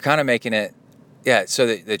accident, you're kind of making it so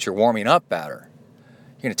that you're warming up better.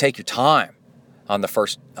 You're going to take your time on the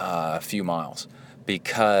first few miles,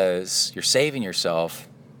 because you're saving yourself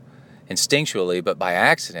instinctually, but by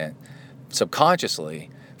accident,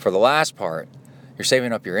 subconsciously, for the last part, you're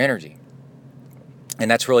saving up your energy.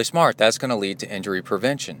 And that's really smart. That's going to lead to injury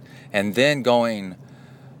prevention. And then going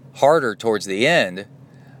harder towards the end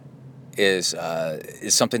is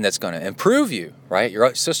something that's going to improve you, right?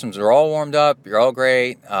 Your systems are all warmed up. You're all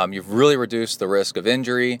great. You've really reduced the risk of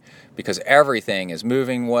injury because everything is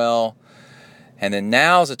moving well. And then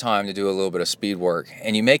now's the time to do a little bit of speed work.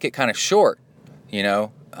 And you make it kind of short,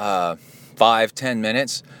 5-10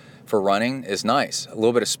 minutes for running is nice. A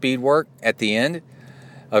little bit of speed work at the end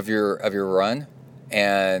of your run,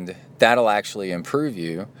 and that'll actually improve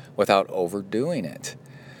you without overdoing it.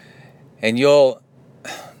 And you'll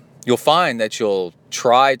find that you'll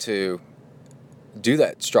try to do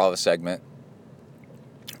that Strava segment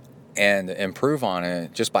and improve on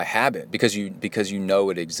it just by habit, because you know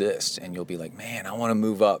it exists, and you'll be like, man, I want to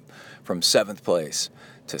move up from 7th place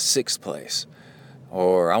to 6th place,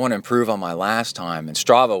 or I want to improve on my last time, and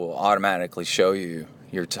Strava will automatically show you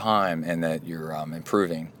your time and that you're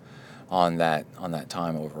improving on that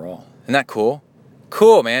time overall. Isn't that cool?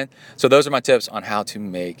 Cool, man. So those are my tips on how to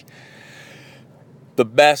make the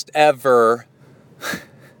best ever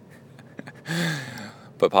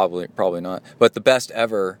but probably not, but the best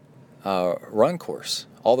ever run course.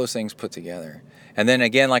 All those things put together. And then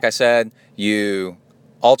again, like I said, you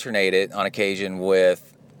alternate it on occasion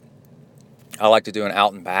with, I like to do an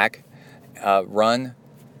out and back run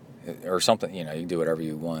or something. You can do whatever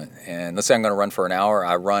you want. And let's say I'm going to run for an hour.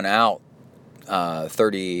 I run out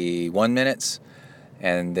 31 minutes,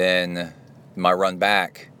 and then my run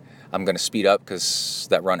back, I'm going to speed up, because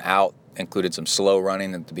that run out included some slow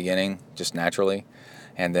running at the beginning, just naturally.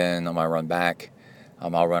 And then on my run back,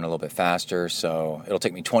 I'll run a little bit faster. So it'll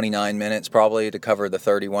take me 29 minutes probably to cover the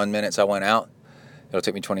 31 minutes I went out. It'll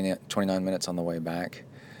take me 29 minutes on the way back.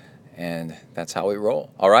 And that's how we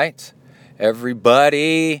roll. All right,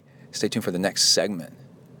 everybody, stay tuned for the next segment.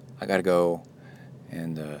 I got to go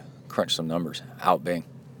and crunch some numbers. Out, bang.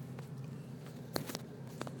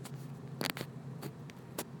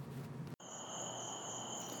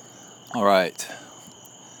 All right.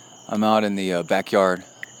 I'm out in the backyard,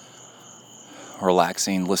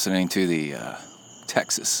 relaxing, listening to the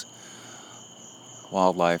Texas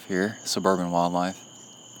wildlife here, suburban wildlife.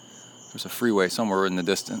 There's a freeway somewhere in the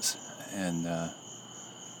distance, and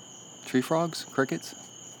tree frogs, crickets.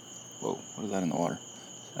 Whoa, what is that in the water?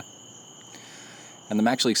 And I'm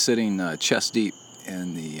actually sitting chest deep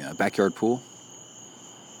in the backyard pool.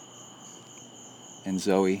 And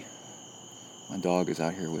Zoe, my dog, is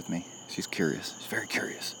out here with me. She's curious. She's very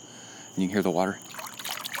curious. And you can hear the water.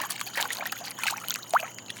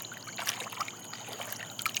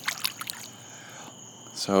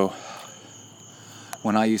 So,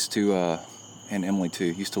 when I used to, and Emily too,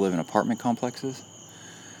 used to live in apartment complexes,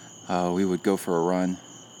 we would go for a run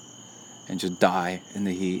and just die in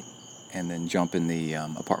the heat and then jump in the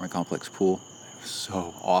apartment complex pool. It was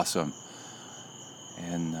so awesome.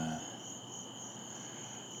 And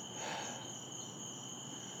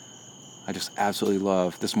I just absolutely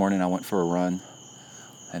love. This morning I went for a run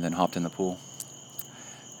and then hopped in the pool.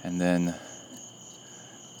 And then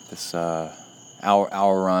this hour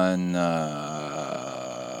run,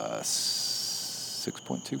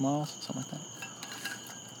 6.2 miles, something like that.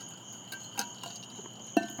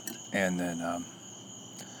 And then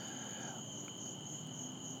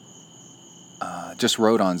just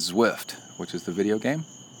rode on Zwift, which is the video game.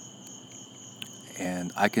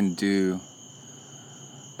 And I can do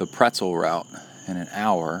the pretzel route in an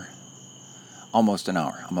hour, almost an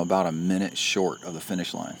hour. I'm about a minute short of the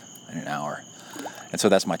finish line in an hour. And so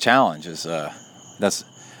that's my challenge, is that's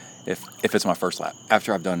if it's my first lap.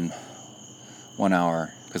 After I've done 1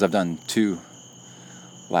 hour, because I've done 2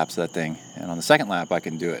 laps of that thing, and on the second lap I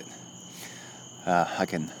can do it. I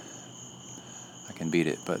can beat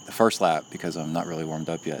it, but the first lap, because I'm not really warmed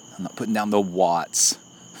up yet, I'm not putting down the watts,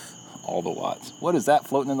 all the watts. What is that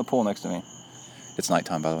floating in the pool next to me? It's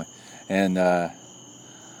nighttime, by the way, and I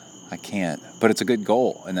can't. But it's a good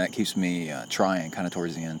goal, and that keeps me trying kind of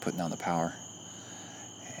towards the end, putting down the power.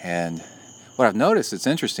 And what I've noticed that's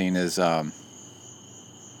interesting is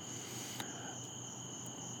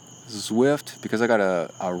Zwift, because I got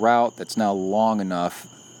a route that's now long enough,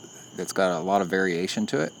 that's got a lot of variation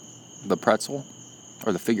to it. The pretzel,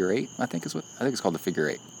 or the figure 8, I think it's called the figure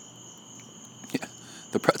 8. Yeah,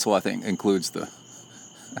 the pretzel, I think, includes the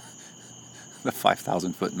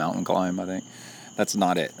 5,000 foot mountain climb. I think that's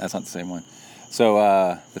not it. That's not the same one. So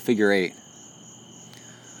the figure 8.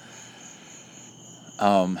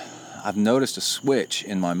 I've noticed a switch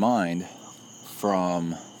in my mind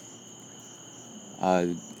from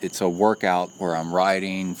it's a workout where I'm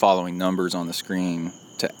writing, following numbers on the screen,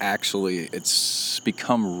 to actually it's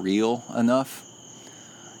become real enough,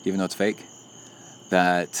 even though it's fake,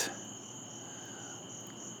 that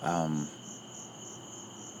I'm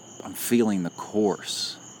feeling the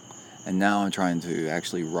course. And now I'm trying to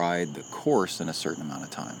actually ride the course in a certain amount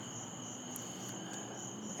of time.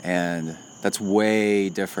 And that's way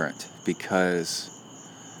different, because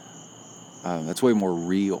that's way more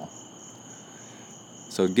real.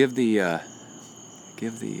 So give the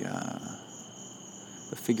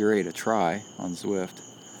figure 8 a try on Zwift,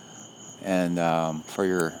 and for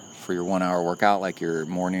your 1 hour workout, like your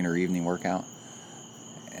morning or evening workout,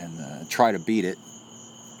 and try to beat it.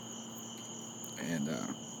 And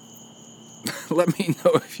let me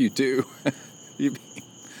know if you do. You'd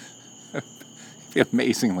be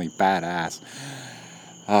amazingly badass.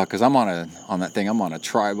 Because I'm on that thing. I'm on a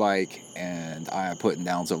tri-bike, and I'm putting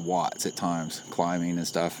down some watts at times, climbing and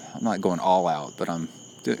stuff. I'm not going all out, but I'm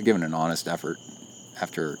giving an honest effort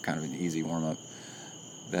after kind of an easy warm-up.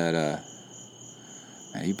 That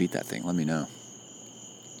man, you beat that thing. Let me know.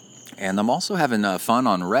 And I'm also having fun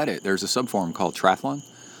on Reddit. There's a subforum called Triathlon.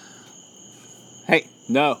 Hey,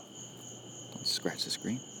 no. Don't scratch the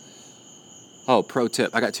screen. Oh, pro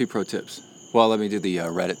tip. I got 2 pro tips. Well, let me do the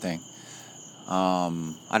Reddit thing.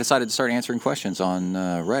 I decided to start answering questions on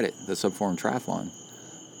Reddit, the subforum Triathlon.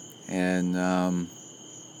 And I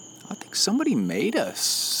think somebody made a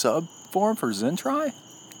subforum for ZenTri.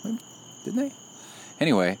 Didn't they?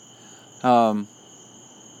 Anyway,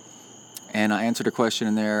 and I answered a question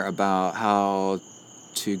in there about how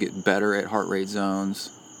to get better at heart rate zones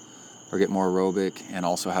or get more aerobic, and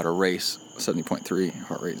also how to race 70.3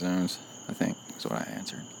 heart rate zones, I think is what I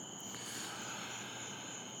answered.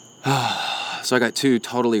 So I got 2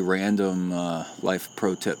 totally random life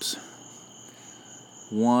pro tips.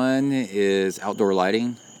 One is outdoor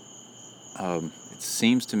lighting. It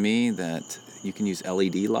seems to me that you can use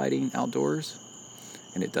LED lighting outdoors,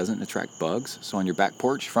 and it doesn't attract bugs. So on your back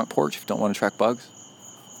porch, front porch, if you don't want to attract bugs,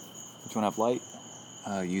 if you want to have light,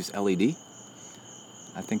 use LED.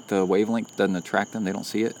 I think the wavelength doesn't attract them. They don't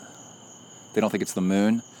see it. They don't think it's the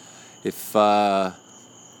moon. If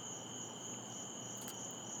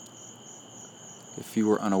you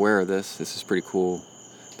were unaware of this is pretty cool.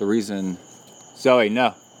 The reason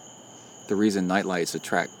night lights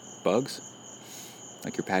attract bugs,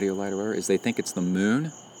 like your patio light or whatever, is they think it's the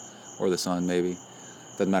moon or the sun, maybe.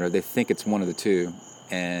 Doesn't matter. They think it's one of the two,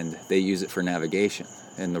 and they use it for navigation.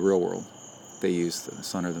 In the real world, they use the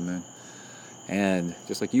sun or the moon. And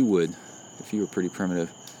just like you would if you were pretty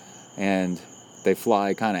primitive. And they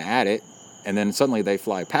fly kind of at it, and then suddenly they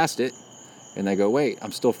fly past it, and they go, wait,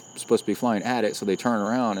 I'm still supposed to be flying at it, so they turn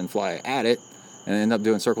around and fly at it, and end up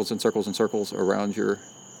doing circles and circles and circles around your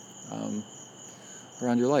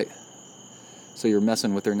light. So you're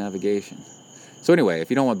messing with their navigation. So anyway, if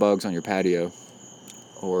you don't want bugs on your patio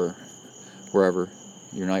or wherever,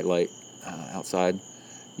 your night light outside,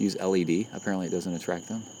 use LED. Apparently it doesn't attract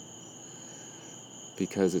them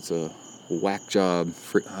because it's a whack job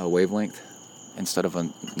wavelength instead of a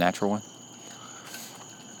natural one.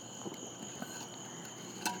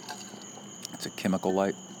 It's a chemical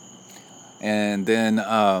light. And then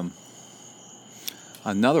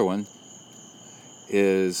another one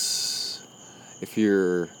is if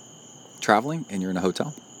you're traveling and you're in a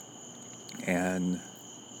hotel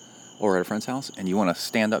or at a friend's house and you want a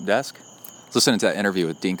stand-up desk. I was listening to that interview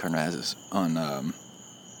with Dean Karnazes on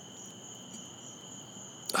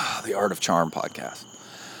the Art of Charm podcast.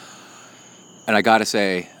 And I got to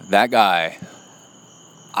say, that guy,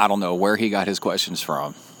 I don't know where he got his questions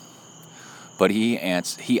from, but he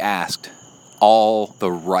asked all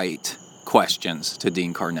the right questions to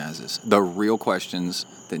Dean Karnazes. The real questions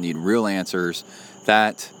that need real answers.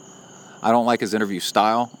 That, I don't like his interview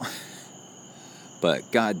style,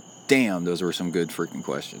 but god damn, those were some good freaking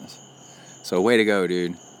questions. So way to go,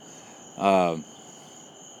 dude.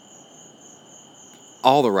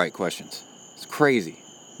 All the right questions. It's crazy.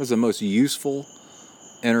 It was the most useful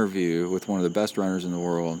interview with one of the best runners in the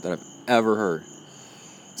world that I've ever heard.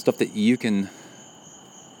 Stuff that you can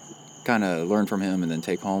kind of learn from him and then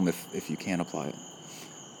take home if you can apply it.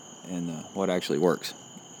 And what actually works.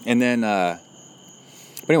 And then, but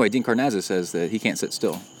anyway, Dean Karnazes says that he can't sit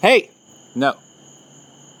still. Hey! No.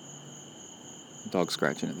 Dog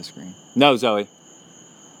scratching at the screen. No, Zoe.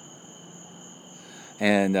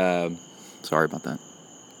 And, sorry about that.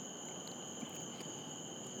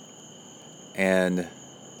 And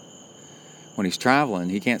when he's traveling,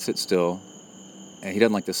 he can't sit still. And he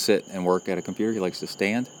doesn't like to sit and work at a computer. He likes to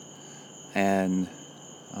stand. And,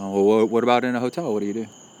 well, what about in a hotel? What do you do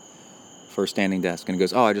for a standing desk? And he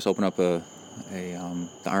goes, I just open up the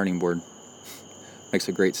ironing board. Makes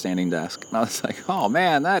a great standing desk. And I was like, oh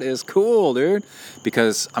man, that is cool, dude.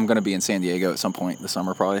 Because I'm going to be in San Diego at some point this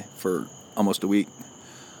summer, probably for almost a week.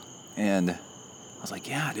 And I was like,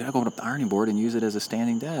 yeah, dude, I go open up the ironing board and use it as a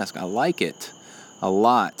standing desk. I like it a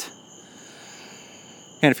lot.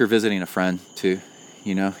 And if you're visiting a friend too,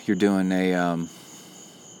 you're doing a,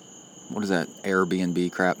 what is that,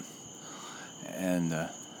 Airbnb crap? And,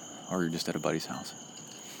 or you're just at a buddy's house.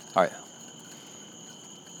 All right.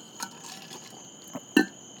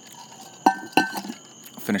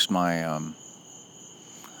 Finished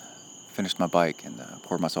my bike and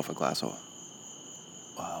poured myself a glass of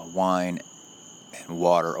wine and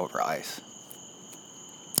water over ice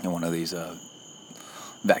in one of these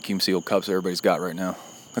vacuum sealed cups everybody's got right now.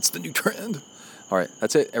 That's the new trend. All right,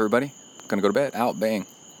 that's it, everybody. Gonna go to bed. Out, bang.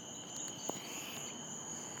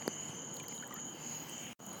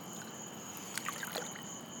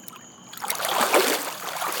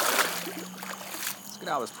 Let's get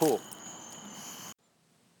out of this pool.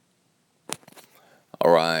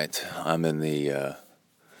 All right, I'm in the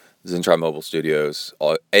ZenTri Mobile Studios,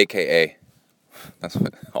 a.k.a. that's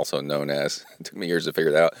what also known as, it took me years to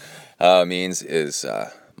figure that out, means is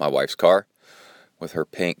my wife's car with her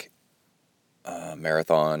pink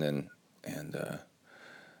marathon and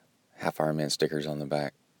half Ironman stickers on the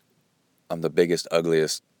back. I'm the biggest,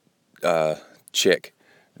 ugliest chick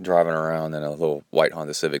driving around in a little white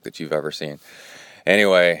Honda Civic that you've ever seen.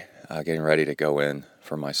 Anyway, getting ready to go in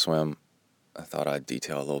for my swim. I thought I'd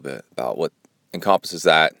detail a little bit about what encompasses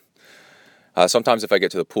that. Sometimes if I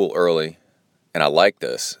get to the pool early, and I like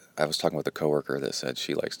this, I was talking with a coworker that said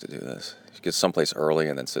she likes to do this. She gets someplace early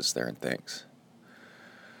and then sits there and thinks.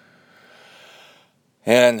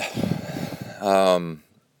 And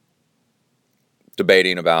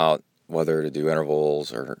debating about whether to do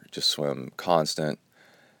intervals or just swim constant.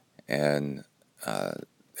 And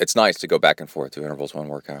it's nice to go back and forth to intervals one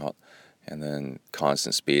workout and then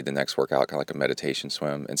constant speed, the next workout, kind of like a meditation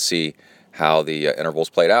swim, and see how the intervals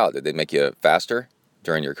played out. Did they make you faster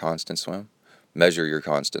during your constant swim? Measure your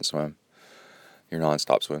constant swim, your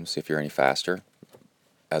nonstop swim, see if you're any faster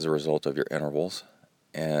as a result of your intervals.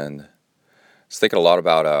 And I was thinking a lot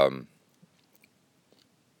about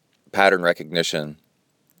pattern recognition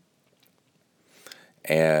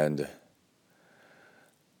and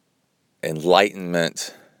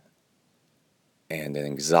enlightenment and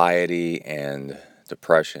anxiety and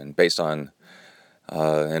depression based on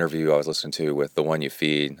an interview I was listening to with The One You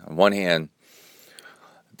Feed. On one hand,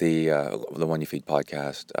 the One You Feed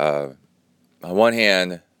podcast. On one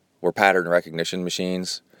hand, we're pattern recognition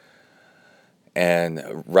machines,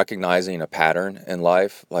 and recognizing a pattern in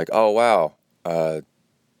life, like, oh wow,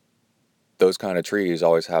 those kind of trees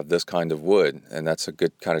always have this kind of wood, and that's a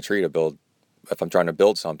good kind of tree to build. If I'm trying to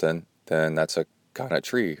build something, then that's a kind of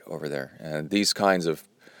tree over there. And these kinds of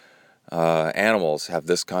animals have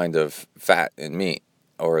this kind of fat and meat,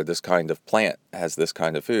 or this kind of plant has this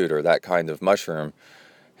kind of food, or that kind of mushroom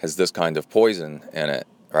has this kind of poison in it,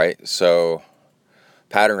 right? So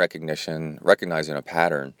pattern recognition, recognizing a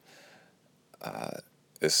pattern,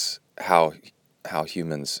 is how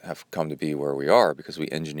humans have come to be where we are, because we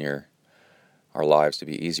engineer our lives to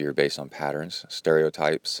be easier based on patterns,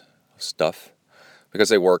 stereotypes, stuff, because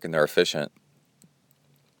they work and they're efficient.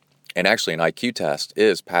 And actually an IQ test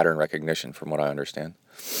is pattern recognition, from what I understand.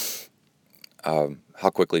 How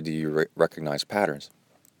quickly do you recognize patterns?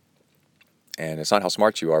 And it's not how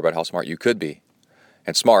smart you are, but how smart you could be.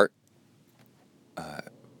 And smart,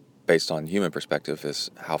 based on human perspective, is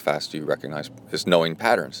how fast you recognize, is knowing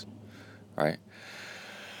patterns, right?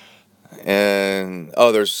 And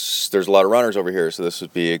there's a lot of runners over here, so this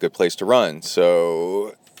would be a good place to run.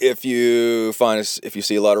 So if you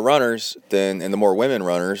see a lot of runners, then, and the more women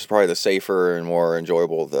runners, probably the safer and more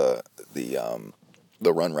enjoyable the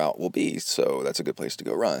run route will be. So that's a good place to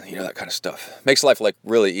go run. That kind of stuff makes life like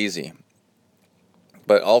really easy.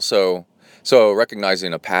 But also, so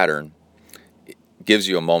recognizing a pattern gives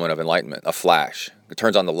you a moment of enlightenment, a flash. It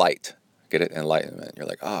turns on the light. Get it? Enlightenment. You're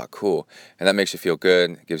like, cool. And that makes you feel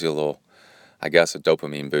good. It gives you a little, I guess, a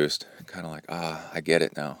dopamine boost. Kind of like, I get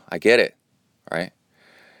it now. I get it. Right?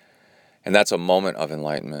 And that's a moment of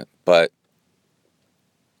enlightenment. But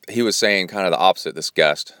he was saying kind of the opposite, this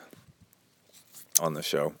guest on the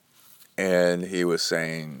show. And he was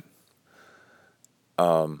saying,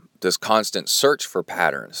 this constant search for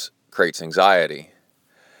patterns creates anxiety.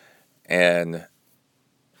 And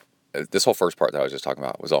this whole first part that I was just talking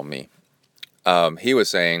about was all me. He was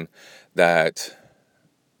saying that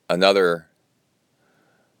another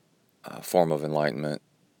form of enlightenment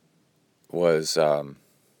was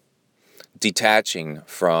detaching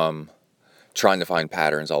from trying to find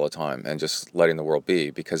patterns all the time and just letting the world be,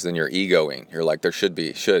 because then you're egoing. You're like, there should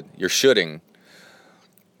be, you're shoulding.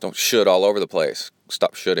 Don't should all over the place.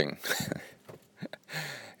 Stop shoulding.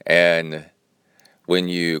 And when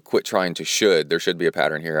you quit trying to should, there should be a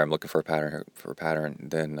pattern here, I'm looking for a pattern,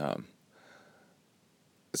 then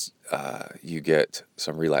you get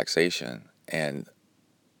some relaxation. And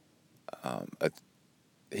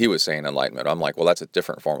he was saying enlightenment. I'm like, well, that's a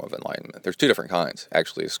different form of enlightenment. There's two different kinds.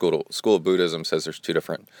 Actually, school of Buddhism says there's two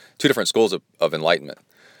different schools of enlightenment.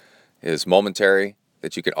 Is momentary,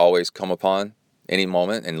 that you can always come upon any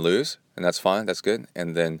moment and lose, and that's fine, that's good.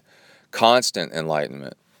 And then constant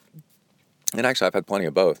enlightenment. And actually, I've had plenty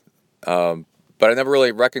of both. But I never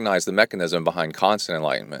really recognized the mechanism behind constant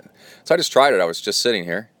enlightenment. So I just tried it. I was just sitting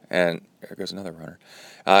here, and there goes another runner.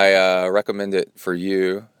 I recommend it for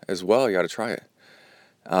you as well. You got to try it.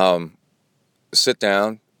 Sit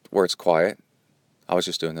down where it's quiet. I was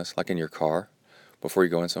just doing this, like in your car, before you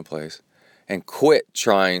go in someplace. And quit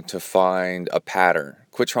trying to find a pattern.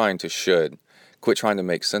 Quit trying to should. Quit trying to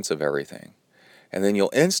make sense of everything. And then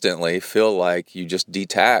you'll instantly feel like you just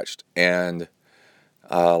detached and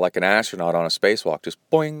like an astronaut on a spacewalk, just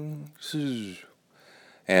boing.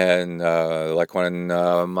 And like when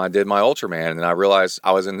I did my Ultraman, and I realized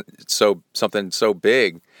I was in something so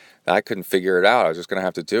big that I couldn't figure it out. I was just going to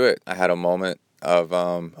have to do it. I had a moment of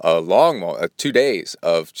a long moment, 2 days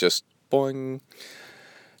of just boing,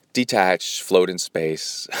 detached, float in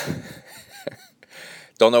space.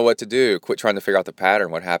 Don't know what to do. Quit trying to figure out the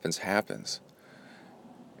pattern. What happens, happens.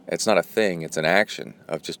 It's not a thing. It's an action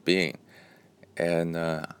of just being. And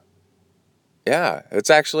it's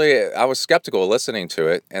actually, I was skeptical listening to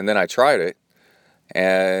it, and then I tried it,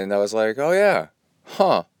 and I was like, oh yeah,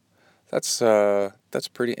 that's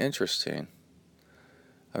pretty interesting.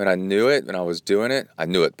 I mean, I knew it when I was doing it. I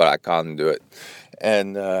knew it, but I couldn't do it.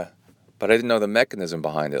 And but I didn't know the mechanism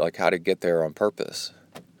behind it, like how to get there on purpose.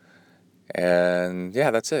 And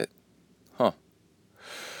yeah, that's it. Huh.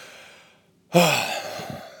 I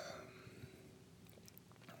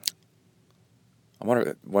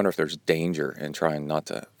wonder if there's danger in trying not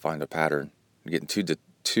to find a pattern, getting too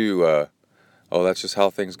that's just how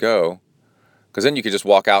things go. Because then you could just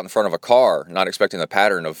walk out in front of a car, not expecting the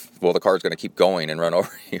pattern of, well, the car's going to keep going and run over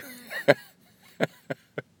you.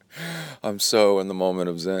 I'm so in the moment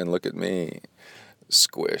of Zen. Look at me.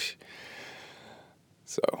 Squish.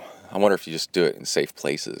 So I wonder if you just do it in safe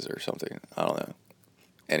places or something. I don't know.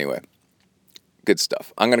 Anyway, good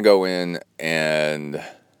stuff. I'm going to go in and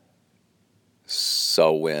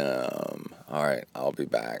swim. All right, I'll be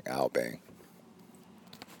back. Out, bang.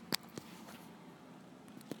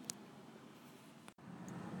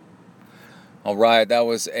 All right, that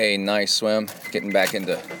was a nice swim. Getting back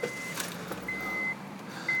into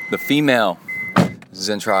the female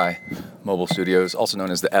ZenTri mobile studios, also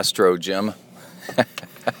known as the Estro Gym.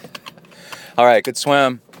 All right, good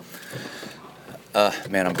swim.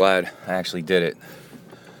 Man, I'm glad I actually did it.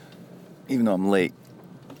 Even though I'm late,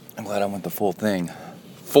 I'm glad I went the full thing.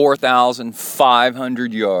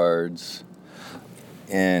 4,500 yards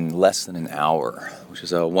in less than an hour, which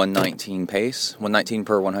is a 119 pace, 119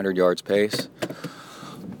 per 100 yards pace.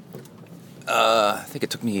 I think it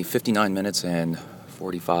took me 59 minutes and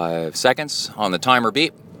 45 seconds on the timer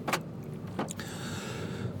beep. I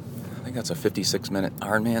think that's a 56-minute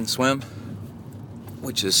Ironman swim,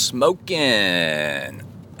 which is smoking.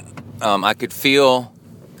 I could feel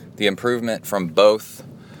the improvement from both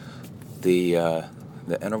the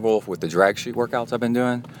interval with the drag sheet workouts I've been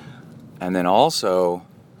doing, and then also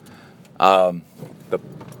the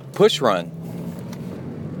push run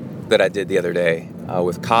that I did the other day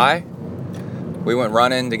with Kai. We went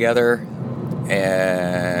running together,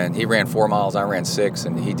 and he ran 4 miles, I ran 6,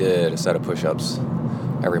 and he did a set of push-ups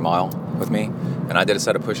every mile with me, and I did a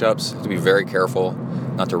set of push-ups to be very careful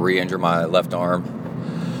not to re-injure my left arm.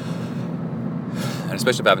 And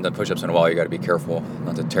especially if I haven't done push-ups in a while, you got to be careful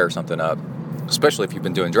not to tear something up, especially if you've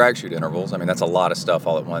been doing drag chute intervals. I mean, that's a lot of stuff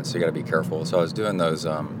all at once, so you got to be careful. So I was doing those,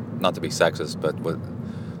 not to be sexist, but with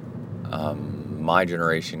my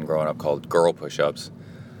generation growing up called girl push-ups,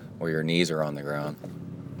 where your knees are on the ground.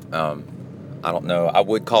 I don't know. I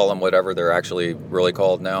would call them whatever they're actually really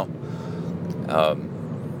called now,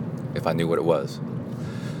 if I knew what it was.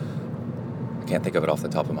 I can't think of it off the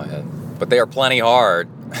top of my head. But they are plenty hard.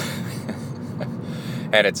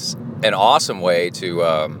 And it's an awesome way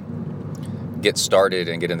to get started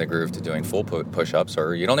and get in the groove to doing full push-ups.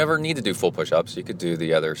 Or you don't ever need to do full push-ups. You could do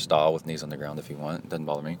the other style with knees on the ground if you want. It doesn't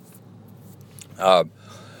bother me. But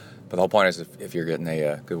the whole point is if you're getting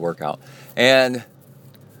a good workout. And,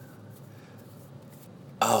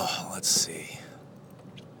 let's see.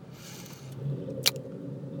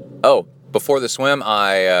 Oh, before the swim,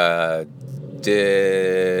 I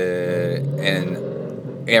did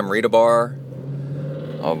an Amrita bar.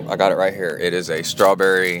 I got it right here. It is a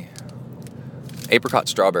apricot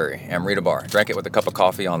strawberry Amrita bar. Drank it with a cup of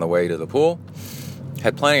coffee on the way to the pool.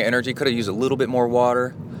 Had plenty of energy. Could have used a little bit more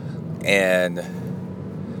water. And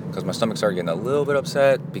because my stomach started getting a little bit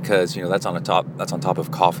upset because, that's on top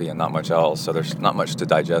of coffee and not much else. So there's not much to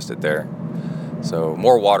digest it there. So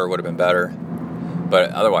more water would have been better.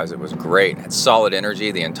 But otherwise, it was great. Had solid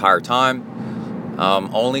energy the entire time.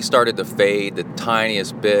 Only started to fade the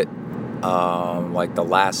tiniest bit, like the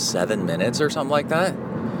last 7 minutes or something like that,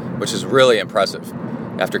 which is really impressive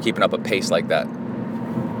after keeping up a pace like that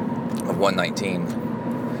of 119.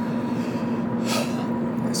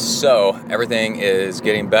 So everything is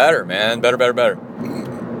getting better, man. Better.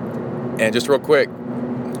 And just real quick,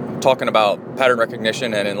 talking about pattern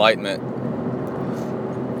recognition and enlightenment.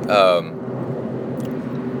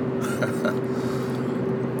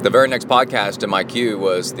 The very next podcast in my queue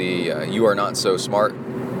was the You Are Not So Smart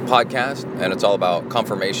podcast, and it's all about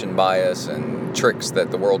confirmation bias and tricks that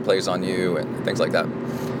the world plays on you and things like that.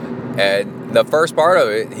 And the first part of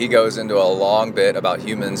it, he goes into a long bit about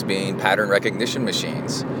humans being pattern recognition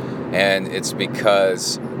machines. And it's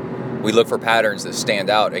because we look for patterns that stand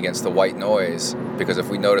out against the white noise, because if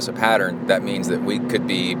we notice a pattern, that means that we could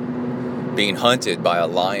be being hunted by a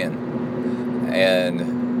lion.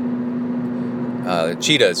 And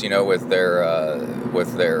cheetahs, with their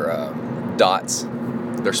dots,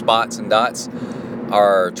 their spots and dots,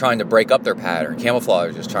 are trying to break up their pattern.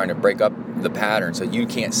 Camouflage is trying to break up the pattern so you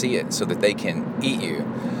can't see it, so that they can eat you.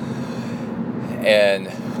 And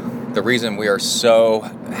the reason we are so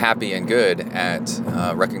happy and good at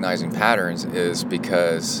recognizing patterns is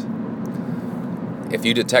because if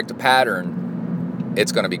you detect a pattern,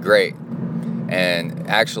 it's going to be great. And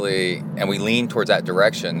we lean towards that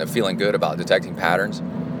direction of feeling good about detecting patterns.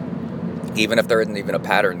 Even if there isn't even a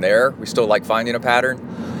pattern there, we still like finding a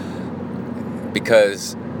pattern,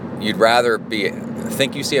 because you'd rather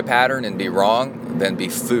think you see a pattern and be wrong than be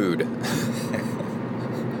food.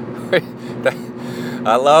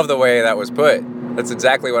 I love the way that was put. That's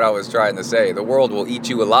exactly what I was trying to say. The world will eat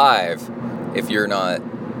you alive if you're not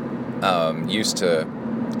used to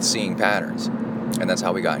seeing patterns. And that's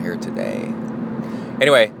how we got here today.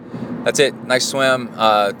 Anyway, that's it. Nice swim.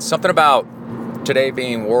 Something about today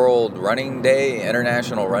being World Running Day,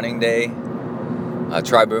 International Running Day.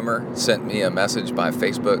 Tri Boomer sent me a message by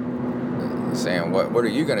Facebook saying, what are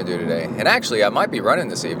you going to do today? And actually, I might be running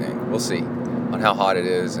this evening. We'll see on how hot it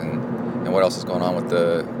is and what else is going on with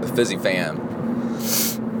the fizzy fan.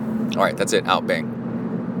 All right, that's it. Out, bang.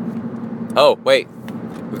 Oh, wait.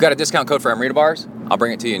 We've got a discount code for Amrita bars. I'll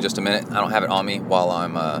bring it to you in just a minute. I don't have it on me while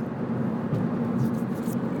I'm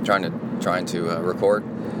trying to record.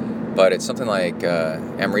 But it's something like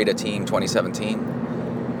Amrita Team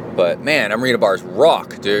 2017. But man, Amrita bars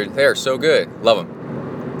rock, dude. They are so good. Love them.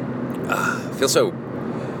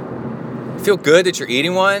 Feel good that you're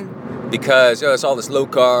eating one, because it's all this low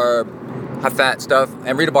carb, high fat stuff.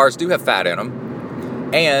 Amrita bars do have fat in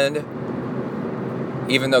them. And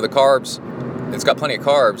even though it's got plenty of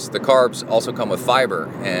carbs, the carbs also come with fiber.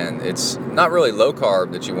 And it's not really low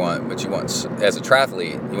carb that you want, but you want, as a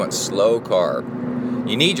triathlete, you want slow carb.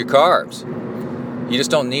 You need your carbs. You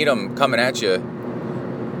just don't need them coming at you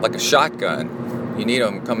like a shotgun. You need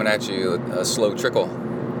them coming at you a slow trickle,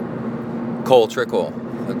 cold trickle,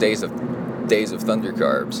 days of thunder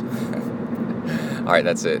carbs. All right,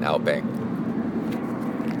 that's it. Out, bang.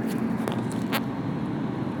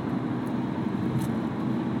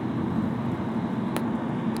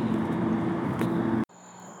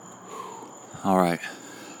 All right,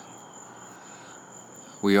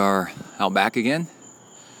 we are out back again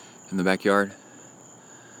in the backyard.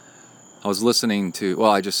 I was listening to,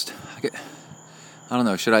 I don't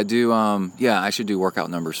know, should I do, I should do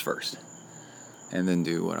workout numbers first and then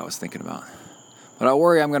do what I was thinking about. But I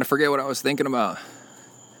worry I'm going to forget what I was thinking about.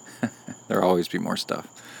 There'll always be more stuff.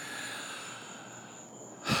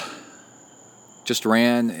 Just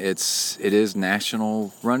ran. It is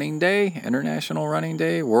National Running Day, International Running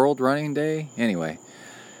Day, World Running Day. Anyway,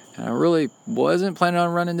 and I really wasn't planning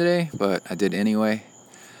on running today, but I did anyway.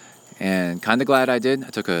 And kind of glad I did. I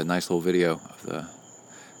took a nice little video of the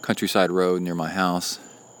countryside road near my house.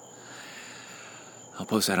 I'll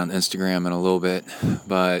post that on Instagram in a little bit.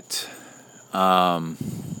 But out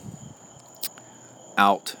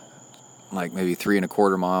like maybe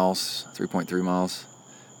 3.25 miles, 3.3 miles,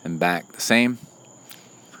 and back the same.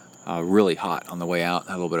 Really hot on the way out.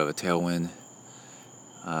 Had a little bit of a tailwind.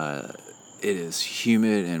 It is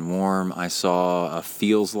humid and warm. I saw a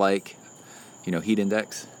feels like, heat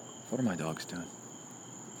index. What are my dogs doing?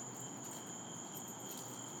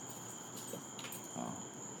 Oh,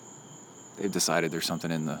 they've decided there's something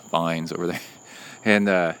in the vines over there. And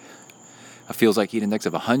a feels like heat index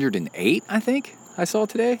of 108, I think I saw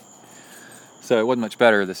today. So it wasn't much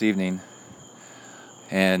better this evening.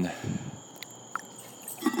 And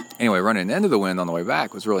anyway, running into the wind on the way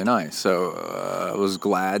back was really nice. So I was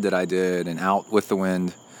glad that I did an out with the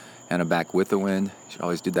wind and a back with the wind. You should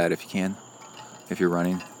always do that if you can, if you're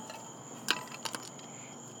running.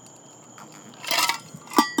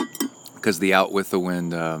 Because the out with the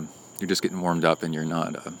wind, you're just getting warmed up and you're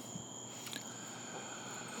not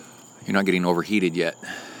getting overheated yet.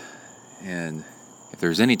 And if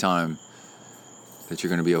there's any time that you're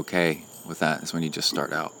going to be okay with that, is when you just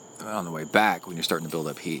start out. On the way back, when you're starting to build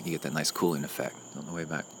up heat, you get that nice cooling effect on the way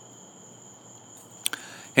back.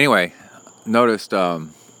 Anyway, noticed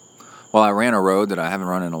while I ran a road that I haven't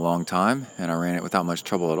run in a long time, and I ran it without much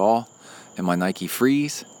trouble at all, in my Nike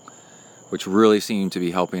Freeze, which really seemed to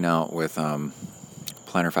be helping out with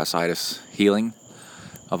plantar fasciitis healing,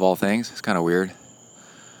 of all things. It's kind of weird.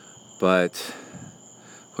 But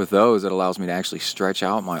with those, it allows me to actually stretch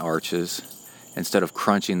out my arches instead of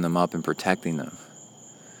crunching them up and protecting them.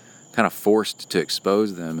 Kind of forced to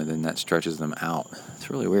expose them, and then that stretches them out. It's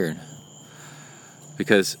really weird.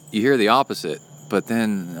 Because you hear the opposite, but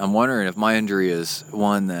then I'm wondering if my injury is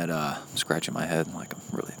one that, I'm scratching my head like I'm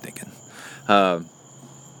really thinking.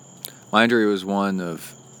 My injury was one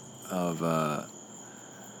of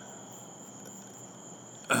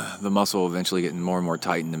the muscle eventually getting more and more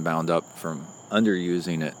tightened and bound up from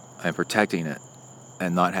underusing it and protecting it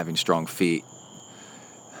and not having strong feet,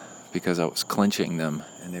 because I was clenching them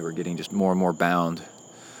and they were getting just more and more bound,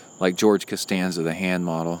 like George Costanza, the hand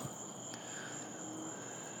model.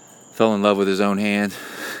 Fell in love with his own hand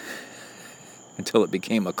until it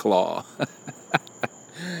became a claw.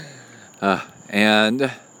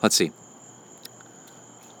 And let's see.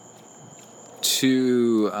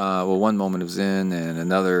 one moment of Zen and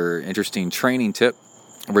another interesting training tip.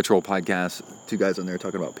 Ritual podcast, 2 guys on there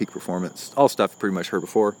talking about peak performance. All stuff pretty much heard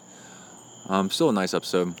before. Still a nice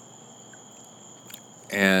episode.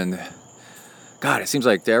 And God, it seems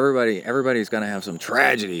like everybody's going to have some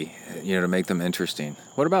tragedy, to make them interesting.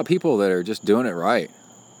 What about people that are just doing it right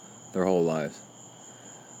their whole lives?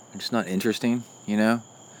 They're just not interesting,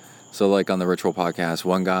 So like on the Ritual podcast,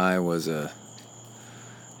 one guy was a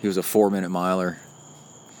 4-minute miler,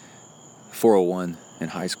 4:01 in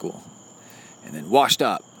high school, and then washed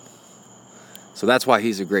up. So that's why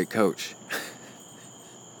he's a great coach.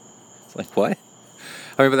 It's like, what?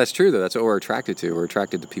 I mean, but that's true, though. That's what we're attracted to. We're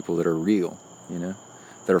attracted to people that are real,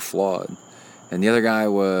 that are flawed. And the other guy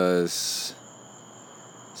was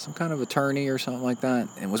some kind of attorney or something like that,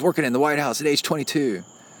 and was working in the White House at age 22,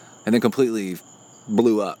 and then completely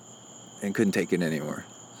blew up and couldn't take it anymore.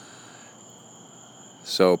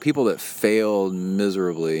 So people that failed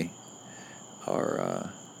miserably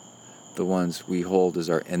are the ones we hold as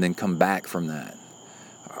our, and then come back from that,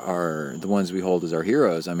 are the ones we hold as our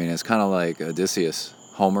heroes. I mean, it's kind of like Odysseus,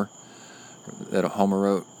 Homer, that Homer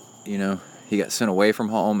wrote, he got sent away from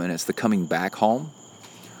home, and it's the coming back home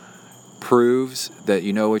proves that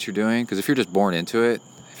you know what you're doing. Because if you're just born into it,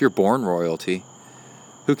 if you're born royalty,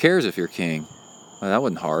 who cares if you're king? Well, that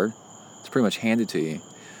wasn't hard. It's pretty much handed to you.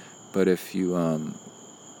 But if you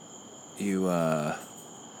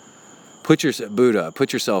put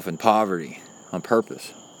yourself in poverty on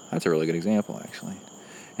purpose. That's a really good example, actually.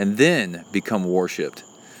 And then become worshipped.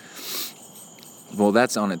 Well,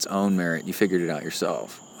 that's on its own merit. You figured it out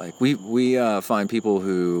yourself. Like we find people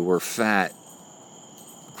who were fat,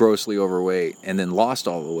 grossly overweight, and then lost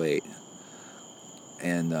all the weight,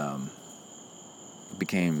 and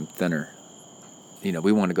became thinner.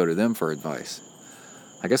 We want to go to them for advice.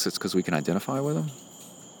 I guess it's because we can identify with them.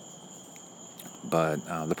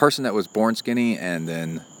 But the person that was born skinny and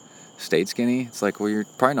then stayed skinny, it's like, well, you're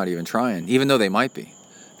probably not even trying, even though they might be.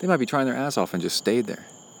 They might be trying their ass off and just stayed there.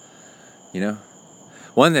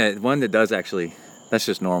 One that does actually, that's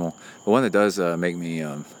just normal. But one that does make me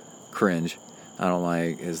cringe, I don't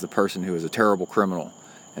like, is the person who is a terrible criminal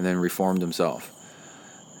and then reformed himself.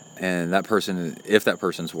 And that person, if that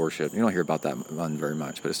person's worshipped, you don't hear about that one very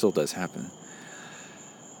much, but it still does happen.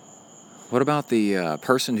 What about the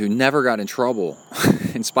person who never got in trouble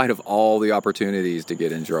in spite of all the opportunities to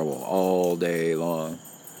get in trouble all day long?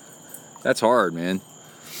 That's hard, man.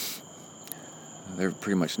 They're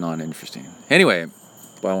pretty much non-interesting. Anyway,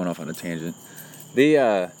 I went off on a tangent.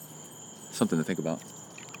 Something to think about.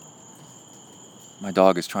 My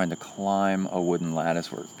dog is trying to climb a wooden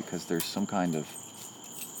latticework because there's some kind of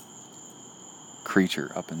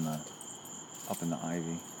creature up in the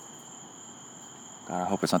ivy. God, I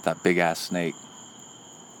hope it's not that big ass snake.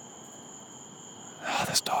 Oh,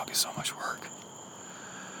 this dog is so much work.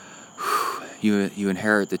 You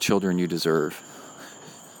inherit the children you deserve.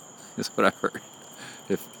 That's what I've heard.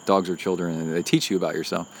 If dogs are children, they teach you about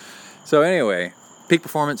yourself. So anyway, peak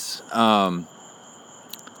performance.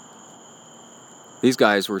 These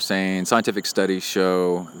guys were saying scientific studies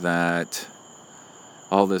show that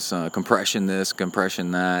all this compression this,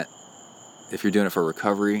 compression that, if you're doing it for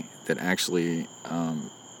recovery, that actually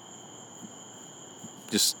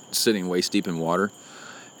just sitting waist deep in water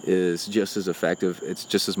is just as effective. It's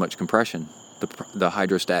just as much compression. The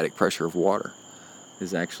hydrostatic pressure of water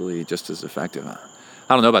is actually just as effective. I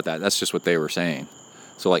don't know about that. That's just what they were saying.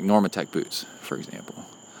 So like Normatec boots, for example.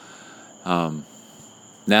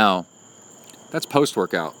 Now, that's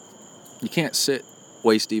post-workout. You can't sit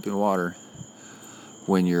waist deep in water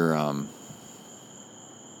when you're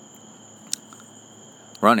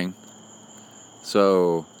running.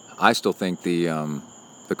 So I still think the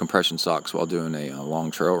compression socks while doing a long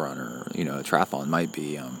trail run or a triathlon might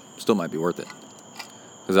be worth it,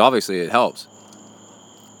 because obviously it helps.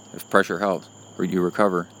 If pressure helps, or you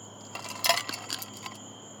recover.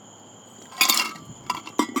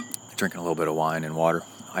 Drinking a little bit of wine and water,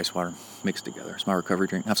 ice water mixed together. It's my recovery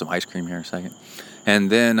drink. Have some ice cream here in a second, and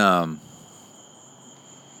then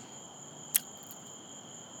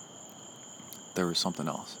there was something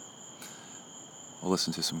else. We'll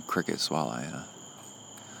listen to some crickets while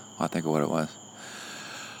I think of what it was.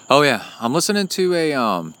 Oh yeah, I'm listening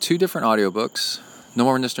to 2 different audiobooks. No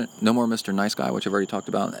More Mr. Nice Guy, which I've already talked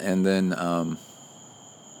about, and then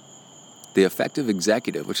The Effective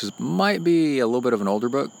Executive, which might be a little bit of an older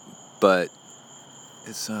book, but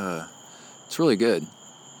it's really good.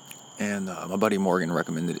 And my buddy Morgan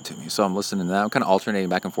recommended it to me, so I'm listening to that. I'm kind of alternating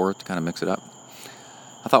back and forth to kind of mix it up.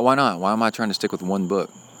 I thought, why not? Why am I trying to stick with one book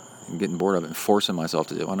and getting bored of it and forcing myself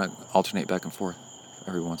to do it? Why not alternate back and forth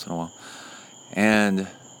every once in a while? And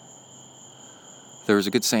there was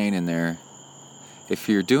a good saying in there. If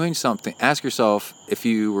you're doing something, ask yourself, if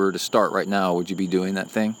you were to start right now, would you be doing that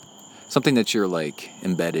thing? Something that you're like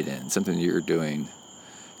embedded in, something that you're doing,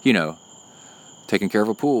 taking care of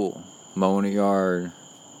a pool, mowing a yard,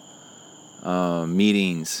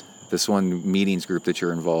 meetings, this one meetings group that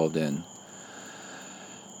you're involved in.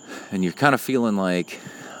 And you're kind of feeling like,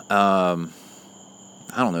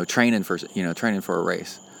 training for a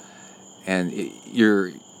race. And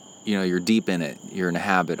you're deep in it. You're in a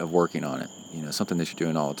habit of working on it. Something that you're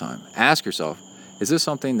doing all the time. Ask yourself, is this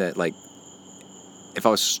something that, like, if I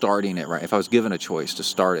was starting it right, if I was given a choice to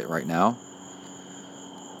start it right now,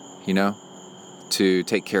 to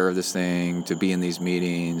take care of this thing, to be in these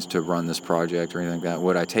meetings, to run this project or anything like that,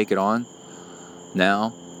 would I take it on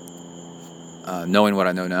now, knowing what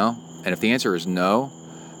I know now? And if the answer is no,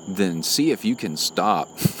 then see if you can stop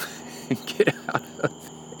and get out of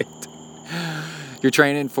it. You're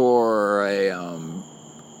training for an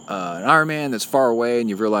Ironman that's far away, and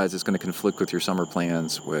you realize it's going to conflict with your summer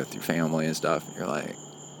plans with your family and stuff. You're like,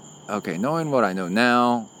 okay, knowing what I know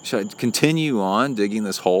now, should I continue on digging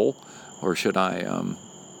this hole, or should I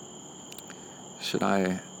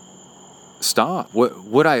stop?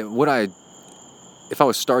 Would I if I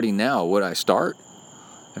was starting now, would I start?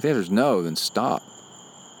 If the answer is no, then stop.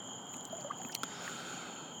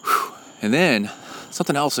 Whew. And then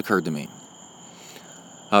something else occurred to me,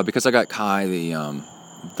 because I got Kai the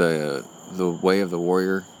Way of the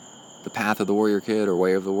Warrior, the Path of the Warrior Kid, or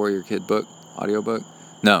Way of the Warrior Kid book, audiobook.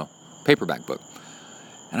 No, paperback book.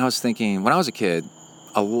 And I was thinking, when I was a kid,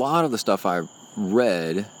 a lot of the stuff I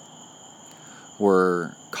read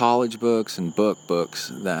were college books and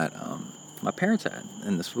books that my parents had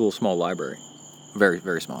in this little small library. Very,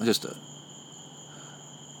 very small. Just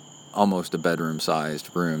almost a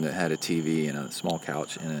bedroom-sized room that had a TV and a small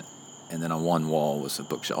couch in it. And then on one wall was a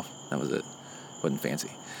bookshelf. That was it. Wasn't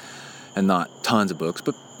fancy. And not tons of books,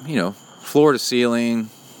 but, floor to ceiling,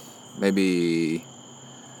 maybe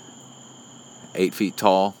 8 feet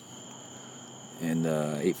tall and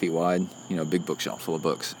 8 feet wide, big bookshelf full of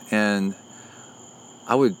books. And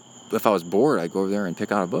I would, if I was bored, I'd go over there and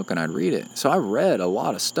pick out a book and I'd read it. So I read a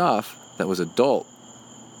lot of stuff that was adult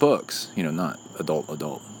books, not adult,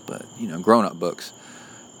 but, grown-up books,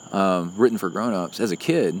 written for grown-ups as a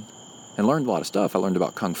kid, and learned a lot of stuff. I learned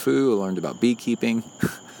about Kung Fu, I learned about beekeeping,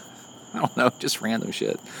 I don't know, just random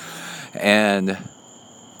shit. And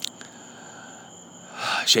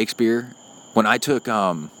Shakespeare. When I took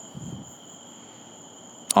honors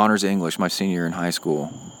English my senior year in high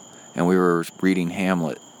school, and we were reading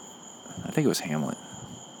Hamlet. I think it was Hamlet.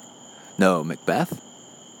 No, Macbeth?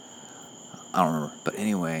 I don't remember. But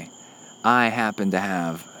anyway, I happened to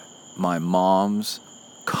have my mom's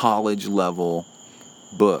college-level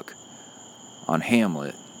book on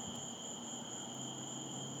Hamlet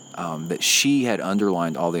that she had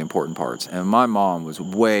underlined all the important parts. And my mom was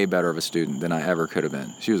way better of a student than I ever could have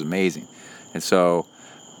been. She was amazing. And so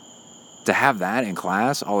to have that in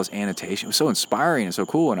class, all this annotation, it was so inspiring and so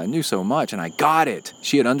cool, and I knew so much, and I got it.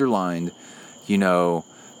 She had underlined,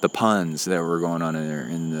 the puns that were going on in there,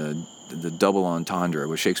 in the double entendre,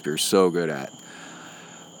 which Shakespeare's so good at.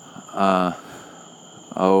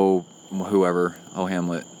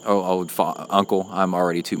 Hamlet. Uncle, I'm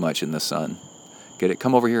already too much in the sun. Get it?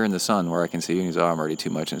 Come over here in the sun where I can see you. And he's, I'm already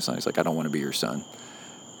too much in the sun. He's like, I don't want to be your son.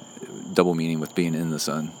 Double meaning with being in the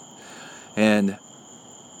sun. And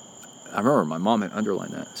I remember my mom had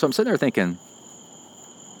underlined that. So I'm sitting there thinking,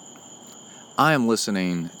 I am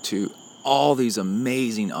listening to all these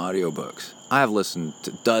amazing audiobooks. I have listened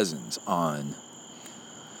to dozens on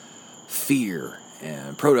fear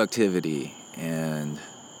and productivity and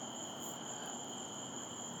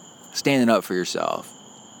standing up for yourself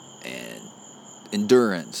and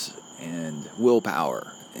endurance and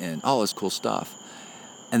willpower and all this cool stuff.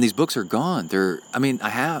 And these books are gone.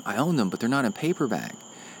 I own them, but they're not in paperback.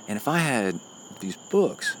 And if I had these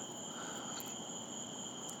books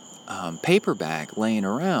paperback laying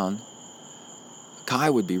around, Kai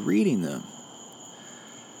would be reading them.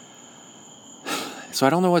 So I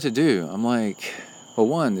don't know what to do. I'm like, well,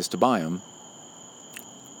 one is to buy them,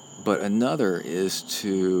 but another is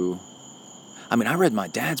to... I read my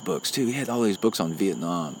dad's books, too. He had all these books on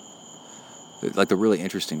Vietnam, like the really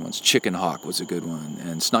interesting ones. Chicken Hawk was a good one,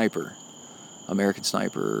 and Sniper, American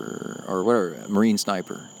Sniper, or whatever, Marine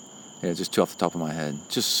Sniper. Yeah, just two off the top of my head.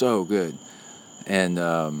 Just so good. And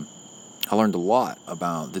I learned a lot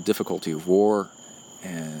about the difficulty of war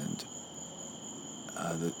and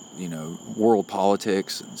world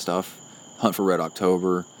politics and stuff. Hunt for Red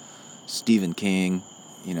October, Stephen King,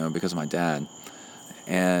 because of my dad.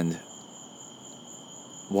 And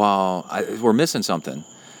we're missing something.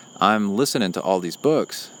 I'm listening to all these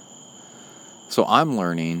books, so I'm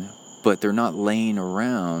learning, but they're not laying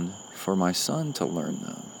around for my son to learn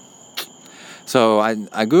them. So I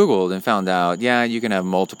Googled and found out, you can have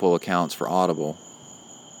multiple accounts for Audible.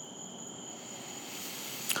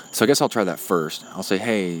 So I guess I'll try that first. I'll say,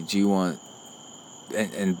 hey, do you want,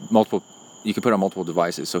 and multiple, you can put on multiple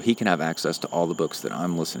devices so he can have access to all the books that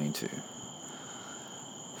I'm listening to.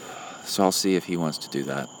 So I'll see if he wants to do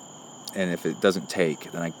that. And if it doesn't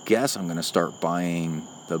take, then I guess I'm going to start buying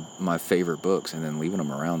my favorite books and then leaving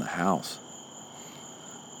them around the house.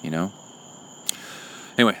 You know?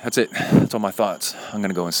 Anyway, that's it. That's all my thoughts. I'm going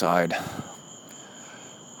to go inside.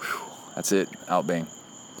 Whew. That's it. Out bang.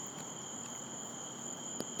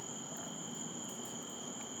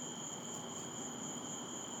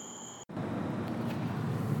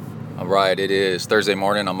 All right, it is Thursday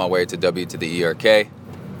morning on my way to W to the ERK.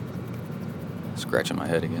 Scratching my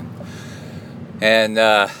head again. And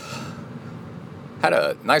had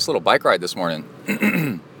a nice little bike ride this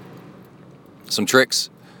morning. Some tricks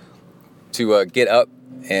to get up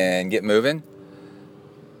and get moving.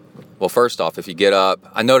 Well, first off, if you get up,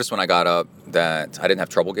 I noticed when I got up that I didn't have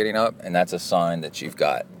trouble getting up, and that's a sign that you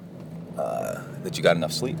got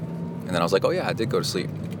enough sleep. And then I was like, oh yeah, I did go to sleep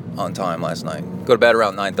on time last night. Go to bed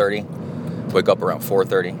around 9:30, wake up around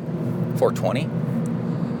 4:30, 4:20.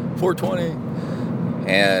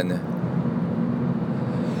 And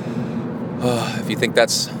if you think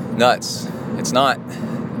that's nuts, it's not.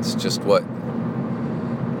 It's just what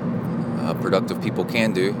productive people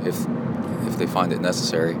can do if they find it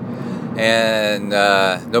necessary. And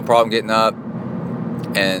no problem getting up,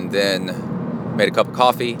 and then made a cup of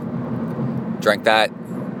coffee, drank that,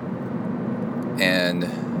 and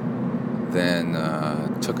then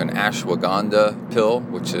took an ashwagandha pill,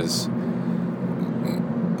 which is,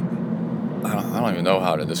 I don't even know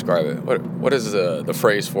how to describe it. What is the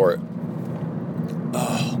phrase for it?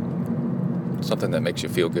 Oh, something that makes you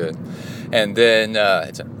feel good. And then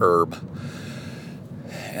it's an herb.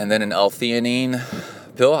 And then an L-theanine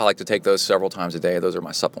pill. I like to take those several times a day. Those are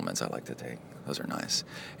my supplements I like to take. Those are nice.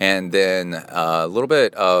 And then a little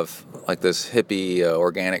bit of like this hippie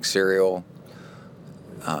organic cereal.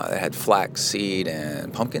 It had flax seed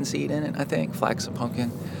and pumpkin seed in it, I think. Flax and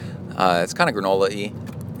pumpkin. It's kind of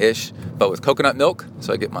granola-y-ish, but with coconut milk,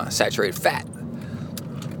 so I get my saturated fat.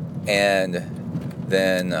 And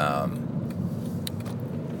then,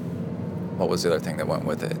 what was the other thing that went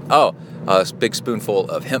with it? Oh, a big spoonful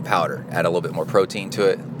of hemp powder. Add a little bit more protein to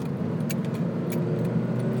it.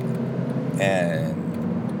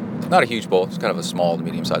 And not a huge bowl, it's kind of a small to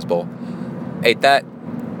medium-sized bowl. Ate that.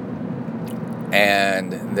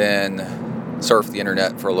 And then surfed the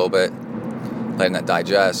internet for a little bit, letting that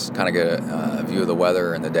digest, kind of get a view of the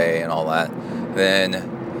weather and the day and all that. Then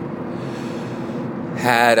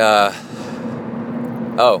had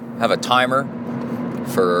have a timer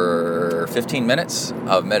for 15 minutes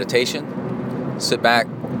of meditation. Sit back.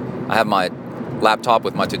 I have my laptop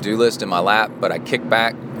with my to-do list in my lap, but I kick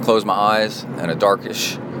back, close my eyes in a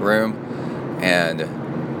darkish room, and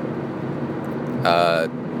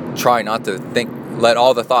try not to let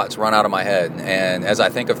all the thoughts run out of my head. And as I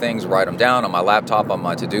think of things, write them down on my laptop, on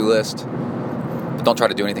my to-do list. But don't try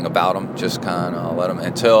to do anything about them. Just kind of let them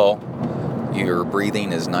until your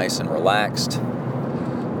breathing is nice and relaxed.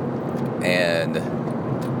 And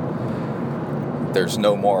there's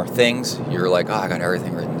no more things. You're like, I got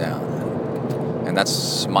everything written down. And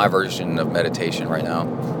that's my version of meditation right now.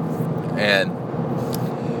 And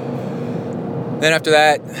then after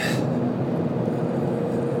that,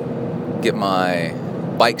 get my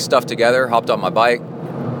bike stuff together, hopped on my bike,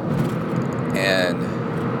 and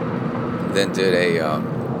then did a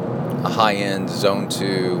high-end Zone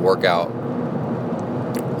 2 workout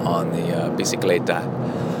on the bicicleta.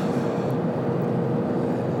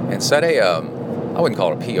 And set I wouldn't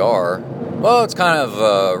call it a PR. Well, it's kind of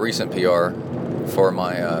a recent PR for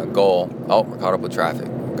my goal. Oh, we're caught up with traffic.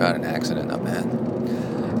 Got an accident up ahead.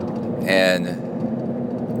 And,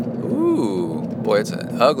 ooh, boy, it's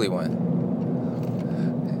an ugly one.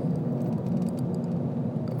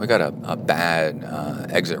 We got a bad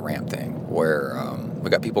exit ramp thing where we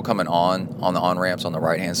got people coming on the on-ramps on the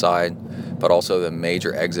right-hand side, but also the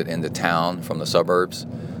major exit into town from the suburbs.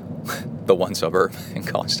 The one suburb in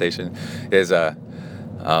College Station is a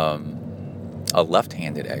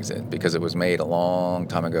left-handed exit because it was made a long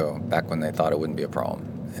time ago, back when they thought it wouldn't be a problem.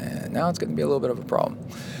 And now it's going to be a little bit of a problem.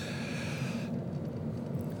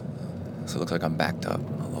 So it looks like I'm backed up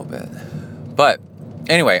a little bit. But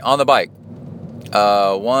anyway, on the bike,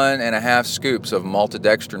 1.5 scoops of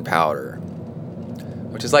maltodextrin powder,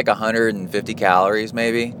 which which is like 150 calories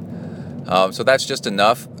maybe. So that's just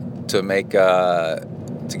enough to make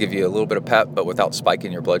to give you a little bit of pep, but without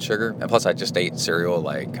spiking your blood sugar. And plus, I just ate cereal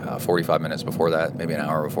like 45 minutes before that, maybe an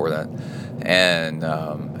hour before that, and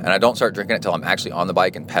I don't start drinking it till I'm actually on the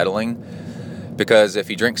bike and pedaling, because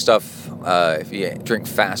if you drink stuff, if you drink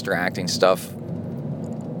faster acting stuff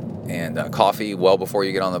and coffee well before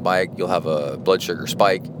you get on the bike, you'll have a blood sugar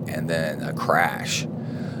spike and then a crash.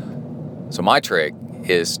 So my trick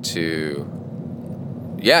is to,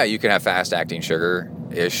 you can have fast-acting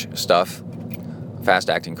sugar-ish stuff,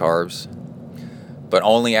 fast-acting carbs, but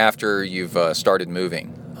only after you've started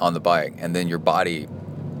moving on the bike. And then your body,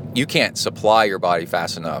 you can't supply your body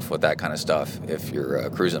fast enough with that kind of stuff if you're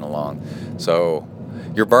cruising along. So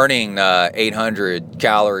you're burning 800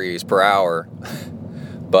 calories per hour,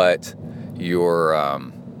 but you're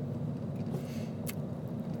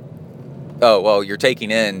you're taking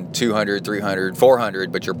in 200, 300,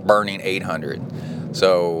 400, but you're burning 800.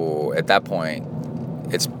 So at that point,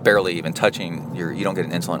 it's barely even touching you don't get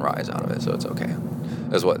an insulin rise out of it, so it's okay.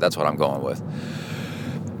 That's what I'm going with.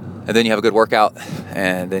 And then you have a good workout,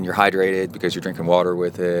 and then you're hydrated because you're drinking water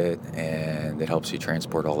with it, and it helps you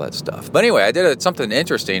transport all that stuff. But anyway, I did something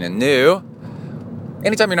interesting and new.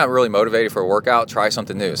 Anytime you're not really motivated for a workout, try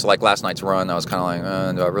something new. So like last night's run, I was kind of like,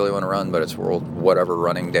 do I really want to run? But it's World Whatever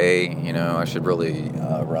Running Day. I should really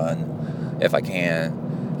run if I can.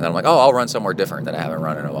 And then I'm like, I'll run somewhere different that I haven't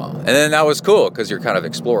run in a while. And then that was cool because you're kind of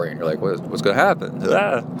exploring. You're like, what's going to happen?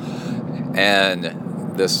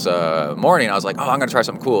 And this morning, I was like, I'm going to try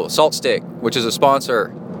something cool. Salt Stick, which is a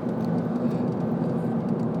sponsor.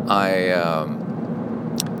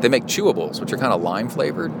 They make chewables, which are kind of lime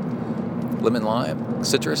flavored. Lemon lime,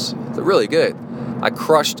 citrus. They're really good. I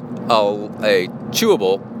crushed a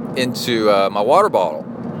chewable into my water bottle.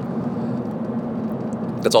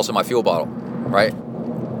 That's also my fuel bottle, right?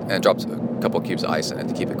 And dropped a couple of cubes of ice in it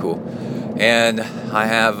to keep it cool. And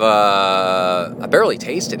I barely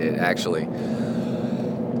tasted it actually,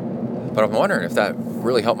 but I'm wondering if that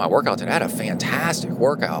really helped my workout today. I had a fantastic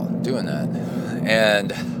workout doing that.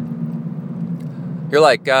 And you're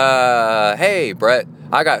like, hey, Brett,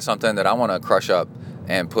 I got something that I want to crush up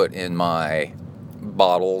and put in my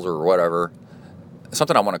bottles or whatever.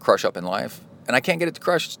 Something I want to crush up in life. And I can't get it to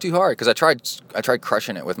crush. It's too hard because I tried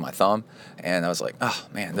crushing it with my thumb, and I was like, oh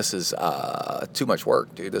man, this is too much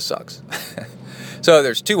work, dude. This sucks. So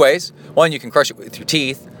there's two ways. One, you can crush it with your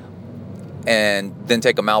teeth and then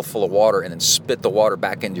take a mouthful of water and then spit the water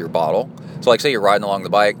back into your bottle. So like say you're riding along the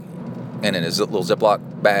bike, and in a little Ziploc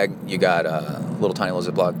bag, you got a little tiny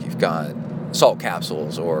little Ziploc, you've got salt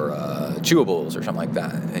capsules or chewables or something like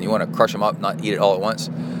that, and you want to crush them up, not eat it all at once,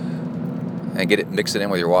 and mix it in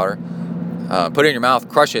with your water. Put it in your mouth,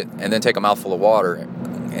 crush it, and then take a mouthful of water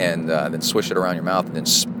and then swish it around your mouth, and then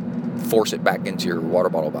force it back into your water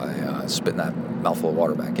bottle by spitting that mouthful of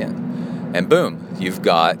water back in. And boom, you've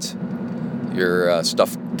got your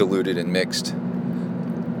stuff diluted and mixed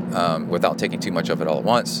without taking too much of it all at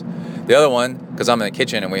once. The other one, because I'm in the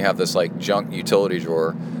kitchen and we have this like junk utility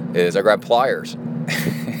drawer, is I grabbed pliers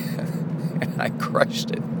and I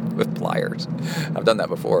crushed it with pliers. I've done that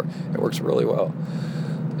before. It works really well.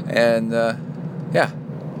 And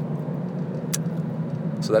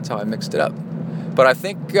so that's how I mixed it up. But I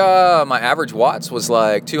think my average watts was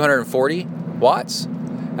like 240 watts.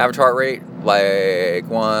 Average heart rate like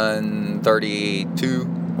 132,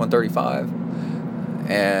 135.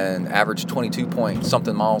 And average 22 point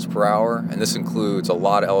something miles per hour. And this includes a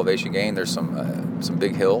lot of elevation gain. There's some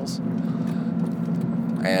big hills.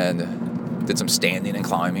 And did some standing and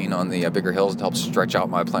climbing on the bigger hills to help stretch out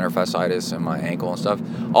my plantar fasciitis and my ankle and stuff.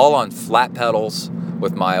 All on flat pedals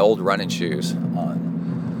with my old running shoes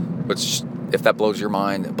on. Which, if that blows your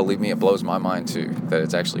mind, believe me, it blows my mind too, that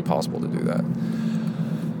it's actually possible to do that.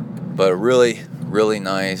 But a really, really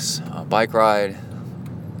nice bike ride.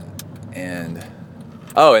 And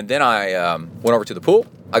then I went over to the pool.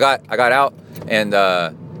 I got out and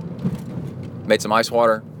made some ice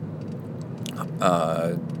water.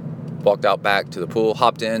 Walked out back to the pool,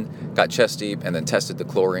 hopped in, got chest deep, and then tested the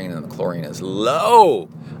chlorine, and the chlorine is low.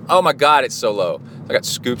 Oh my God, it's so low. I got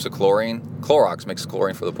scoops of chlorine. Clorox makes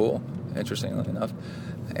chlorine for the pool, interestingly enough.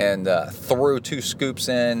 And threw 2 scoops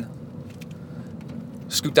in,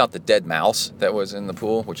 scooped out the dead mouse that was in the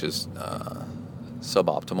pool, which is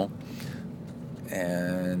suboptimal.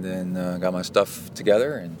 And then got my stuff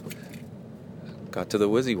together and got to the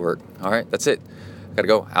whizzy work. All right, that's it. Got to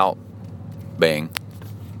go out. Bang.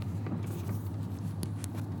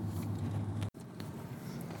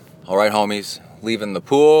 All right, homies, leaving the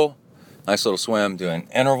pool. Nice little swim, doing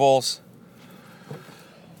intervals.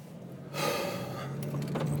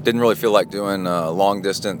 Didn't really feel like doing long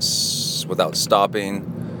distance without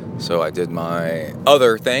stopping, so I did my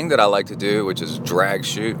other thing that I like to do, which is drag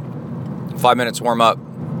shoot. 5 minutes warm up.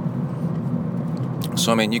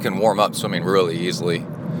 Swimming, you can warm up swimming really easily.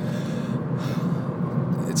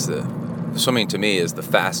 Swimming to me is the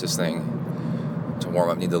fastest thing to warm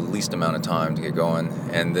up. Need the least amount of time to get going,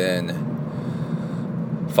 and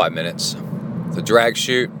then 5 minutes the drag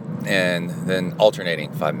shoot, and then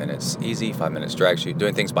alternating 5 minutes easy, 5 minutes drag shoot,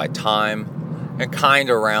 doing things by time and kind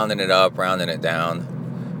of rounding it up, rounding it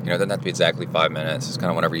down. It doesn't have to be exactly 5 minutes. It's kind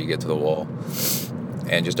of whenever you get to the wall,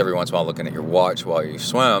 and just every once in a while looking at your watch while you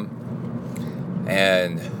swim.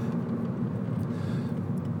 And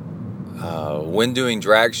when doing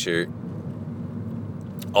drag shoot,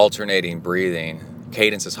 alternating breathing,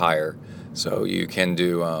 cadence is higher, so you can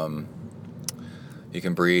do you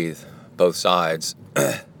can breathe both sides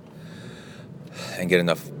and get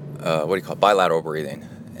enough bilateral breathing,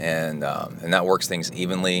 and that works things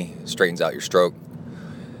evenly, straightens out your stroke.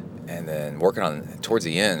 And then working on towards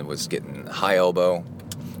the end was getting high elbow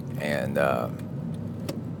and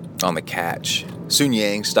on the catch, Sun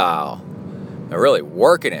Yang style. I'm really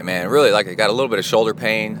working it, man. Really, I got a little bit of shoulder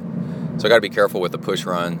pain, so I got to be careful with the push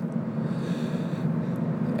run.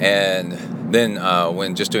 And then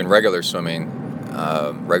when just doing regular swimming,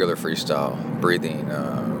 regular freestyle, breathing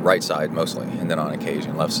right side mostly, and then on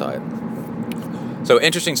occasion left side. So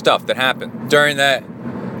interesting stuff that happened during that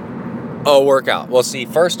workout. Well, see,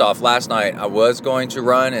 first off, last night I was going to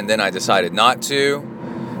run, and then I decided not to.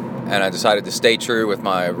 And I decided to stay true with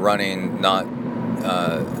my running, not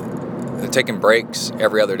taking breaks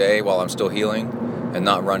every other day while I'm still healing, and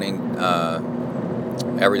not running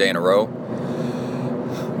every day in a row,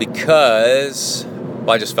 because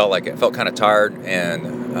I just felt like it. Felt kind of tired,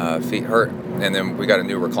 and feet hurt. And then we got a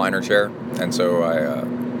new recliner chair, and so I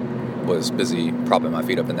was busy propping my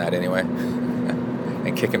feet up in that anyway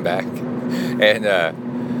and kicking back. And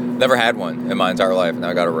never had one in my entire life, and now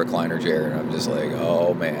I got a recliner chair, and I'm just like,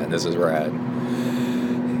 oh man, this is rad.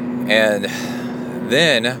 And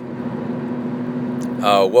then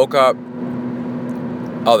woke up.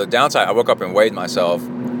 The downside, I woke up and weighed myself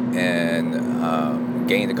and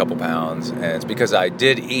gained a couple pounds, and it's because I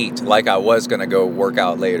did eat like I was going to go work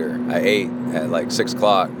out later. I ate at like 6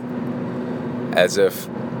 o'clock as if,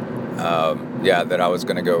 that I was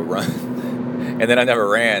going to go run. And then I never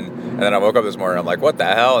ran. And then I woke up this morning, I'm like, what the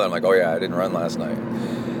hell? And I'm like, oh yeah, I didn't run last night.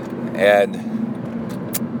 And,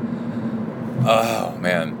 oh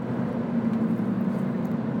man.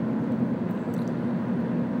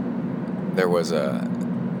 There was a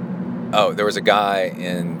guy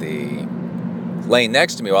in the lane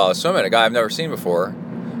next to me while I was swimming, a guy I've never seen before,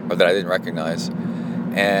 or that I didn't recognize.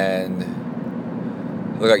 And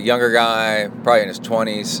looked like a younger guy, probably in his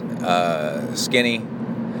 20s, skinny.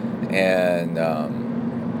 And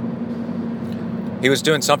he was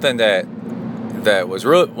doing something that was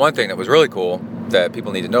really, one thing that was really cool that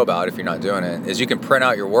people need to know about if you're not doing it, is you can print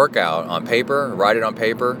out your workout on paper, write it on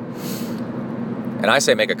paper. And I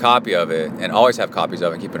say make a copy of it, and always have copies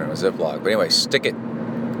of it and keep it in a Ziploc. But anyway, stick it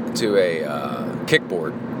to a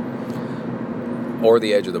kickboard or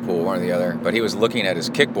the edge of the pool, one or the other. But he was looking at his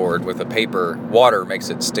kickboard with a paper, water makes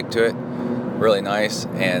it stick to it. Really nice.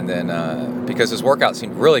 And then because his workout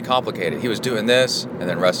seemed really complicated, he was doing this and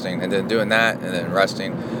then resting, and then doing that and then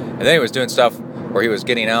resting, and then he was doing stuff where he was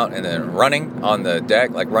getting out and then running on the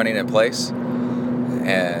deck, like running in place,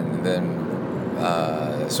 and then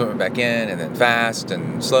swimming back in, and then fast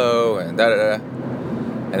and slow and da-da-da.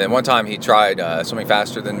 And then one time he tried swimming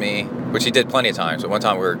faster than me, which he did plenty of times, but one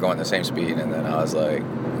time we were going the same speed, and then I was like,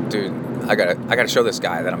 dude, I gotta show this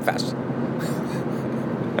guy that I'm fast.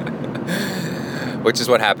 Which is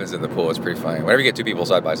what happens in the pool. It's pretty funny. Whenever you get two people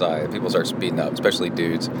side by side, people start speeding up, especially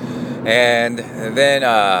dudes. And then,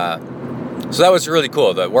 so that was really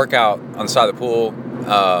cool. The workout on the side of the pool,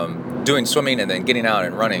 doing swimming and then getting out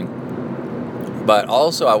and running. But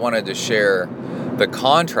also I wanted to share the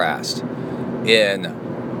contrast in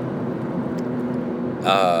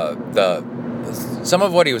some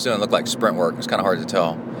of what he was doing looked like sprint work. It was kind of hard to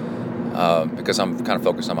tell because I'm kind of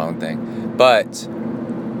focused on my own thing. But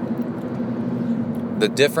the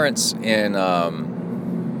difference in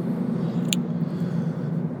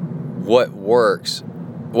what works,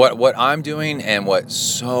 what I'm doing, and what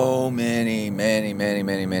so many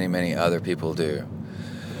other people do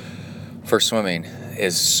for swimming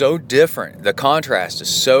is so different. The contrast is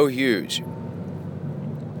so huge.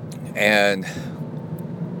 And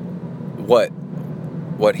what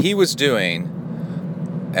he was doing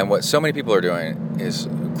and what so many people are doing is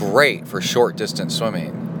great for short distance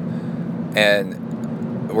swimming.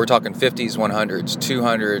 And we're talking 50s, 100s,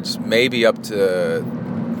 200s, maybe up to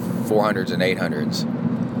 400s and 800s.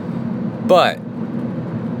 But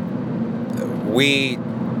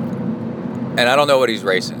and I don't know what he's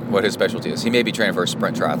racing, what his specialty is. He may be training for a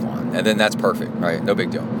sprint triathlon, and then that's perfect, right? No big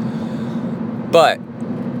deal. But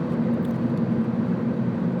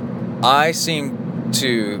I seem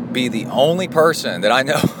to be the only person that I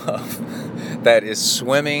know of that is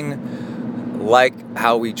swimming like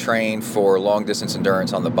how we train for long distance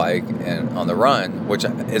endurance on the bike and on the run, which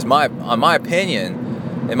is in my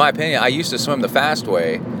opinion, I used to swim the fast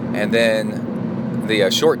way and then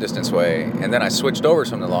the short distance way, and then I switched over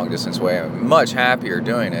from the long distance way. I'm much happier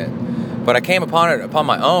doing it. But I came upon it upon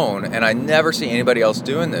my own, and I never see anybody else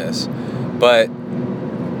doing this. But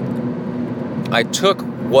I took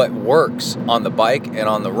what works on the bike and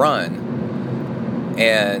on the run,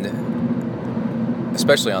 and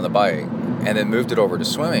especially on the bike, and then moved it over to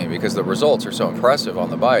swimming because the results are so impressive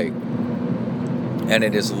on the bike. And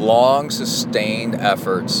it is long, sustained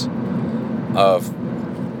efforts of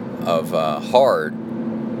hard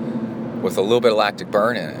with a little bit of lactic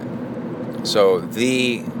burn in it. So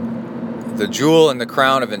the jewel in the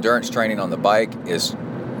crown of endurance training on the bike is,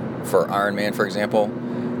 for Ironman, for example,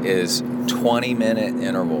 is 20-minute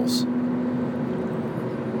intervals.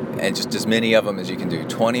 And just as many of them as you can do,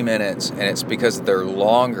 20 minutes. And it's because they're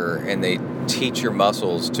longer and they teach your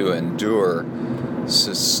muscles to endure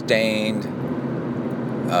sustained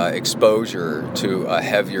exposure to a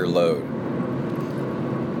heavier load.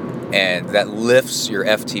 And that lifts your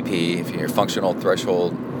FTP, if your functional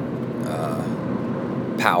threshold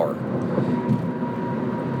power.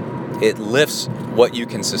 It lifts what you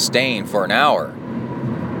can sustain for an hour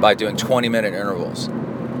by doing 20-minute intervals.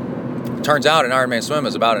 Turns out an Ironman swim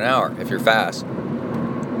is about an hour if you're fast.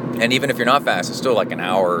 And even if you're not fast, it's still like an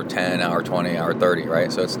hour 10, hour 20, hour 30, right?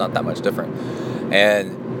 So it's not that much different.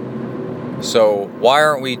 And so why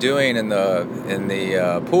aren't we doing in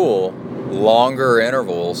the pool longer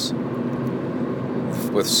intervals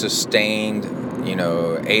with sustained,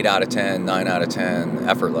 8 out of 10, 9 out of 10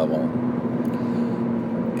 effort level?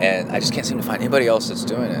 And I just can't seem to find anybody else that's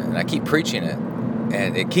doing it. And I keep preaching it,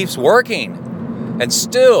 and it keeps working. And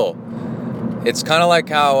still, it's kind of like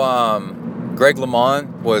how Greg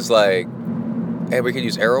LeMond was like, hey, we could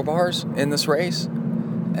use aero bars in this race.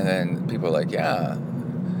 And then people are like, yeah.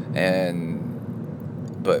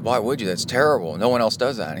 But why would you? That's terrible. No one else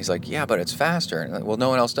does that. And he's like, yeah, but it's faster. And like, well, no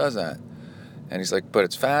one else does that. And he's like, but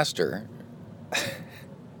it's faster.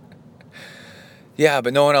 Yeah,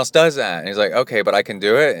 but no one else does that. And he's like, okay, but I can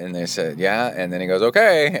do it. And they said, yeah. And then he goes,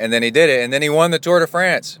 okay. And then he did it. And then he won the Tour de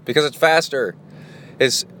France because it's faster.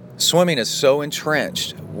 His swimming is so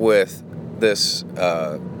entrenched with this,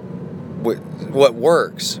 what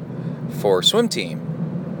works for swim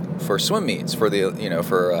team, for swim meets, for the,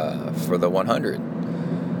 for the 100.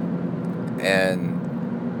 And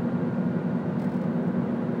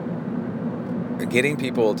getting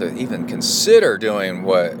people to even consider doing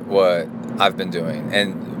what I've been doing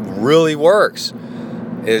and really works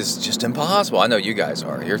is just impossible. I know you guys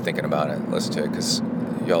are. You're thinking about it. Listen to it because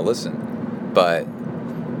y'all listen. But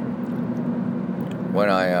when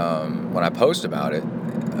I post about it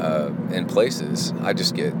in places, I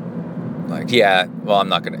just get like, yeah, well, I'm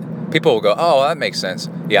not gonna. People will go, oh, that makes sense.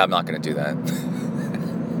 Yeah, I'm not gonna do that.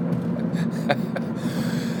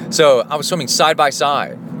 So I was swimming side by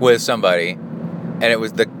side with somebody, and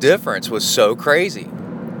the difference was so crazy.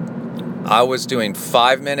 I was doing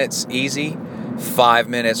 5 minutes easy, 5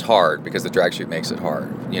 minutes hard because the drag chute makes it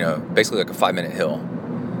hard. Basically like a 5-minute hill.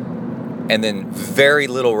 And then very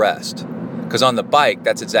little rest. Because on the bike,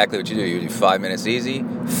 that's exactly what you do. You do 5 minutes easy,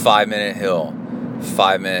 5-minute hill,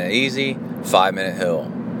 5-minute easy, 5-minute hill,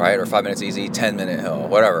 right? Or 5 minutes easy, 10-minute hill,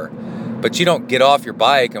 whatever. But you don't get off your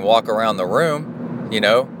bike and walk around the room,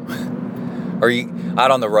 or you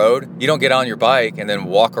out on the road. You don't get on your bike and then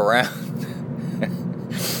walk around.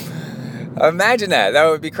 Imagine that. That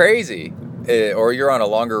would be crazy. Or you're on a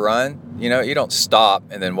longer run. You don't stop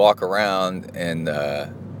and then walk around and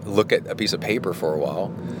look at a piece of paper for a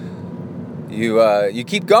while. You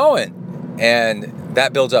keep going, and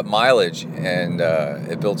that builds up mileage, and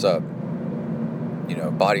it builds up,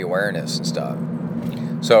 body awareness and stuff.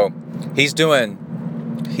 So he's doing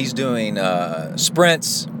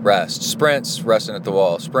sprints, resting at the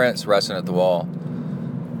wall, sprints, resting at the wall,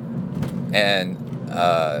 and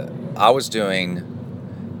I was doing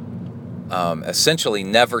essentially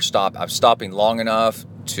never stop. I'm stopping long enough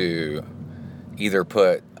to either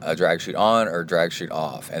put a drag chute on or drag chute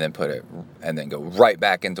off, and then go right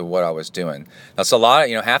back into what I was doing. That's a lot.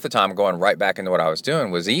 Half the time going right back into what I was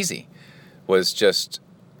doing was easy. Was just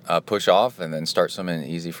push off, and then start swimming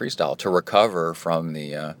easy freestyle to recover from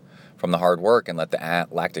the hard work and let the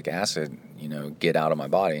lactic acid, get out of my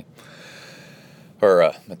body,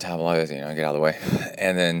 or metabolize, get out of the way,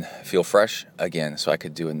 and then feel fresh again, so I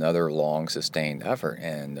could do another long sustained effort.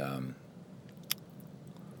 And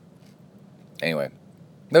anyway,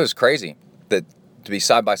 that was crazy that to be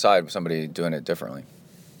side by side with somebody doing it differently.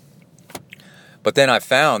 But then I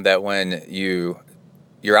found that when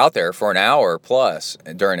you're out there for an hour plus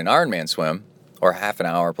during an Ironman swim, or half an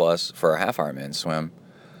hour plus for a half Ironman swim,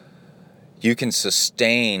 you can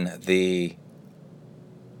sustain the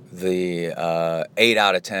 8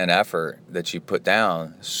 out of 10 effort that you put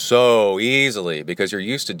down so easily, because you're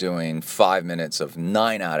used to doing 5 minutes of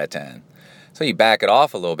 9 out of 10. So you back it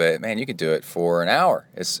off a little bit, man, you could do it for an hour.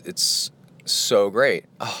 It's so great.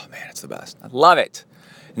 Oh man, it's the best. I love it.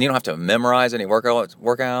 And you don't have to memorize any workouts.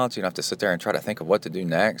 You don't have to sit there and try to think of what to do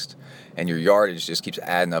next. And your yardage just keeps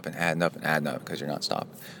adding up and adding up and adding up because you're not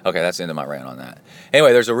stopping. Okay, that's the end of my rant on that.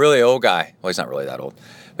 Anyway, there's a really old guy. Well, he's not really that old,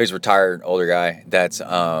 but he's a retired older guy that's,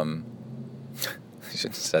 I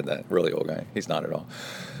shouldn't have said that, really old guy. He's not at all.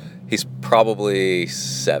 He's probably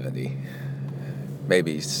 70,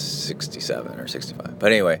 maybe 67 or 65.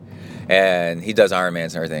 But anyway, and he does Ironmans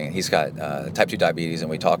and everything. He's got type 2 diabetes, and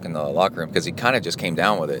we talk in the locker room because he kind of just came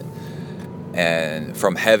down with it, and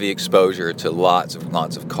from heavy exposure to lots of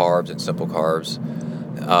carbs and simple carbs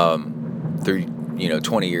through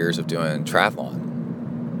 20 years of doing triathlon.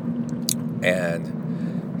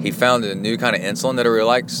 And he found a new kind of insulin that he really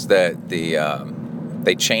likes, that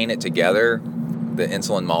they chain it together, the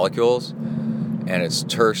insulin molecules, and it's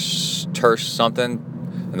terse something.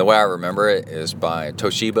 And the way I remember it is by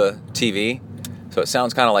Toshiba TV. So it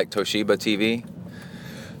sounds kind of like Toshiba TV,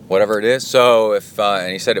 whatever it is. So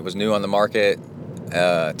and he said it was new on the market.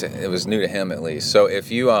 It was new to him at least. So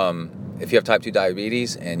if you have type 2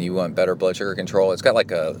 diabetes and you want better blood sugar control, it's got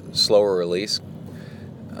like a slower release.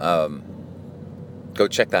 Go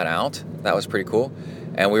check that out. That was pretty cool.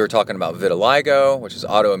 And we were talking about vitiligo, which is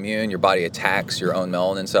autoimmune. Your body attacks your own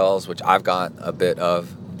melanin cells, which I've got a bit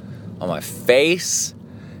of on my face.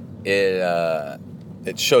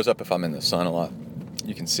 It shows up if I'm in the sun a lot.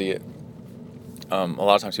 You can see it. A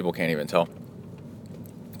lot of times people can't even tell,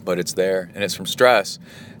 but it's there, and it's from stress.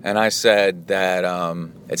 And I said that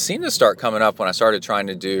it seemed to start coming up when I started trying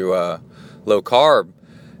to do low carb,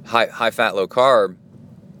 high fat, low carb,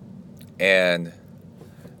 and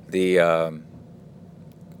the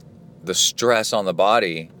stress on the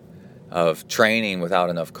body of training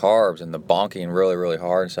without enough carbs and the bonking really, really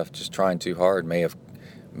hard and stuff, just trying too hard may have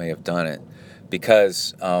done it,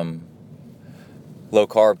 because low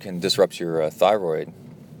carb can disrupt your thyroid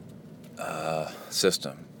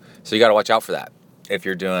system. So you got to watch out for that. If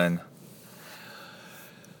you're doing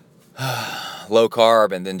low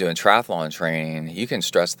carb and then doing triathlon training, you can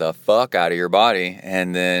stress the fuck out of your body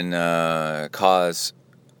and then cause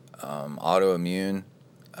autoimmune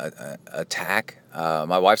attack.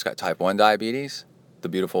 My wife's got type 1 diabetes, the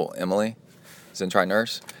beautiful Emily, ZenTri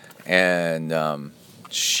nurse, and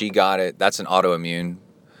she got it. That's an autoimmune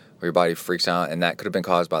where your body freaks out, and that could have been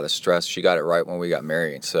caused by the stress. She got it right when we got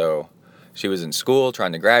married. So she was in school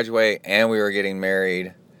trying to graduate, and we were getting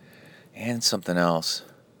married, and something else.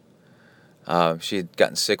 She had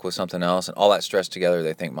gotten sick with something else, and all that stress together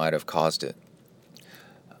they think might have caused it.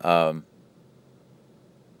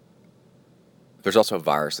 There's also a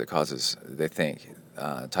virus that causes, they think,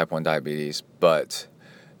 type 1 diabetes, but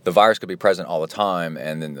the virus could be present all the time,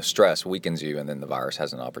 and then the stress weakens you, and then the virus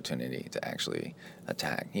has an opportunity to actually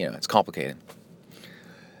attack. It's complicated.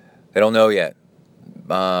 They don't know yet.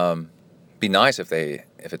 Be nice if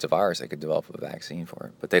it's a virus, they could develop a vaccine for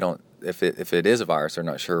it, but they don't. If it is a virus, they're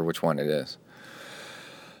not sure which one it is.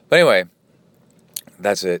 But anyway,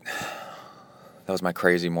 that's it. That was my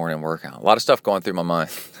crazy morning workout. A lot of stuff going through my mind.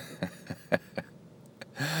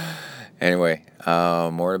 Anyway,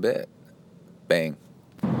 more in a bit. Bang.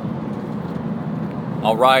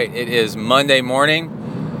 All right, it is Monday morning.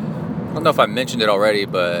 I don't know if I mentioned it already,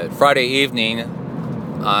 but Friday evening,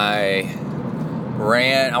 I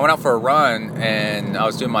went out for a run, and I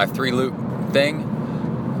was doing my 3-loop thing.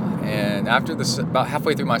 And after about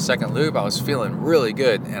halfway through my second loop, I was feeling really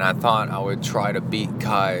good, and I thought I would try to beat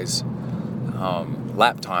Kai's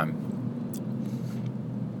lap time.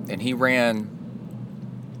 And he ran,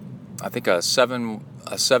 I think, a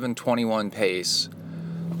 7:21 pace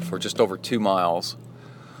for just over 2 miles,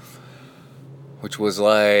 which was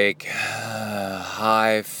like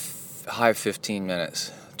high 15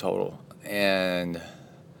 minutes total. And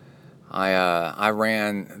I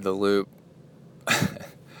ran the loop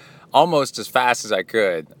almost as fast as I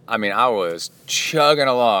could. I mean, I was chugging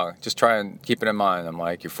along, just trying to keep it in mind. I'm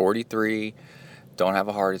like, you're 43, don't have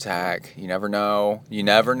a heart attack. You never know.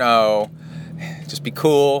 Just be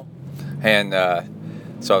cool. And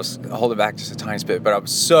so I was holding back just a tiny bit, but I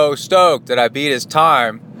was so stoked that I beat his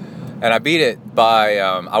time. And I beat it by,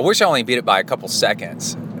 I wish I only beat it by a couple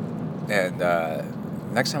seconds. And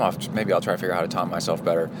next time maybe I'll try to figure out how to time myself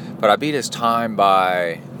better. But I beat his time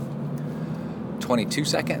by 22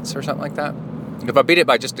 seconds or something like that. If I beat it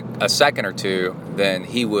by just a second or two, then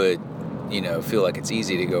he would, feel like it's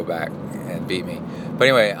easy to go back and beat me. But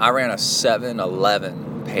anyway, I ran a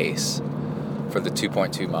 7:11 pace for the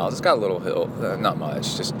 2.2 miles. It's got a little hill, not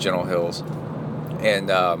much, just gentle hills. And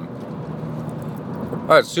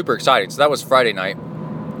I was super excited. So that was Friday night.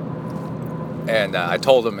 And I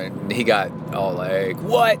told him, and he got all like,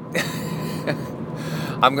 what?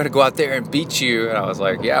 I'm going to go out there and beat you. And I was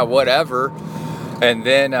like, yeah, whatever. And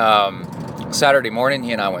then Saturday morning,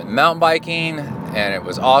 he and I went mountain biking, and it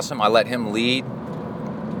was awesome. I let him lead.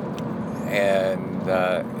 And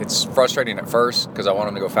it's frustrating at first because I want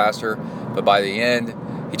him to go faster. But by the end,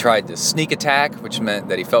 he tried to sneak attack, which meant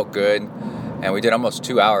that he felt good. And we did almost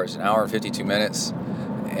 2 hours, an hour and 52 minutes.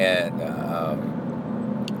 And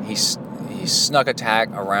he snuck attack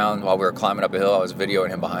around while we were climbing up a hill. I was videoing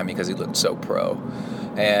him behind me because he looked so pro.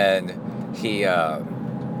 And he,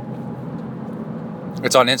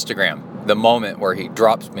 it's on Instagram, the moment where he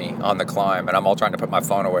drops me on the climb, and I'm all trying to put my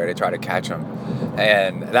phone away to try to catch him.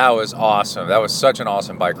 And that was awesome. That was such an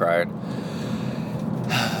awesome bike ride.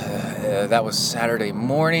 That was Saturday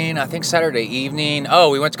morning. I think Saturday evening. Oh,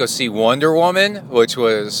 we went to go see Wonder Woman, which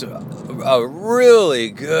was a really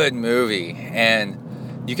good movie. And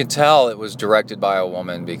you can tell it was directed by a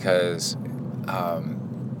woman because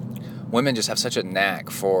women just have such a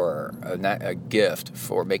knack for a gift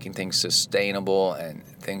for making things sustainable, and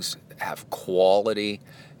things have quality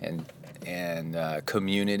and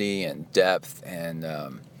community and depth and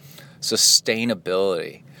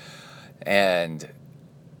sustainability. And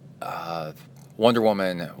Wonder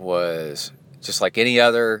Woman was just like any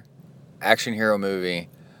other action hero movie,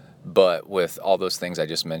 but with all those things I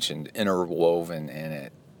just mentioned interwoven in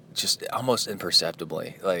it, just almost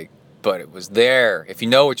imperceptibly. But it was there. If you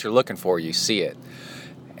know what you're looking for, you see it.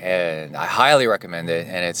 And I highly recommend it.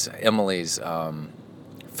 And it's Emily's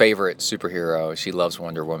favorite superhero. She loves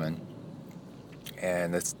Wonder Woman.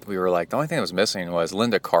 And we were like, the only thing that was missing was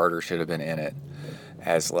Linda Carter should have been in it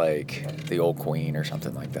as like the old queen or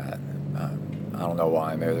something like that. I don't know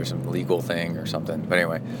why. Maybe there's some legal thing or something. But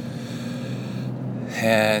anyway.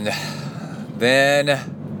 And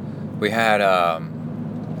then we had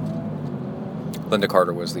Linda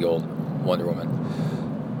Carter was the old Wonder Woman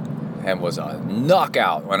and was a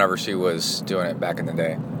knockout whenever she was doing it back in the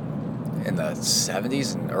day, in the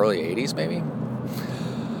 70s and early 80s maybe.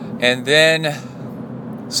 And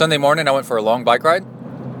then Sunday morning I went for a long bike ride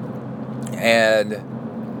and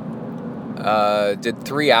did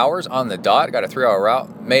 3 hours on the dot. Got a 3 hour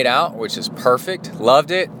route made out, which is perfect.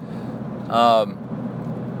 Loved it.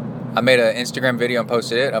 I made an Instagram video and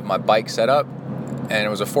posted it of my bike setup, and it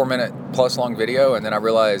was a 4 minute plus long video. And then I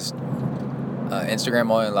realized Instagram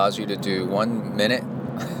only allows you to do 1 minute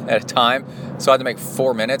at a time, so I had to make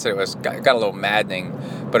 4 minutes, and it got a little maddening.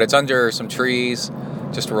 But it's under some trees,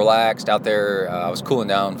 just relaxed out there. I was cooling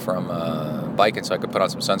down from biking, so I could put on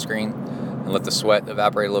some sunscreen and let the sweat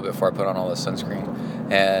evaporate a little bit before I put on all the sunscreen.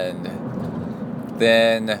 And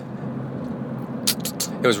then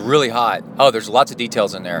it was really hot. Oh, there's lots of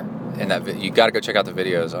details in there. In that you got to go check out the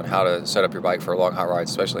videos on how to set up your bike for long hot rides,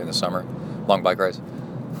 especially in the summer. Long bike rides,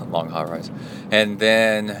 long hot rides. And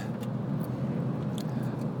then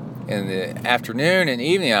in the afternoon and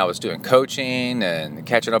evening, I was doing coaching and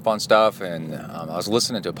catching up on stuff. And I was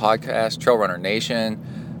listening to a podcast, Trail Runner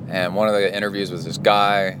Nation. And one of the interviews was this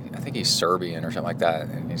guy, I think he's Serbian or something like that.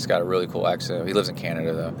 And he's got a really cool accent. He lives in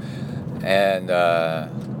Canada, though. And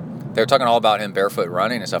they were talking all about him barefoot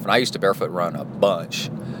running and stuff. And I used to barefoot run a bunch.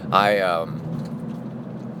 I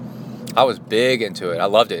was big into it. I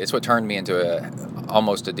loved it. It's what turned me into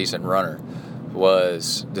almost a decent runner,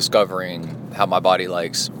 was discovering how my body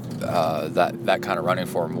likes that kind of running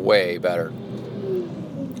form way better.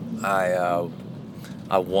 I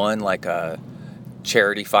won like a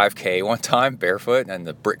charity 5K one time barefoot in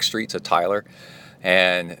the brick streets of Tyler,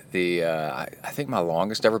 and I think my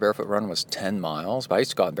longest ever barefoot run was 10 miles. But I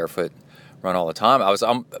used to go out barefoot run all the time.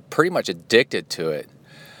 I'm pretty much addicted to it,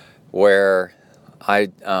 where I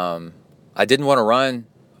didn't want to run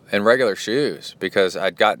in regular shoes because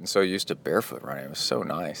I'd gotten so used to barefoot running. It was so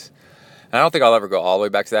nice. And I don't think I'll ever go all the way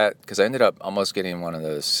back to that because I ended up almost getting one of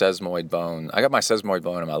the sesamoid bone. I got my sesamoid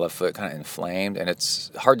bone in my left foot kind of inflamed, and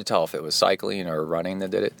it's hard to tell if it was cycling or running that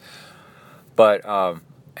did it. But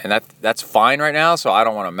and that's fine right now, so I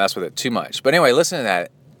don't want to mess with it too much. But anyway, listen to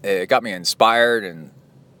that. It got me inspired and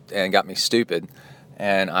got me stupid.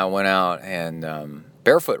 And I went out and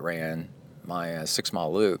barefoot ran my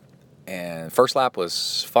 6-mile loop. And first lap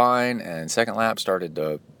was fine, and second lap started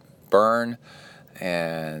to burn.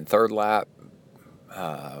 And third lap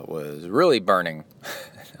was really burning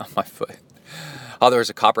on my foot. Oh, there was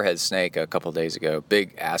a copperhead snake a couple days ago,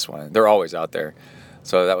 big ass one. They're always out there,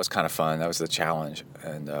 so that was kind of fun. That was the challenge,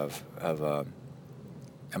 and of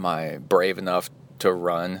am I brave enough to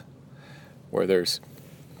run where there's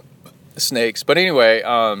snakes? But anyway,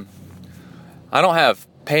 I don't have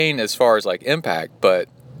pain as far as like impact, but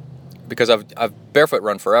because I've barefoot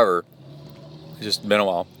run forever, it's just been a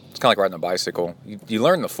while. It's kind of like riding a bicycle. You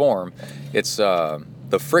learn the form. It's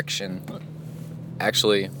the friction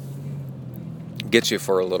actually gets you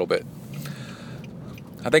for a little bit.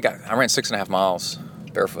 I think I ran 6.5 miles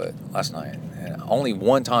barefoot last night. And only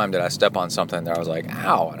one time did I step on something that I was like,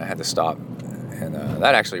 ow, and I had to stop. And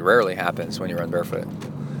that actually rarely happens when you run barefoot.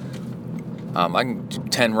 I can do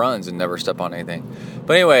 10 runs and never step on anything.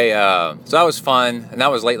 But anyway, so that was fun. And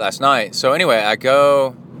that was late last night. So anyway, I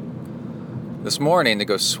go this morning to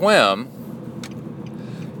go swim,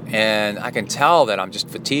 and I can tell that I'm just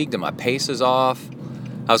fatigued and my pace is off.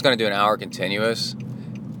 I was going to do an hour continuous,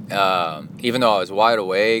 even though I was wide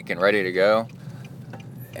awake and ready to go.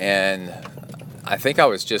 And I think I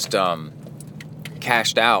was just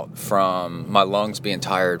cashed out from my lungs being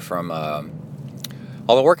tired from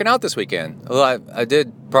all the working out this weekend. Although I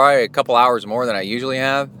did probably a couple hours more than I usually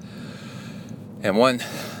have. And one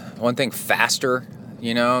thing faster,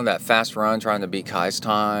 that fast run trying to beat Kai's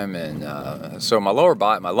time. And so my lower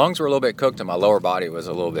body, my lungs were a little bit cooked and my lower body was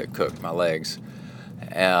a little bit cooked, my legs.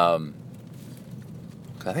 I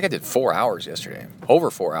think I did 4 hours yesterday, over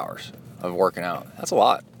 4 hours of working out. That's a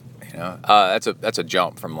lot, That's a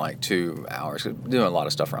jump from like 2 hours. Doing a lot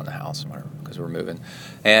of stuff around the house because we're moving.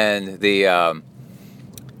 And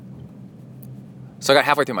so I got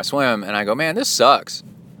halfway through my swim and I go, man, this sucks,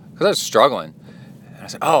 because I was struggling. And I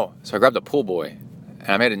said, oh, so I grabbed a pool boy. And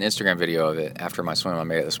I made an Instagram video of it after my swim. I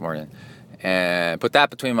made it this morning. And put that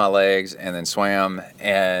between my legs and then swam.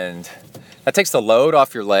 And that takes the load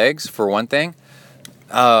off your legs, for one thing.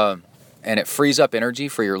 And it frees up energy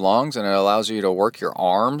for your lungs. And it allows you to work your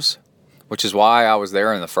arms, which is why I was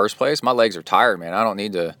there in the first place. My legs are tired, man. I don't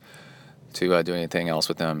need to do anything else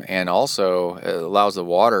with them. And also, it allows the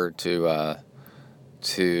water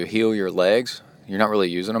to heal your legs. You're not really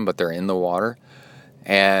using them, but they're in the water.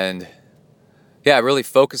 And yeah, it really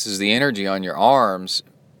focuses the energy on your arms,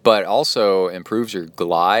 but also improves your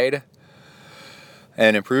glide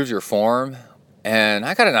and improves your form. And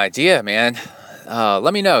I got an idea, man.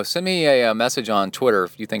 Let me know. Send me a message on Twitter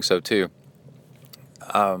if you think so too.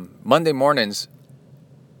 Monday mornings,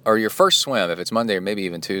 or your first swim, if it's Monday or maybe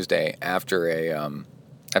even Tuesday, after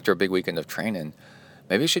a big weekend of training,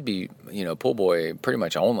 maybe it should be, pull boy pretty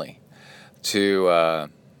much only to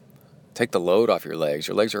take the load off your legs.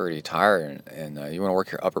 Your legs are already tired, and you want to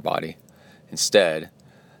work your upper body instead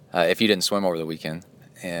if you didn't swim over the weekend.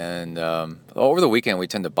 And over the weekend, we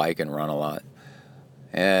tend to bike and run a lot.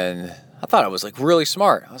 And I thought I was like really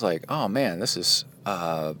smart. I was like, oh man, this is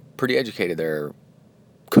pretty educated there,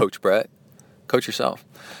 Coach Brett. Coach yourself.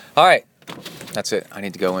 All right, that's it. I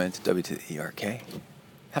need to go into W to the ERK,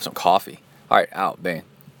 have some coffee. All right, out, bang.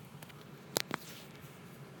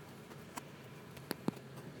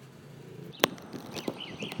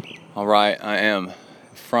 All right, I am in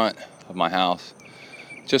front of my house.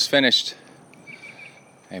 Just finished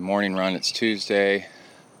a morning run. It's Tuesday,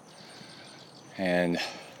 and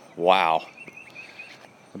wow.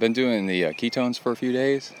 I've been doing the ketones for a few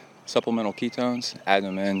days, supplemental ketones,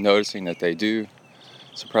 adding them in, noticing that they do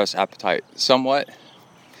suppress appetite somewhat.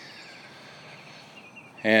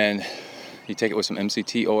 And you take it with some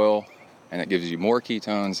MCT oil, and it gives you more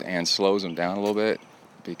ketones and slows them down a little bit,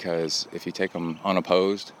 because if you take them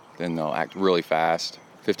unopposed, then they'll act really fast.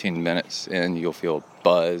 15 minutes in, you'll feel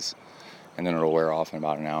buzz, and then it'll wear off in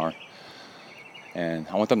about an hour. And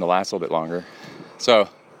I want them to last a little bit longer. So,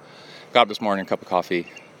 got up this morning, a cup of coffee,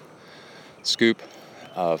 scoop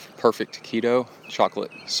of perfect keto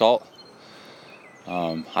chocolate salt.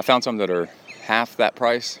 I found some that are half that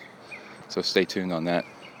price, so stay tuned on that.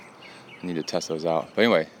 I need to test those out. But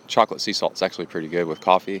anyway, chocolate sea salt is actually pretty good with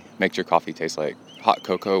coffee. Makes your coffee taste like hot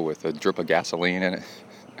cocoa with a drip of gasoline in it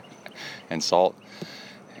and salt.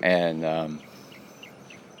 And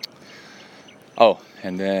Oh,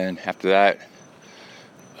 and then after that,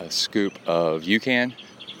 a scoop of UCAN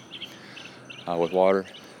with water.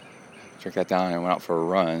 Drink that down and went out for a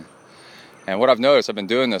run. And what I've noticed, I've been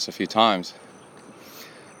doing this a few times.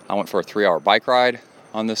 I went for a 3-hour bike ride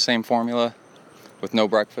on this same formula with no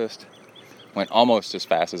breakfast. Went almost as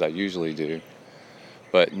fast as I usually do.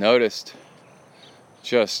 But noticed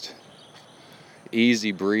just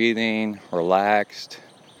easy breathing, relaxed,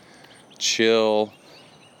 chill.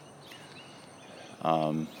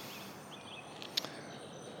 And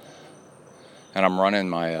I'm running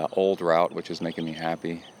my old route, which is making me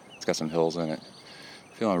happy. It's got some hills in it.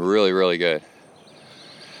 Feeling really, really good.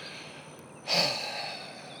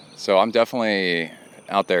 So I'm definitely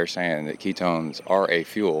out there saying that ketones are a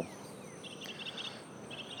fuel.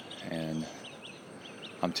 And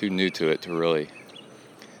I'm too new to it to really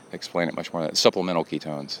explain it much more. Supplemental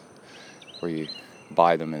ketones, where you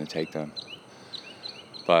buy them and take them.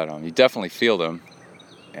 But you definitely feel them.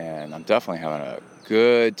 And I'm definitely having a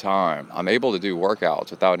good time. I'm able to do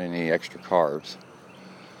workouts without any extra carbs.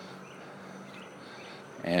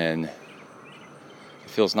 And it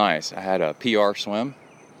feels nice. I had a PR swim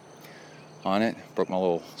on it. Broke my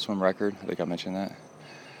little swim record. I think I mentioned that.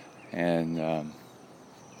 And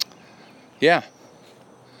yeah.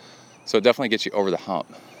 So it definitely gets you over the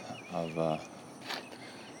hump of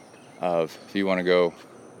if you want to go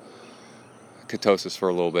ketosis for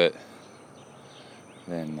a little bit,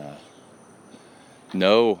 then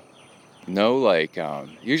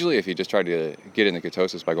usually if you just try to get into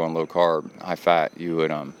ketosis by going low carb, high fat, you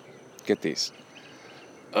would get these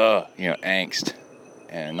angst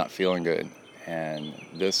and not feeling good. And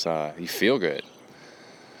this you feel good.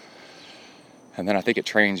 And then I think it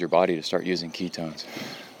trains your body to start using ketones.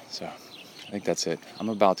 So I think that's it. I'm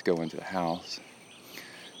about to go into the house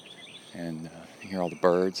and hear all the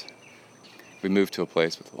birds. We moved to a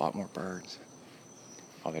place with a lot more birds.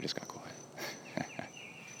 Oh, they just got quiet.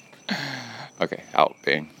 Okay, out,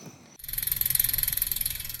 bing.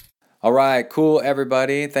 All right, cool,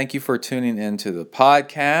 everybody. Thank you for tuning into the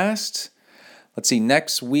podcast. Let's see,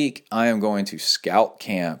 next week I am going to scout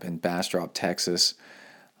camp in Bastrop, Texas.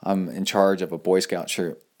 I'm in charge of a Boy Scout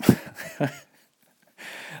troop.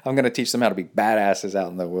 I'm going to teach them how to be badasses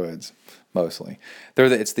out in the woods, mostly.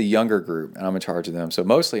 It's the younger group, and I'm in charge of them. So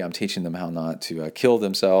mostly I'm teaching them how not to kill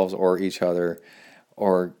themselves or each other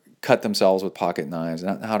or cut themselves with pocket knives,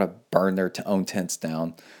 and how to burn their own tents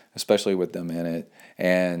down, especially with them in it,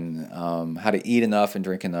 and how to eat enough and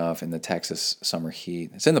drink enough in the Texas summer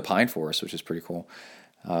heat. It's in the pine forest, which is pretty cool,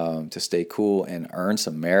 to stay cool and earn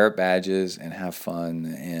some merit badges and have fun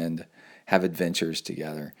and have adventures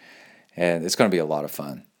together. And it's going to be a lot of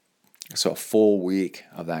fun. So a full week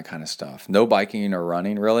of that kind of stuff. No biking or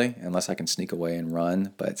running, really, unless I can sneak away and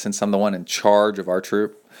run. But since I'm the one in charge of our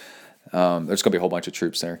troop, there's going to be a whole bunch of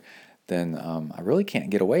troops there, then I really can't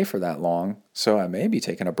get away for that long. So I may be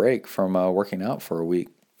taking a break from working out for a week.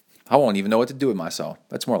 I won't even know what to do with myself.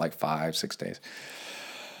 That's more like 5-6 days.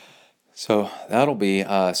 So that'll be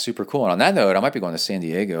super cool. And on that note, I might be going to San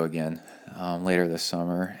Diego again later this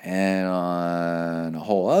summer. And on a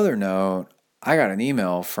whole other note, I got an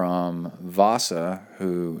email from Vasa,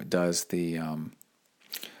 who does the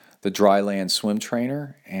dry land swim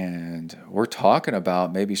trainer, and we're talking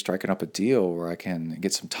about maybe striking up a deal where I can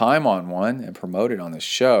get some time on one and promote it on the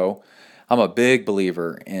show. I'm a big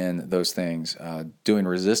believer in those things, doing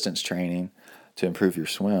resistance training to improve your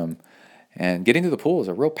swim. And getting to the pool is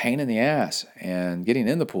a real pain in the ass, and getting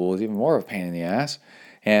in the pool is even more of a pain in the ass.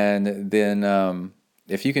 And then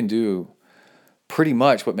if you can do pretty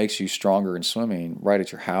much what makes you stronger in swimming right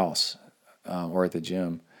at your house or at the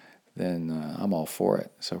gym, then I'm all for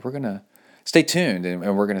it. So we're going to stay tuned,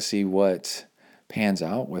 and we're going to see what pans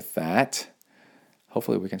out with that.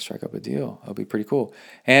 Hopefully we can strike up a deal. It'll be pretty cool.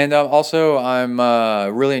 And also, I'm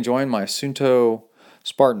really enjoying my Suunto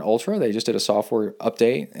Spartan Ultra. They just did a software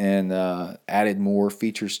update and added more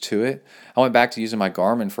features to it. I went back to using my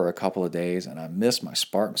Garmin for a couple of days, and I missed my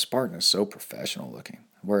Spartan. Spartan is so professional looking.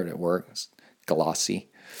 I wear it at work. It's glossy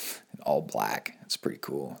and all black. It's pretty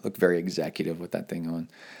cool. Look very executive with that thing on.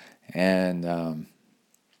 And the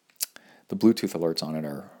Bluetooth alerts on it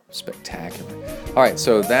are spectacular. All right,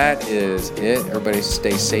 so that is it. Everybody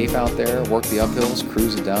stay safe out there. Work the uphills,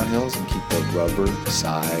 cruise the downhills, and keep the rubber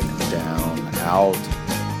side down. Out.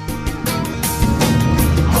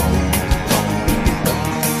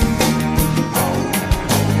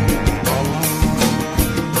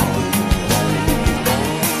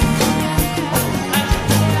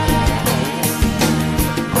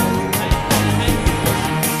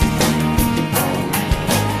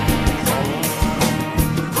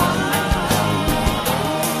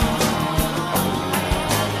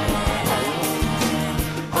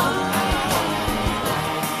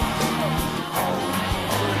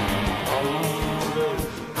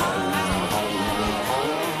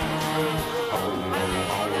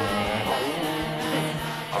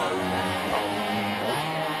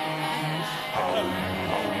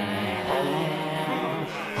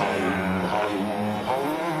 home.